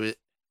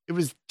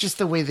was just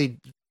the way they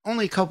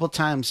only a couple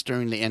times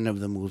during the end of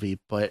the movie,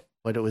 but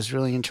it was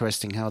really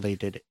interesting how they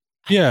did it.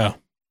 Yeah,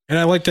 and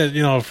I like that.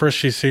 At first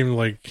she seemed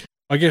like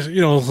I guess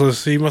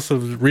she must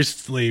have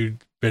recently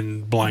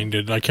been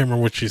blinded. I can't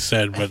remember what she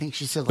said, I but think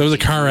she said there was a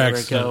like car year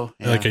accident ago.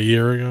 like a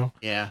year ago.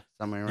 Yeah,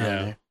 somewhere around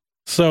Yeah. there.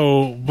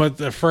 So, but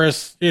at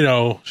first,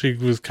 she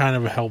was kind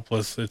of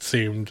helpless. It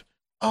seemed.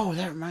 Oh,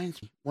 that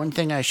reminds me. One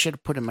thing I should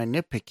have put in my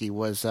nitpicky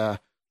was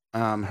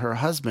her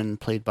husband,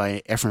 played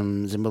by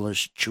Ephraim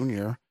Zimbalist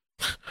Jr.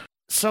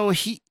 So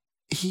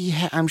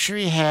I'm sure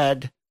he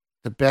had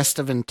the best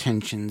of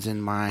intentions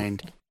in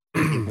mind.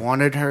 He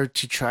wanted her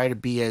to try to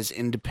be as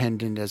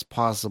independent as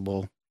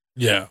possible.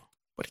 Yeah.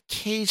 But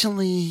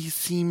occasionally he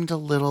seemed a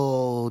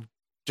little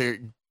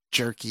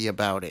jerky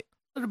about it.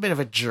 A little bit of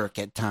a jerk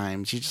at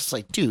times. You're just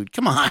like, dude,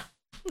 come on.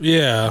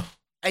 Yeah.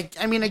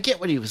 I mean, I get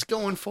what he was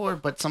going for,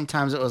 but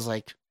sometimes it was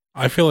like...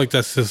 I feel like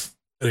that's just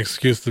an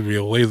excuse to be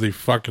a lazy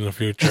fuck in the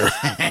future.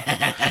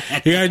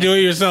 You gotta do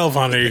it yourself,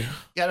 honey. You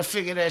gotta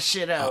figure that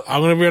shit out.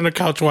 I'm gonna be on the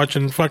couch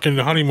watching fucking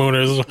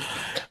Honeymooners.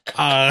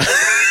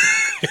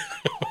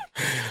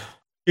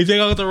 You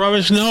take out the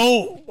rubbish?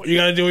 No, you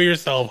gotta do it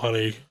yourself,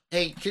 honey.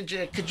 Hey, could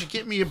you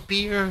get me a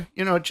beer?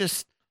 You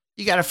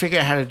gotta figure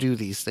out how to do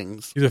these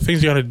things. These are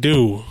things you gotta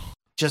do.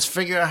 Just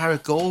figure out how to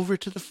go over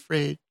to the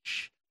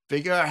fridge,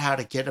 figure out how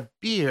to get a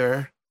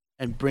beer,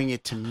 and bring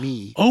it to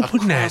me.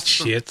 Open that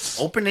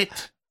shits. Open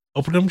it.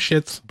 Open them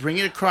shits. Bring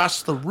it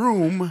across the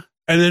room.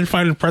 And then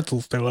find the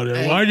pretzels still in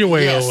there. Wind your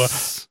way over.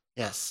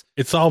 Yes.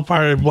 It's all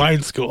part of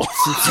blind school.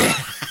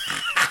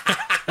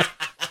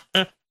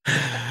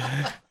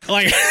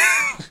 Like,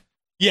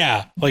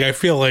 yeah. Like, I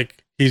feel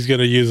like he's going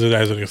to use it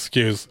as an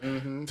excuse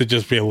to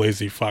just be a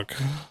lazy fuck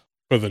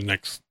for the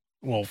next,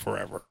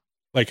 forever.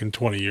 Like in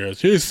 20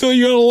 years. You got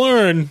to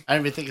learn. I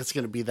don't even think it's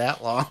going to be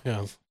that long.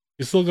 Yeah.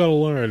 You still got to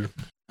learn.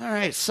 All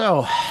right.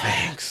 So.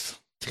 Thanks.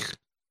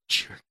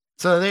 Sure.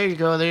 So there you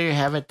go. There you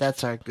have it.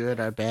 That's our good,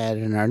 our bad,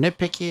 and our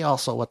nitpicky.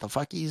 Also, what the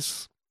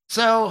fuckies.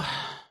 So, I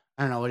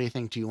don't know. What do you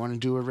think? Do you want to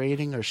do a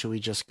rating, or should we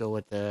just go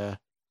with the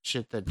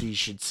shit that D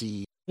should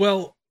see?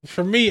 Well,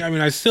 for me, I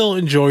mean, I still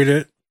enjoyed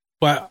it,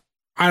 but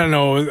I don't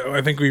know.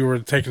 I think we were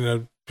taking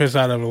the piss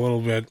out of it a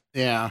little bit.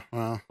 Yeah,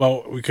 well.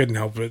 Well, we couldn't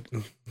help it.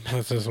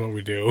 That's just what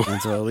we do.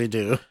 That's what we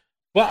do.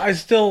 Well, I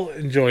still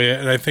enjoy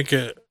it, and I think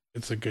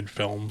it's a good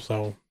film,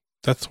 so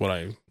that's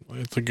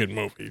it's a good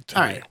movie to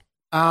me.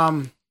 All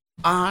right.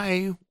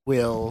 I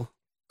will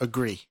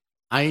agree.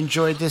 I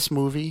enjoyed this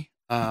movie.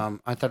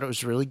 I thought it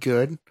was really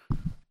good.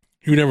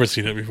 You've never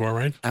seen it before,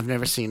 right? I've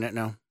never seen it,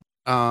 no.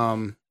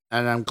 And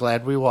I'm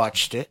glad we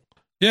watched it.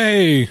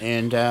 Yay!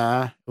 And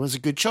it was a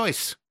good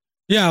choice.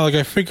 Yeah, like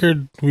I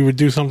figured we would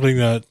do something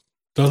that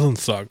doesn't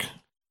suck.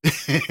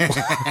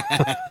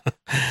 I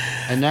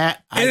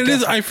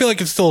feel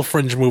like it's still a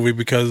fringe movie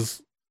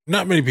because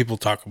not many people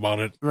talk about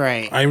it.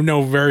 Right. I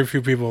know very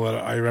few people that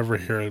I ever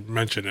hear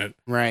mention it.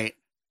 Right.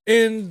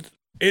 And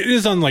it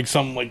is on like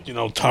some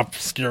top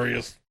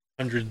scariest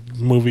 100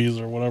 movies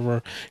or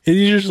whatever. It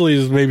usually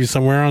is maybe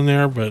somewhere on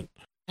there, but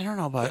I don't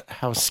know about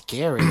how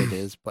scary it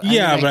is, but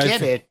yeah, I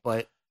get it,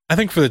 but I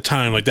think for the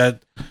time, like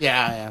that,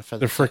 for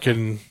the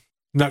freaking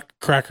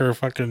nutcracker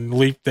fucking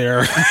leap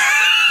there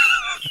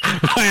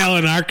by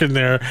Alan Arkin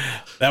there,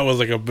 that was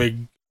like a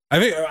big.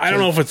 I don't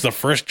know if it's the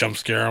first jump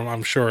scare.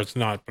 I'm sure it's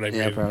not, but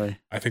probably.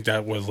 I think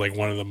that was like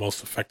one of the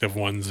most effective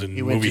ones in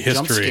you movie went to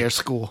history. Jump scare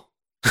school.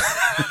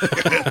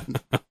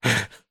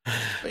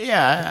 But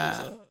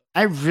yeah,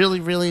 I really,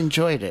 really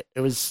enjoyed it.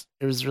 It was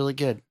really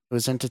good. It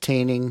was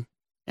entertaining.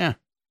 Yeah.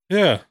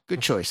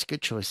 Good choice.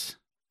 It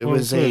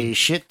was a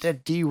shit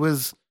that D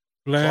was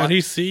glad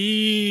he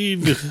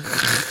seen.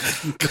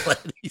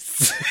 Glad he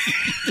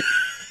seen.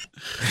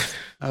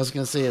 I was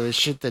gonna say it was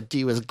shit that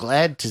D was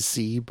glad to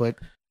see, but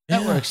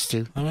that works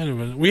too. That might have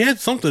been. We had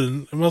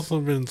something. It must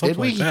have been something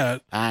like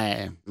that.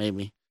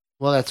 Maybe.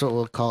 Well, that's what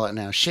we'll call it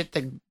now. Shit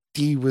that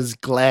D was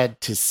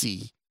glad to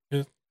see.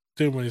 Yeah,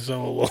 too many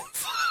syllables.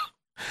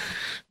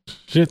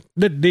 Shit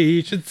that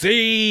D should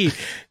see.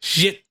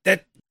 Shit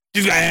that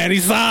glad he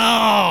saw.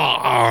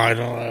 Oh, I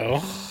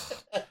don't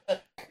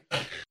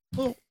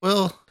know.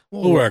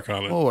 We'll work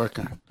on it. We'll work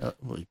on it.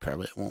 We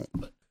probably won't.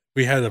 But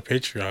we had a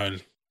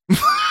Patreon.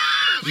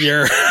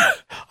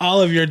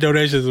 All of your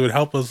donations would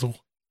help us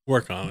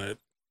work on it.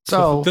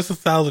 So this is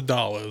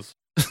 $1,000.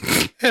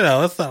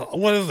 That's not.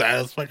 What is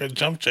that? It's fucking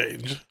jump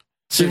change.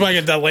 You might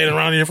get that laying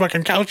around on your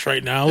fucking couch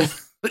right now.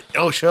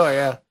 Oh sure,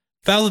 yeah.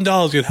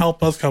 $1,000 could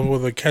help us come up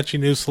with a catchy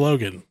new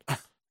slogan.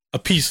 A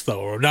piece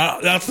though,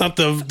 that's not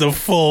the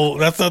full.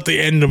 That's not the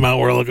end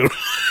amount we're looking for.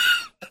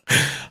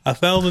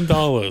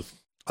 $1,000.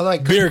 I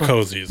like beer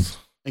cozies.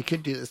 I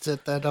could do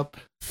set that up.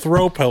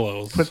 Throw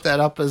pillows. Put that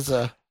up as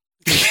a.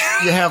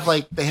 They have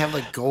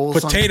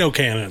goals. Potato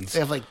cannons. They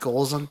have like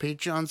goals on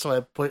Patreon, so I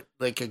put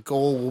like a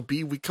goal will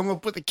be we come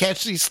up with a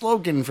catchy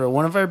slogan for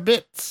one of our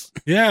bits.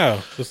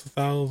 Yeah, just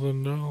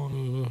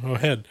 $1,000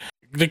 ahead.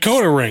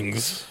 Dakota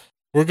rings.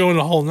 We're going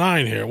the whole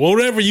 9 here.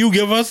 Whatever you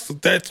give us,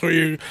 that's where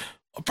you.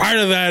 A part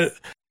of that,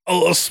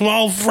 a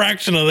small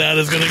fraction of that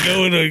is going to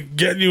go into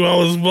getting you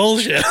all this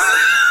bullshit.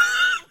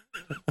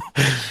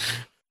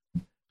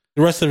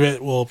 The rest of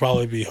it will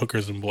probably be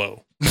hookers and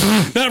blow.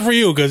 Not for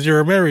you, because you're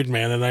a married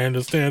man, and I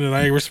understand, and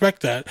I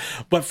respect that.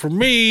 But for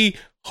me,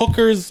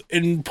 hookers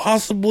and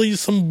possibly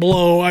some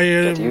blow. I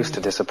Get used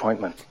to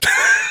disappointment.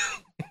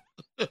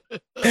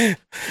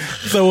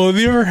 So with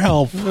your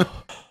help,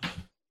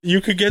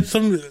 you could get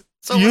some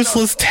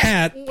useless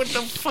tat, what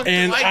the fuck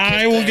and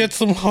I will get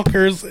some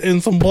hookers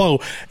and some blow.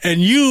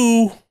 And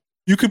you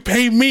You could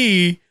pay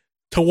me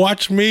to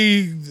watch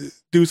me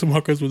do some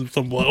hookers with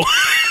some blow.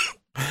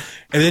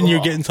 And then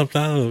you're getting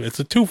something out of it. It's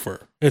a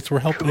twofer. We're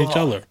helping each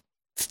other.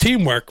 It's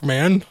teamwork,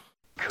 man.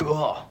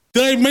 Cool.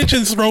 Did I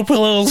mention throw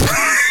pillows?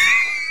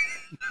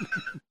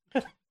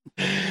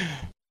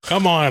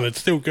 Come on,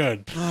 it's too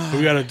good.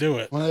 We got to do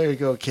it. Well, there you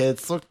go,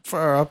 kids. Look for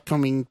our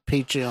upcoming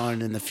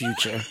Patreon in the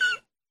future.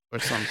 Or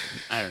something.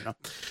 I don't know.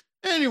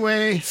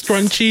 Anyway.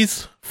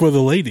 Scrunchies for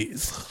the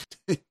ladies.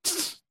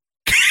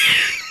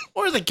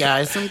 Or the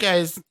guys. Some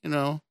guys,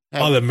 have,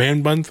 Oh, the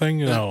man bun thing?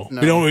 No.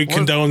 We don't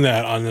condone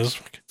that on this.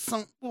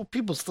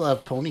 People still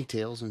have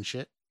ponytails and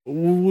shit.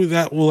 We'll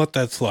let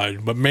that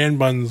slide. But man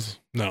buns,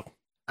 no.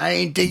 I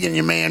ain't digging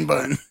your man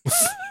bun.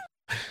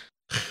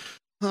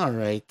 All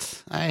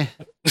right.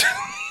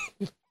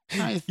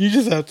 You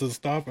just have to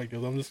stop it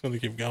because I'm just going to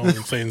keep going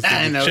and saying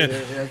I know. shit.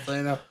 Yes,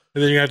 I know.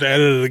 And then you have to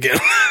edit it again.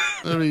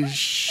 Literally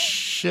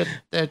shit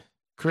that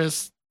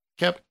Chris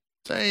kept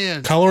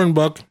saying. Coloring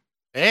book.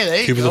 Hey,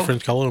 there you Keep go. the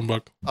French coloring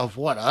book. Of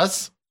what,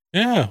 us?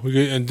 Yeah, we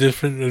get in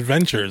different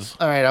adventures.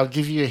 All right, I'll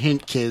give you a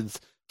hint,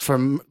 kids.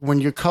 From when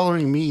you're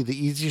coloring me, the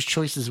easiest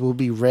choices will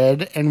be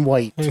red and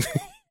white.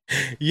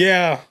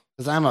 Yeah.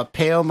 Because I'm a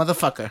pale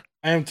motherfucker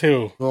I am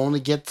too. who only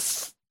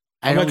gets...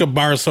 I'm like a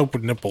bar of soap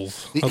with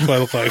nipples. That's what I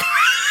look like.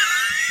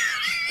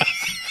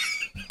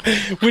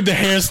 With the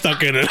hair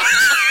stuck in it.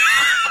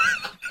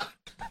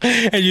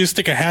 And you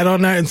stick a hat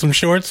on that and some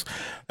shorts.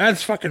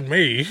 That's fucking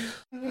me.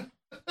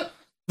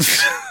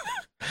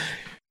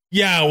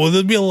 Yeah, well,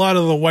 there'd be a lot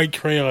of the white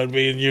crayon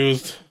being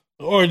used.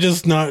 Or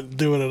just not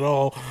do it at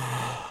all.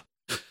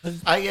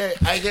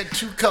 I get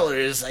two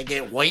colors. I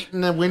get white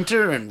in the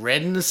winter and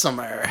red in the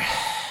summer.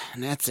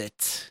 And that's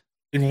it.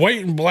 In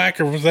white and black,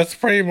 that's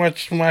pretty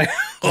much my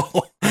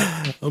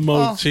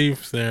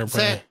motif there.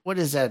 What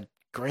is that?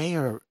 Gray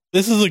or...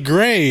 This is a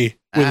gray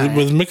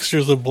with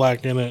mixtures of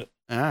black in it.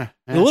 A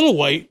little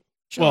white.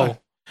 Sure.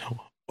 Well,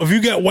 if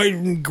you got white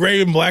and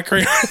gray and black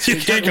crayons, you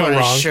can't go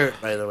wrong. Shirt,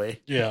 by the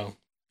way.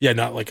 Yeah,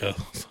 not like a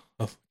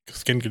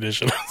skin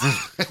condition.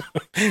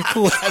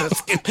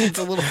 It's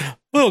a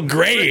little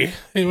gray.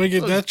 You might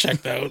get that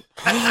checked out.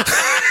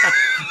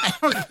 I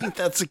don't think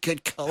that's a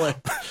good color.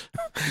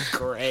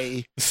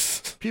 Gray.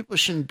 People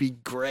shouldn't be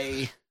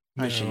gray.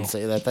 I shouldn't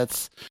say that.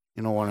 That's,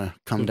 you don't want to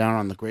come down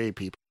on the gray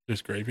people.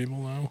 There's gray people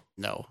now?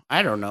 No,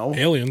 I don't know.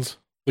 Aliens.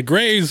 The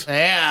Greys.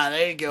 Yeah,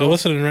 there you go. They're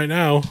listening right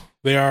now.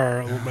 They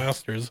are our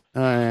masters.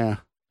 Oh, yeah.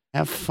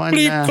 Have fun.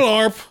 Bleep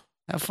Clarp.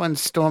 Have fun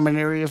storming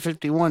Area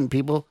 51,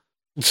 people.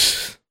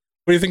 What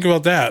do you think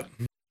about that?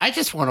 I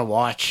just want to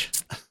watch.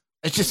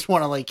 I just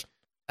want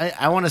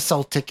to, I want to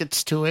sell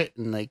tickets to it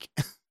and,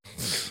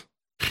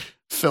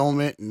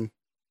 film it, and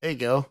there you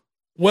go.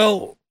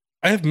 Well,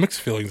 I have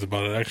mixed feelings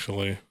about it,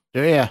 actually.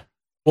 Yeah.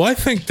 Well, I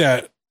think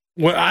that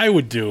what I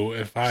would do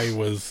if I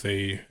was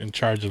in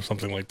charge of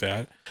something like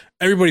that,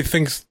 everybody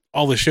thinks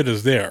all the shit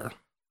is there,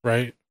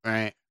 right?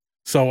 Right.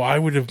 So I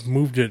would have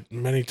moved it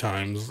many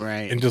times,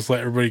 right, and just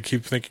let everybody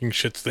keep thinking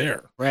shit's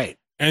there, right,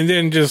 and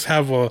then just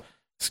have a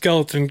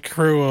skeleton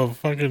crew of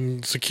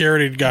fucking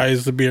security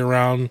guys to be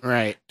around,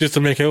 right, just to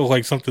make it look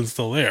like something's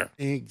still there.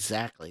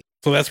 Exactly.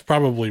 So that's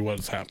probably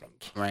what's happened.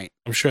 Right.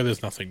 I'm sure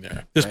there's nothing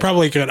there. There's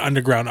probably like an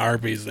underground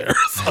Arby's there or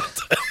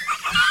something.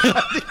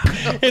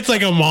 It's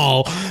like a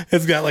mall.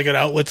 It's got like an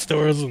outlet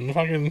stores and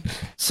fucking.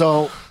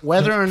 So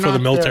whether or not for the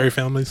military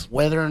families,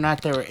 whether or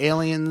not there were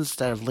aliens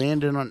that have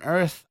landed on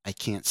Earth, I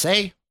can't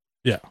say.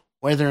 Yeah.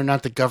 Whether or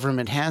not the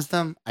government has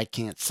them, I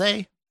can't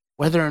say.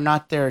 Whether or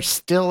not they're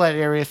still at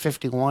Area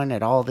 51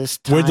 at all this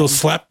time. Where'd those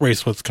slap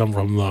bracelets come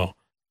from, though?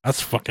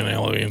 That's fucking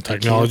alien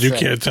technology. You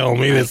can't tell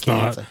me it's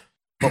not.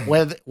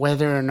 But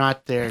whether or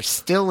not they're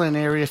still in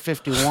Area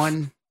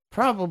 51,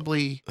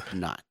 probably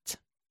not.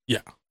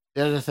 Yeah.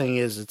 The other thing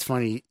is, it's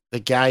funny, the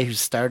guy who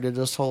started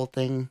this whole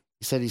thing,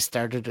 he said he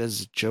started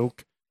as a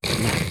joke,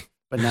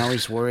 but now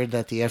he's worried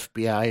that the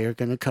FBI are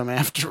going to come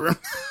after him.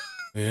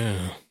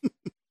 Yeah.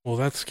 Well,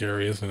 that's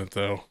scary, isn't it,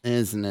 though?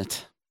 Isn't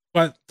it?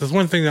 But there's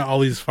one thing that all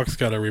these fucks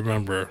got to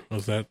remember,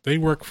 is that they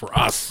work for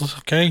us,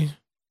 okay?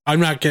 I'm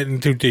not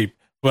getting too deep,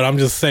 but I'm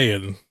just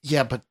saying.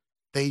 Yeah, but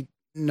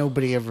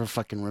nobody ever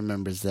fucking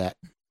remembers that.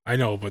 I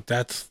know, but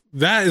that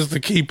is the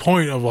key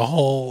point of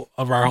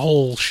our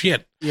whole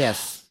shit.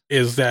 Yes.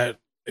 Is that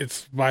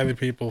it's by the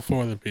people,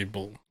 for the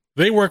people.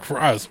 They work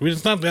for us.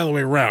 It's not the other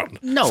way around.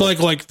 No. So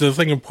like the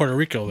thing in Puerto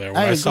Rico there,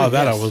 when I saw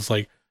that, yes. I was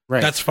like,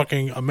 right. That's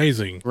fucking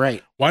amazing.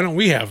 Right. Why don't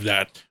we have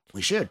that?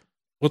 We should.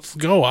 Let's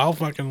go. I'll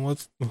get one of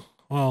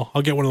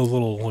those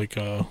little,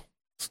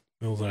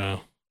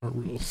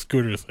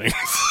 scooter things.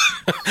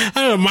 I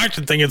don't know,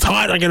 marching thing. It's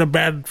hot. I get a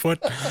bad foot.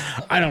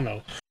 I don't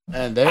know.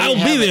 And I'll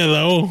be there,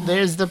 though.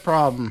 There's the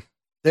problem.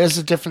 There's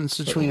a difference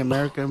between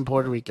America and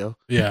Puerto Rico.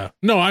 Yeah.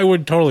 No, I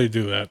would totally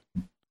do that.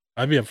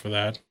 I'd be up for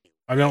that.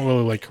 I don't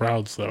really like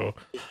crowds, though.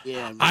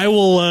 Yeah. I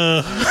will,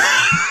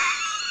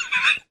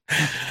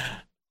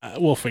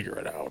 we'll figure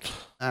it out.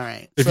 All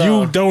right. If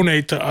you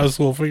donate to us,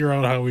 we'll figure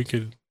out how we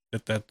could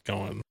get that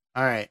going.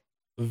 All right.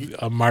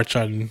 A march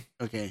on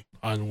Okay.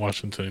 on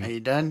Washington. Are you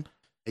done?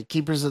 The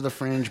Keepers of the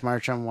Fringe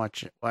march on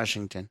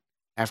Washington.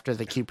 After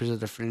the Keepers of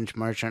the Fringe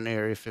march on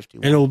Area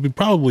 51. And it'll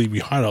probably be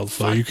hot out,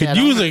 so Fuck you could that,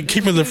 use I'm it. not-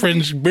 Keep it the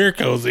Fringe beer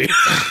cozy.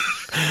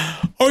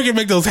 Or you can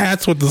make those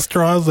hats with the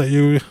straws that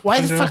you. Why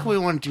you the know? fuck we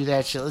want to do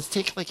that shit? Let's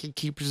take like a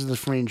Keepers of the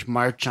Fringe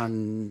march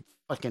on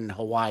fucking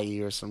Hawaii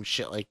or some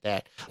shit like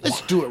that.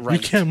 Let's do it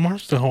right. You can't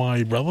march to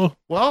Hawaii, brother.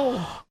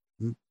 Well,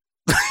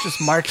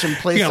 just march in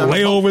place. You got on a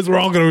boat. layovers. We're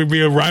all going to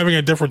be arriving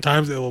at different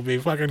times. It will be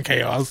fucking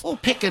chaos. We'll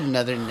pick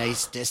another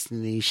nice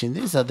destination.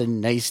 There's other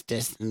nice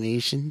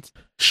destinations.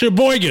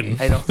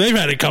 Sheboygan. I don't- They've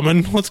had it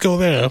coming. Let's go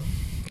there.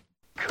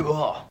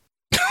 Cool.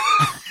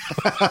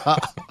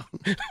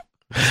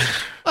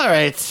 All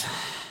right.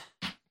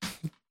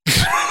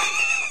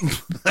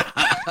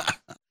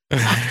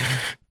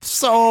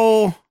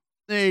 So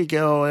there you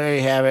go. There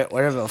you have it.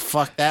 Whatever the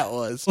fuck that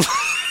was.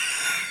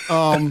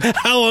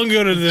 How long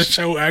ago did this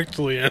show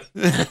actually end?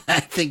 I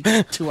think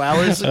 2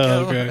 hours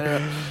ago.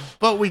 Okay.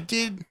 But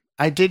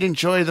I did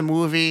enjoy the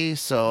movie.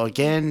 So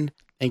again,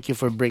 thank you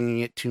for bringing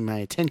it to my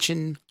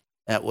attention.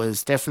 That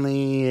was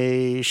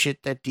definitely a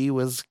shit that D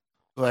was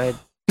glad.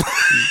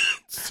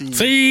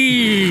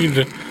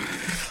 Scene.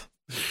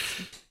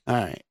 All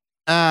right.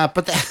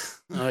 But that,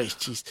 oh,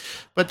 jeez.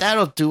 But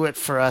that'll do it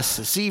for us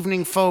this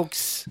evening,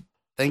 folks.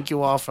 Thank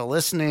you all for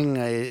listening.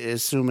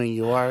 Assuming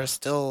you are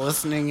still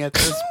listening at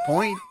this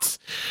point.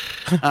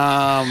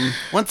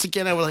 Once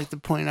again, I would like to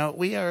point out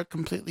we are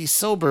completely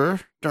sober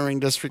during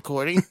this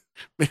recording.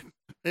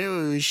 Maybe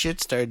we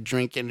should start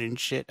drinking and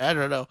shit. I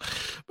don't know.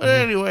 But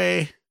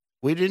anyway,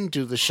 we didn't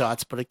do the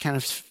shots, but it kind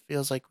of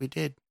feels like we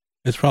did.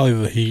 It's probably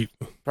the heat.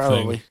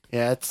 Probably. thing.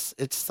 Yeah,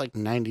 it's like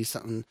 90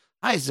 something.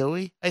 Hi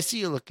Zoe. I see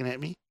you looking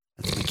at me.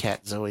 That's my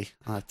cat Zoe.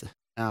 I'll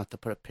have to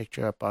put a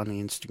picture up on the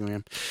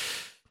Instagram.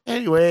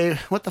 Anyway,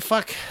 what the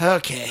fuck?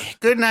 Okay.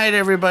 Good night,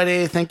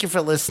 everybody. Thank you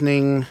for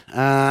listening.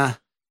 As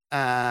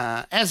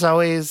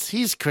always,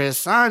 he's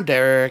Chris. I'm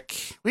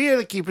Derek. We are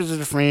the Keepers of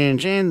the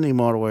Fringe, in the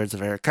immortal words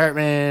of Eric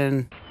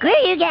Cartman. Screw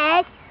you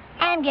guys.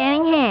 I'm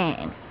going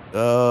home.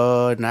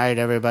 Good night,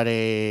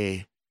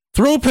 everybody.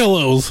 Throw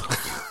pillows.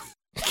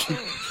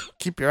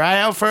 Keep your eye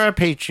out for our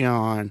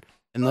Patreon.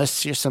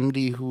 Unless you're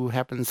somebody who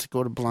happens to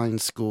go to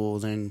blind school,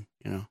 then,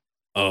 you know.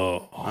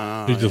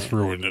 Oh, you just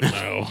ruined it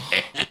now.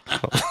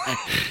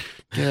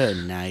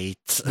 Good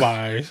night.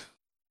 Bye.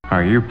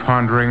 Are you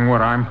pondering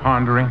what I'm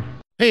pondering?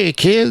 Hey,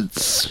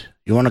 kids.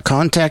 You want to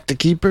contact the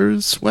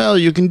Keepers? Well,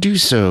 you can do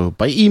so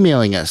by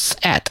emailing us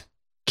at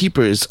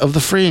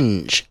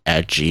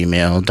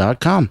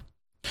keepersofthefringe@gmail.com.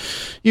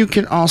 You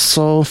can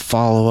also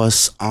follow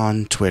us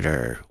on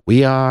Twitter.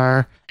 We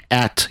are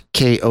at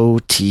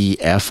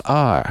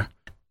KOTFR.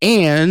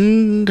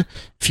 And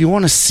if you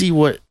want to see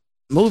what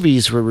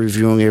movies we're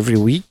reviewing every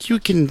week, you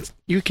can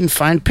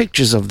find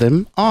pictures of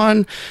them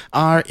on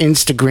our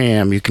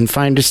Instagram. You can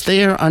find us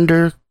there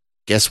under,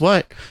 guess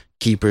what?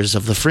 Keepers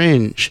of the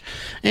Fringe.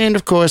 And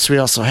of course, we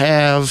also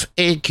have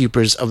a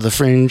Keepers of the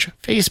Fringe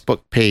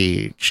Facebook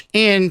page.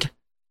 And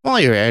while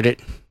you're at it,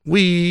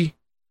 we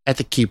at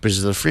the Keepers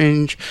of the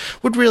Fringe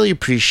would really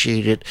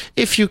appreciate it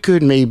if you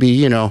could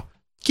maybe,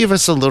 give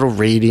us a little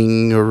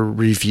rating or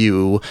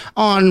review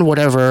on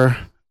whatever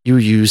you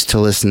use to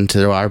listen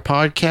to our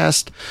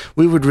podcast.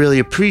 We would really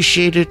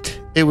appreciate it.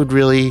 It would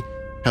really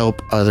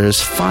help others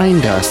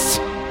find us.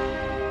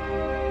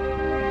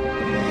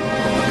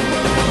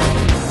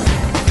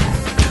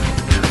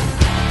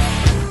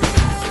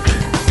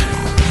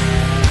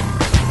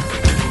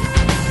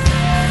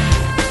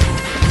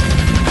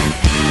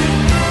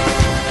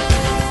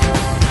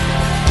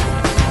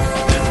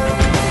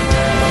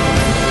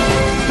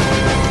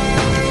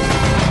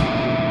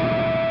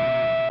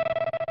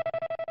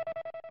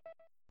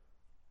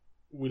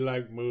 We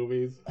like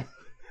movies.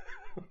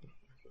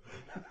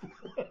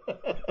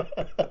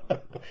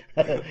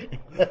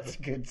 That's a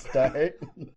good start.